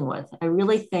grappling with. I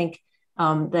really think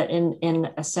that in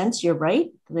a sense, you're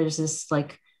right. There's this,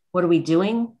 like, what are we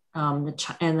doing?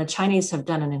 And the Chinese have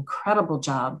done an incredible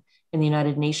job in the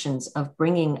United Nations of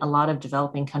bringing a lot of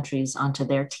developing countries onto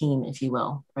their team, if you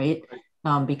will, right?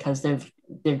 Because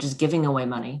they're just giving away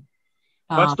money.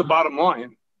 That's the bottom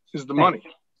line, is the money.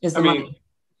 Is the money.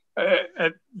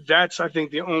 That's, I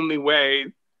think, the only way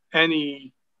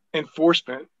any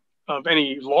enforcement of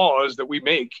any laws that we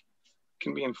make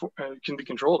can be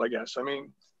controlled, I guess. I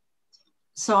mean,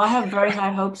 so I have very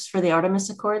high hopes for the Artemis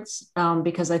Accords,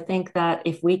 because I think that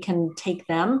if we can take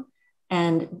them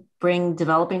and bring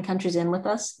developing countries in with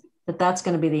us, that's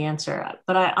going to be the answer.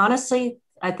 But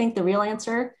I think the real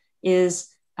answer is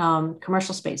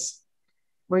commercial space.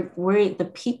 We're the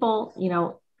people, you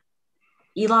know,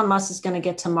 Elon Musk is going to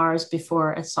get to Mars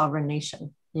before a sovereign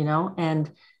nation, you know,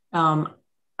 and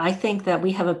I think that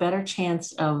we have a better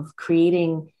chance of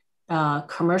creating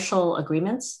commercial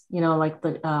agreements, you know, like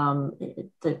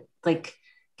like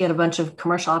get a bunch of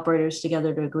commercial operators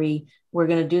together to agree we're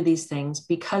going to do these things,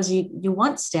 because you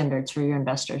want standards for your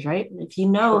investors, right? If you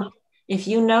know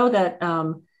that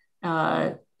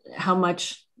how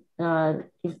much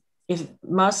if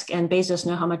Musk and Bezos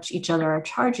know how much each other are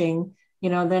charging, you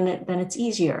know, then it's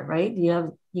easier, right?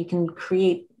 You can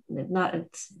create,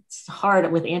 it's hard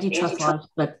with antitrust laws,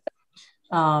 but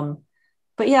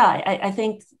yeah, I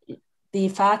think the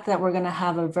fact that we're going to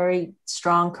have a very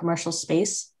strong commercial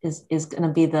space is going to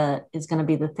be the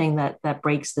thing that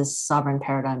breaks this sovereign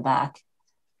paradigm back.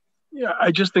 Yeah,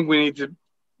 I just think we need to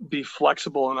be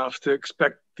flexible enough to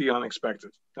expect the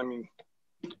unexpected. I mean,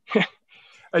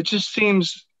 it just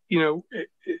seems, you know,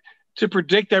 to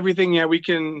predict everything. Yeah, we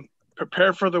can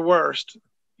prepare for the worst,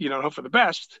 you know, hope for the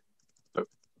best, but,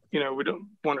 you know, we don't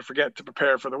want to forget to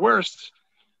prepare for the worst.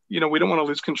 You know, we don't want to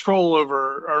lose control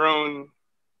over our own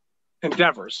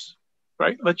endeavors,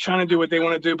 right? Let China do what they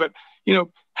want to do. But, you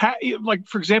know, like,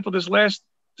 for example, the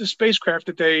spacecraft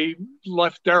that they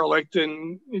left derelict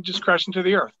and it just crashed into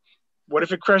the Earth. What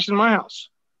if it crashed in my house?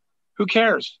 Who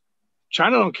cares?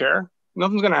 China don't care.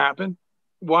 Nothing's going to happen.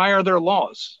 Why are there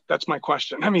laws? That's my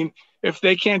question. I mean, if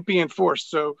they can't be enforced,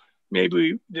 so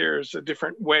maybe there's a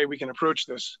different way we can approach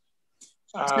this.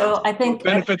 So I think it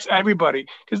benefits everybody,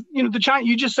 because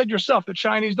you just said yourself, the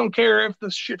Chinese don't care if the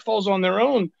shit falls on their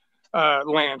own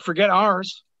land. Forget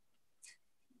ours.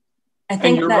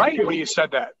 And you're right when you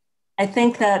said that. I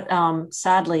think that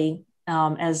sadly,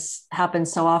 as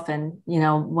happens so often,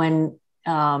 when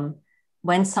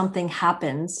something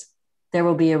happens, there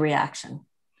will be a reaction.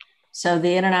 So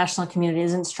the international community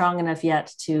isn't strong enough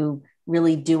yet to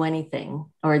really do anything,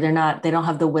 or they don't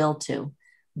have the will to.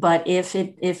 But if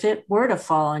it were to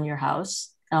fall on your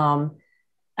house,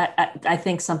 I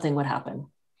think something would happen.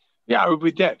 Yeah, it would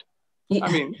be dead. I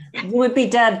mean, it would be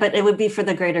dead, but it would be for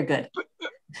the greater good.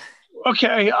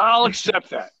 Okay, I'll accept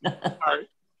that. All right.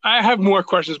 I have more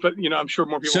questions, but I'm sure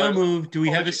more people. So moved. Do we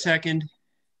have a second?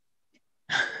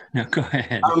 No, go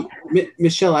ahead.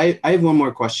 Michelle, I have one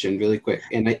more question really quick.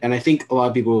 And I think a lot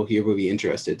of people here will be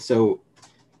interested. So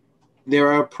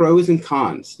there are pros and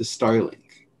cons to Starlink.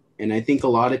 And I think a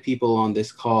lot of people on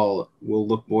this call will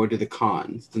look more to the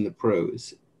cons than the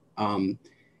pros.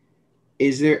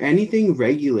 Is there anything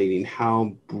regulating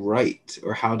how bright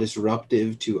or how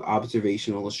disruptive to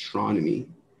observational astronomy?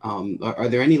 Are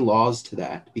there any laws to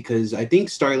that? Because I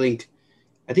think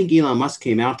Elon Musk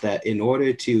came out that in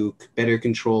order to better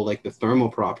control like the thermal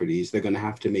properties, they're going to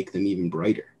have to make them even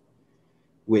brighter,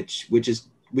 which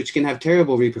can have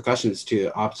terrible repercussions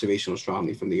to observational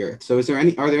astronomy from the Earth. So are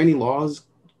there any laws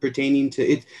pertaining to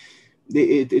it?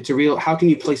 It's a real, how can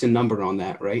you place a number on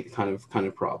that, right? Kind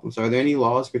of problem. So are there any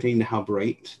laws pertaining to how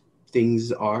bright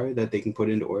things are that they can put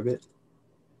into orbit?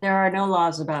 There are no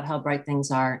laws about how bright things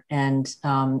are. And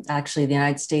actually, the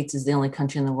United States is the only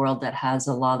country in the world that has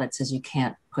a law that says you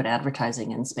can't put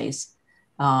advertising in space.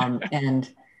 And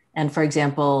for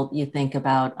example, you think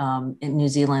about in New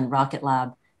Zealand, Rocket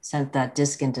Lab sent that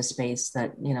disk into space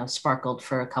that sparkled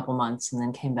for a couple months and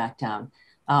then came back down.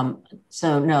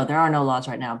 So no, there are no laws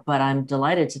right now, but I'm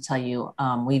delighted to tell you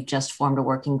we've just formed a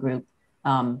working group,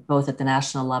 both at the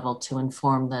national level to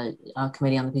inform the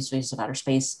Committee on the Peaceful Use of Outer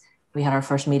Space. We had our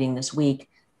first meeting this week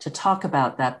to talk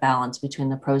about that balance between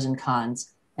the pros and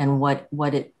cons and what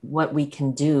we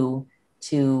can do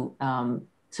to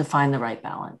find the right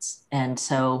balance. And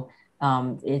so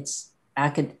it's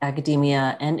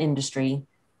academia and industry,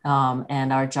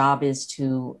 and our job is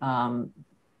to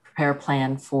prepare a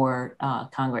plan for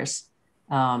Congress.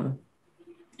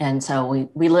 And so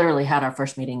we literally had our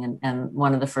first meeting, and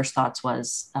one of the first thoughts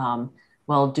was,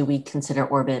 well, do we consider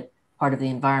orbit part of the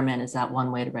environment? Is that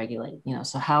one way to regulate?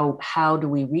 So how do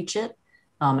we reach it?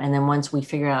 And then once we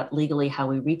figure out legally how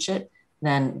we reach it,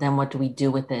 then what do we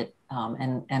do with it?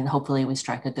 And hopefully we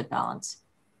strike a good balance.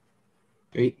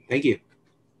 Great, thank you.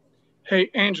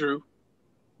 Hey, Andrew,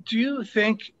 do you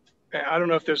think, I don't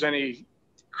know if there's any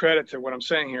credit to what I'm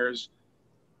saying here, is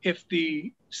if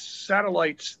the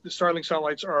Starlink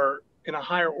satellites are in a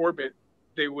higher orbit,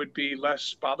 they would be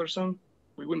less bothersome?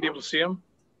 We wouldn't be able to see them?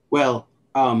 Well,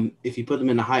 if you put them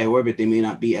in a higher orbit, they may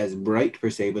not be as bright per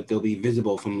se, but they'll be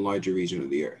visible from a larger region of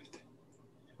the Earth,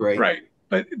 right? Right,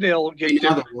 but they'll get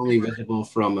they're only visible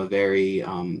from a very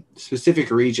specific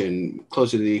region.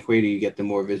 Closer to the equator, you get the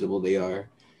more visible they are.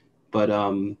 But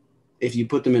if you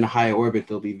put them in a high orbit,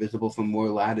 they'll be visible from more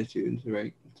latitudes,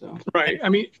 right? So right. I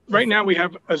mean, right now we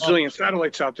have a zillion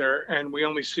satellites out there, and we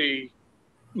only see,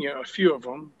 a few of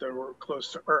them that were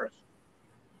close to Earth.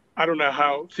 I don't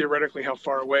know theoretically how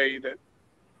far away that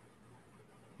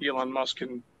Elon Musk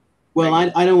can. Well,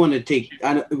 I don't want to take.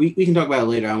 We can talk about it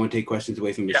later. I want to take questions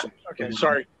away from Michelle. Yeah. Okay.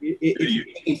 Sorry. If you're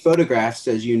taking photographs,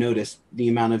 as you notice, the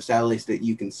amount of satellites that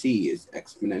you can see is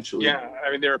exponentially. Yeah, I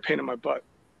mean they're a pain in my butt.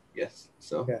 Yes.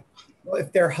 So. Yeah. Well,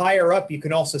 if they're higher up, you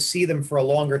can also see them for a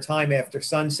longer time after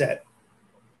sunset.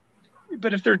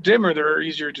 But if they're dimmer, they're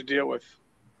easier to deal with.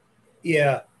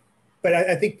 Yeah. But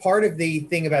I think part of the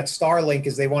thing about Starlink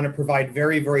is they want to provide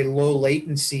very, very low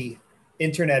latency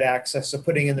internet access. So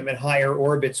putting them in higher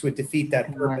orbits would defeat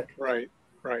that purpose. Right.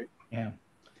 Yeah.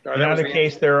 In either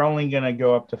case, they're only going to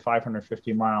go up to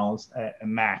 550 miles at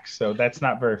max. So that's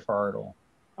not very far at all.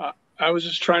 I was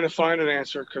just trying to find an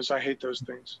answer because I hate those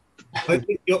things. I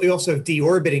think you also have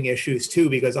deorbiting issues too,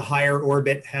 because a higher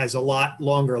orbit has a lot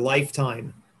longer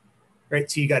lifetime, right?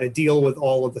 So you got to deal with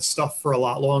all of the stuff for a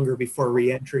lot longer before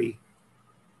reentry.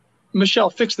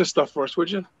 Michelle, fix this stuff for us, would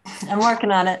you? I'm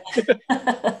working on it.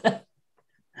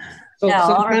 So yeah,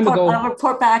 I'll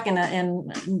report back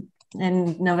in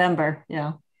November.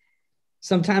 Yeah.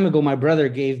 Some time ago, my brother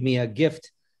gave me a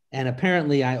gift, and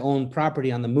apparently I own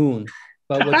property on the moon.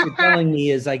 But what you're telling me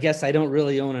is, I guess I don't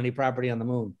really own any property on the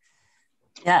moon.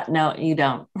 Yeah, no, you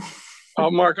don't.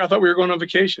 Oh, Mark, I thought we were going on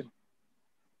vacation.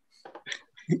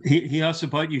 He also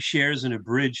bought you shares in a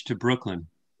bridge to Brooklyn.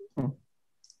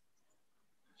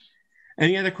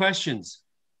 Any other questions?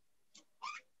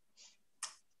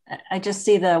 I just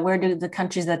see where do the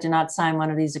countries that do not sign one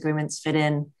of these agreements fit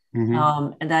in?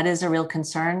 And that is a real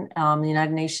concern. The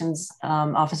United Nations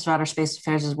Office of Outer Space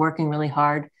Affairs is working really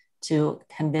hard to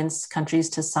convince countries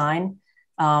to sign.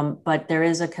 But there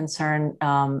is a concern,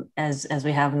 as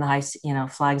we have in the high,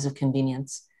 flags of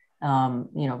convenience.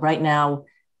 Right now,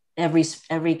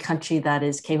 every country that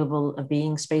is capable of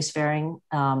being spacefaring,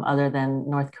 other than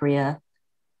North Korea,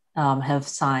 have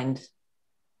signed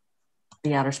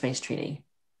the Outer Space Treaty.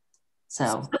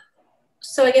 So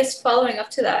I guess following up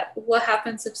to that, what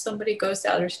happens if somebody goes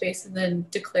to outer space and then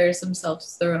declares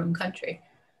themselves their own country?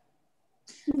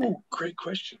 Ooh, great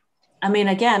question. I mean,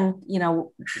 again,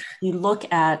 you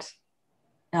look at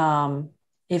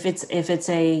if it's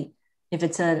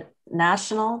a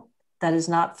national that is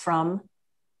not from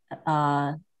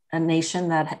a nation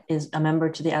that is a member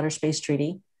to the Outer Space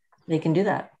Treaty, they can do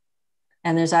that.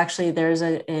 And there's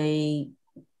a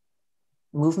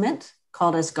movement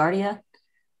called Asgardia.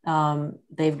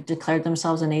 They've declared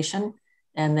themselves a nation,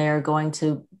 and they're going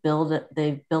to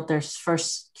they've built their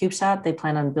first CubeSat. They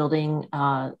plan on building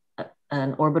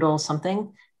an orbital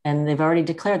something, and they've already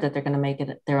declared that they're going to make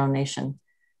it their own nation.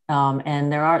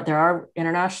 And there are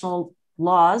international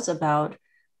laws about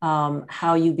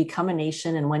how you become a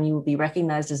nation and when you will be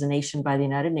recognized as a nation by the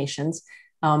United Nations.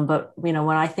 But when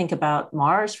I think about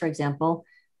Mars, for example,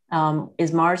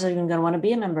 is Mars even going to want to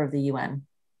be a member of the UN?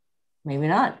 Maybe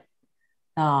not.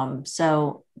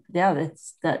 So yeah,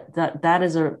 that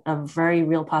is a very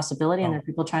real possibility, and there are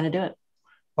people trying to do it.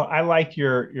 Well, I like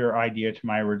your idea to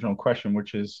my original question,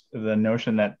 which is the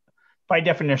notion that by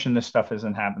definition, this stuff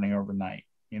isn't happening overnight,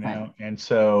 Right. And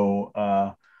so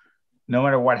no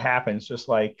matter what happens, just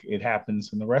like it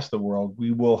happens in the rest of the world,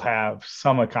 we will have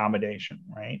some accommodation,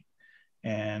 right?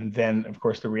 And then, of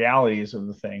course, the realities of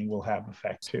the thing will have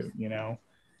effect too,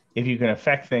 If you can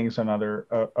affect things on other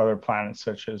planets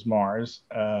such as Mars,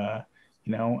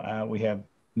 we have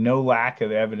no lack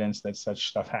of evidence that such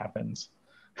stuff happens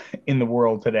in the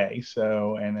world today.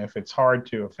 So, and if it's hard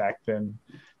to affect, then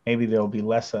maybe there'll be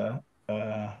less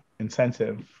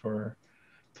incentive for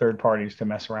third parties to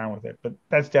mess around with it. But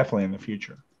that's definitely in the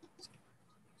future.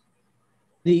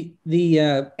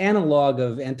 The analog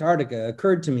of Antarctica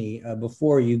occurred to me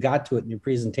before you got to it in your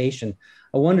presentation.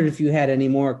 I wondered if you had any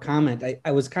more comment.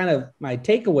 I was my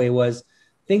takeaway was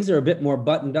things are a bit more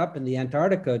buttoned up in the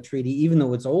Antarctica Treaty, even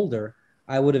though it's older.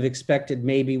 I would have expected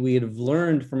maybe we'd have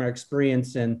learned from our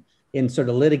experience in sort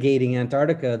of litigating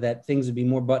Antarctica that things would be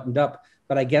more buttoned up.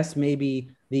 But I guess maybe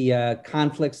the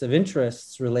conflicts of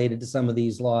interests related to some of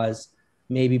these laws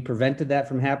maybe prevented that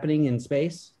from happening in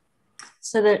space.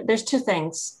 So there's two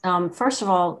things. First of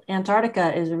all,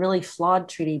 Antarctica is a really flawed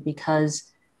treaty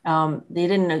because they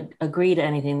didn't agree to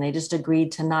anything. They just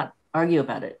agreed to not argue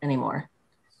about it anymore.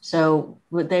 So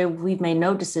we've made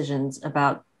no decisions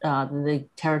about the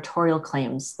territorial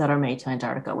claims that are made to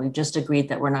Antarctica. We've just agreed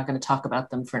that we're not going to talk about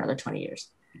them for another 20 years.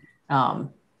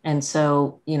 And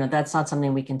so, that's not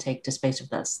something we can take to space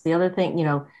with us. The other thing,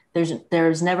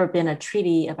 there's never been a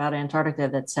treaty about Antarctica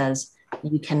that says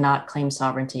you cannot claim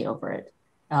sovereignty over it.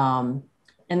 And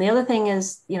the other thing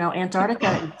is,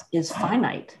 Antarctica is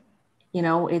finite. We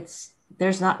know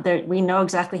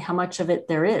exactly how much of it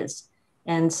there is.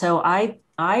 And so I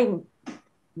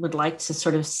would like to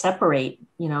sort of separate,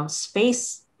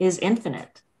 space is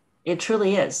infinite. It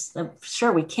truly is.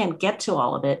 Sure, we can't get to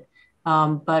all of it.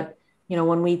 But,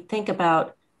 when we think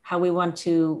about how we want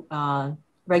to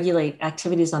regulate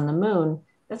activities on the moon,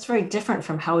 that's very different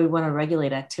from how we want to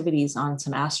regulate activities on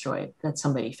some asteroid that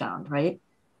somebody found, right?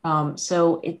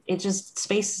 So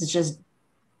space is just,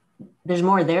 there's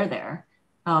more there.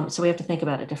 So we have to think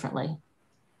about it differently.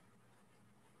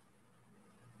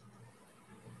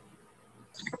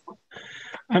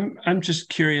 I'm just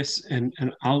curious, and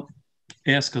I'll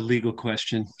ask a legal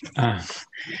question.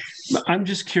 I'm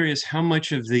just curious how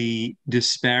much of the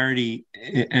disparity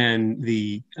and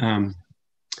the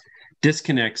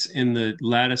disconnects in the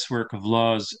lattice work of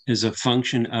laws is a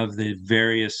function of the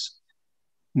various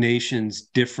nations'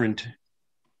 different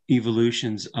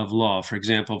evolutions of law. For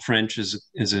example, French is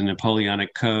a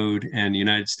Napoleonic code, and the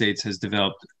United States has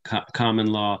developed common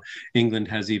law. England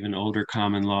has even older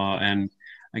common law, and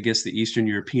I guess the Eastern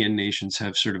European nations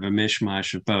have sort of a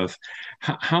mishmash of both.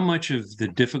 How much of the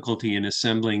difficulty in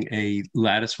assembling a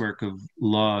latticework of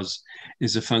laws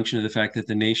is a function of the fact that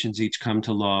the nations each come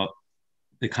to law,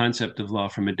 the concept of law,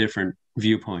 from a different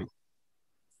viewpoint?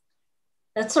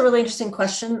 That's a really interesting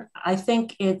question. I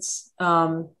think it's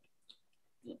there's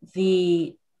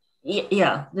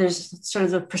sort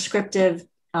of the prescriptive,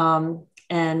 and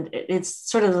it's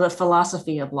sort of the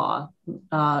philosophy of law,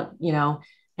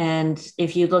 and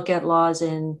if you look at laws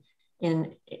in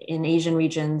Asian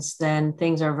regions, then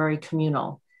things are very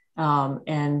communal.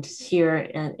 And here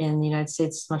in the United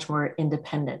States, it's much more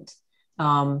independent.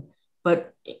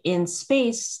 But in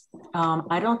space,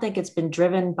 I don't think it's been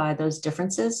driven by those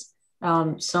differences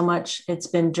so much. It's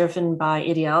been driven by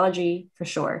ideology, for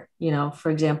sure. For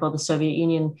example, the Soviet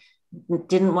Union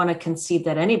didn't want to concede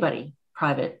that anybody,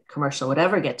 private, commercial, would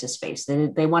ever get to space.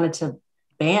 They wanted to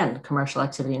ban commercial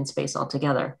activity in space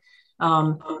altogether.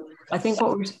 I think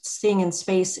what we're seeing in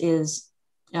space is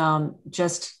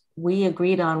just we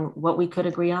agreed on what we could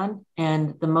agree on.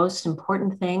 And the most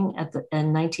important thing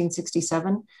in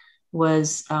 1967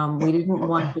 was we didn't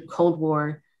want the Cold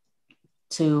War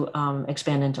to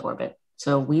expand into orbit.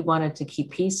 So we wanted to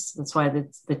keep peace. That's why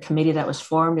the committee that was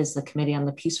formed is the Committee on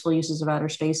the Peaceful Uses of Outer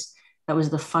Space. That was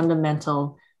the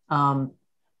fundamental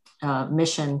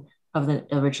mission of the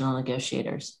original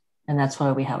negotiators. And that's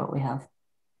why we have what we have.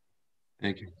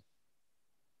 Thank you.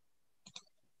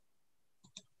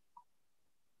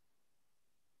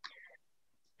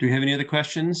 Do we have any other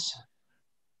questions?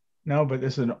 No, but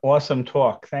this is an awesome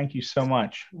talk. Thank you so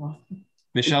much.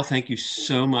 Michelle, thank you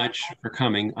so much for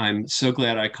coming. I'm so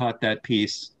glad I caught that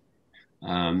piece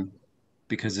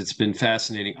because it's been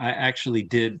fascinating. I actually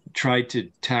try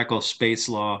to tackle space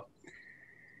law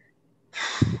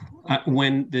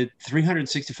when the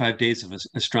 365 Days of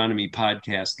Astronomy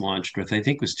podcast launched with, I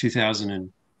think it was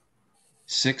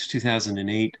 2006,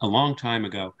 2008, a long time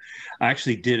ago. I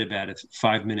actually did about a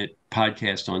 5-minute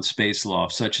podcast on space law,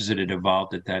 such as it had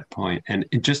evolved at that point. And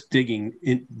just digging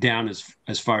down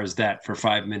as far as that for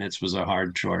 5 minutes was a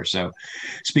hard chore. So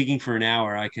speaking for an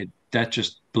hour, that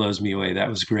just blows me away. That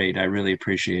was great. I really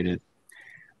appreciate it.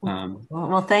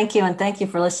 Well, thank you. And thank you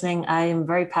for listening. I am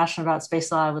very passionate about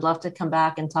space law. I would love to come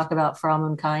back and talk about For All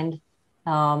Mankind.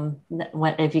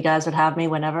 If you guys would have me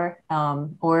whenever,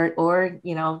 or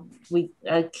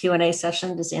a Q&A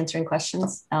session, just answering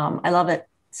questions. I love it.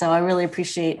 So I really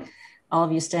appreciate all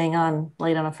of you staying on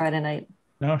late on a Friday night.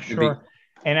 No, sure.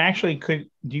 And actually,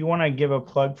 do you want to give a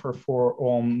plug for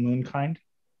All Moonkind?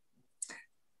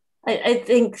 I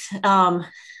think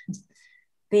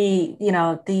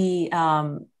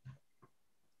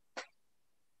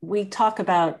we talk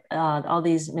about all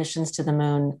these missions to the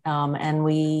moon, and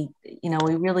we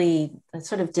really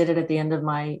sort of did it at the end of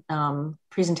my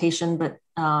presentation, but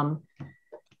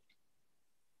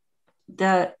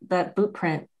that boot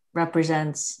print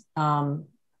represents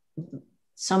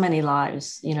so many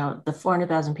lives, the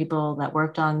 400,000 people that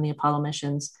worked on the Apollo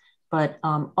missions, but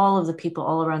all of the people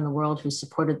all around the world who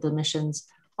supported the missions,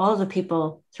 all of the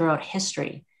people throughout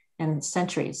history and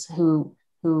centuries who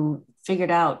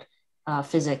figured out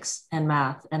physics and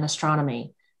math and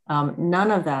astronomy.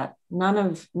 None of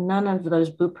those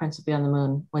boot prints would be on the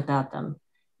moon without them.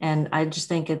 And I just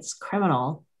think it's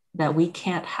criminal that we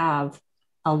can't have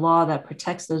a law that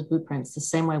protects those boot prints the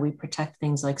same way we protect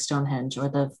things like Stonehenge or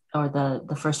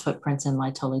the first footprints in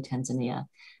Laetoli, Tanzania.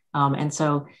 And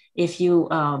so if you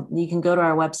can go to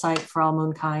our website,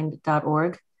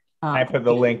 forallmoonkind.org. I put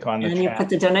the link on the chat. And you put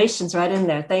the donations right in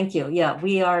there. Thank you. Yeah,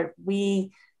 we are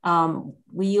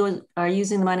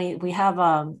using the money. We have,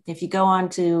 if you go on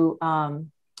to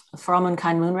For All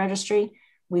Mankind Moon Registry,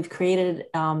 we've created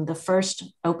the first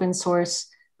open source,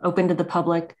 open to the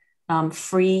public,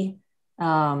 free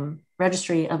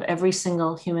registry of every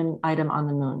single human item on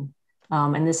the moon.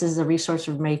 And this is a resource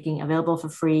we're making available for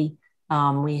free.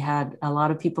 We had a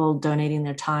lot of people donating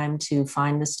their time to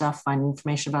find this stuff, find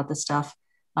information about this stuff.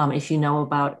 If you know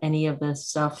about any of this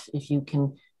stuff, if you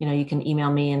can, you can email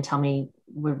me and tell me.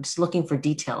 We're just looking for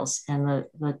details. And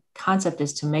the concept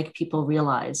is to make people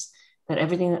realize that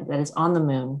everything that is on the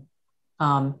moon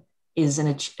is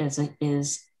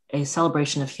a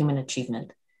celebration of human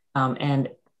achievement. And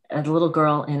a little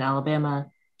girl in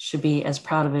Alabama should be as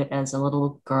proud of it as a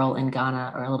little girl in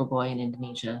Ghana or a little boy in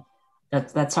Indonesia.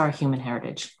 That's our human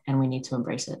heritage, and we need to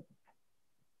embrace it.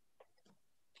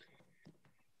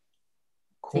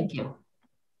 Cool. Thank you.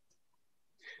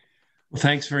 Well,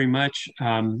 thanks very much.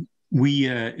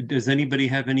 Does anybody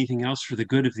have anything else for the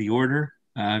good of the order?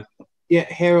 Yeah,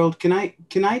 Harold, can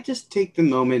I just take the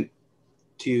moment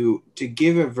to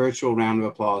give a virtual round of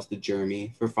applause to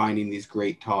Jeremy for finding these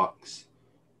great talks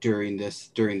during this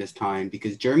time,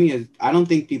 because Jeremy I don't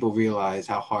think people realize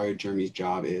how hard Jeremy's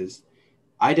job is.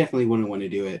 I definitely wouldn't want to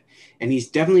do it. And he's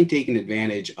definitely taken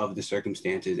advantage of the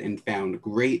circumstances and found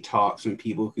great talks from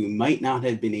people who might not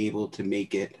have been able to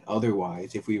make it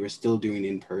otherwise if we were still doing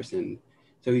in person.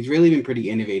 So he's really been pretty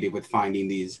innovative with finding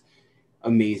these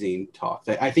amazing talks.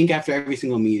 I think after every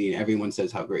single meeting, everyone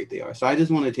says how great they are. So I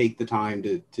just want to take the time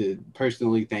to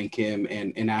personally thank him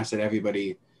and ask that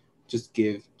everybody just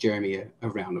give Jeremy a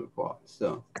round of applause.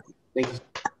 So thank you.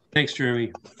 Thanks,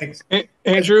 Jeremy. Thanks.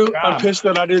 Andrew, I'm pissed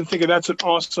that I didn't think of that's an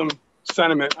awesome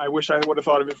sentiment. I wish I would have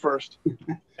thought of it first.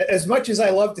 As much as I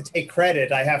love to take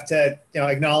credit, I have to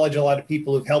acknowledge a lot of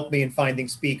people who've helped me in finding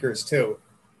speakers too.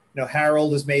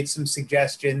 Harold has made some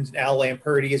suggestions. Al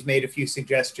Lamperti has made a few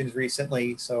suggestions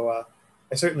recently. So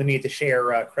I certainly need to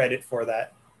share credit for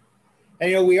that.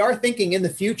 And, we are thinking in the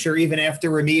future, even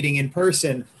after we're meeting in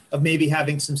person, of maybe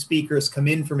having some speakers come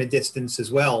in from a distance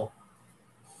as well.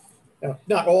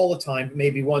 Not all the time, but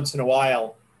maybe once in a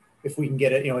while, if we can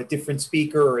get a different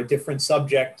speaker or a different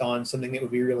subject on something that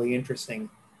would be really interesting.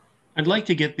 I'd like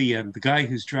to get the guy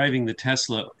who's driving the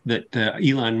Tesla that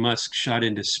Elon Musk shot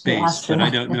into space, but I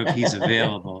don't know if he's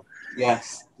available.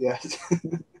 Yes. I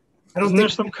don't think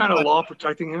there's some kind of law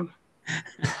protecting him.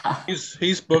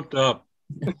 He's booked up.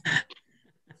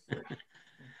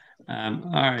 All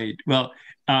right. Well,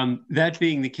 that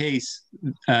being the case,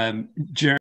 Jeremy.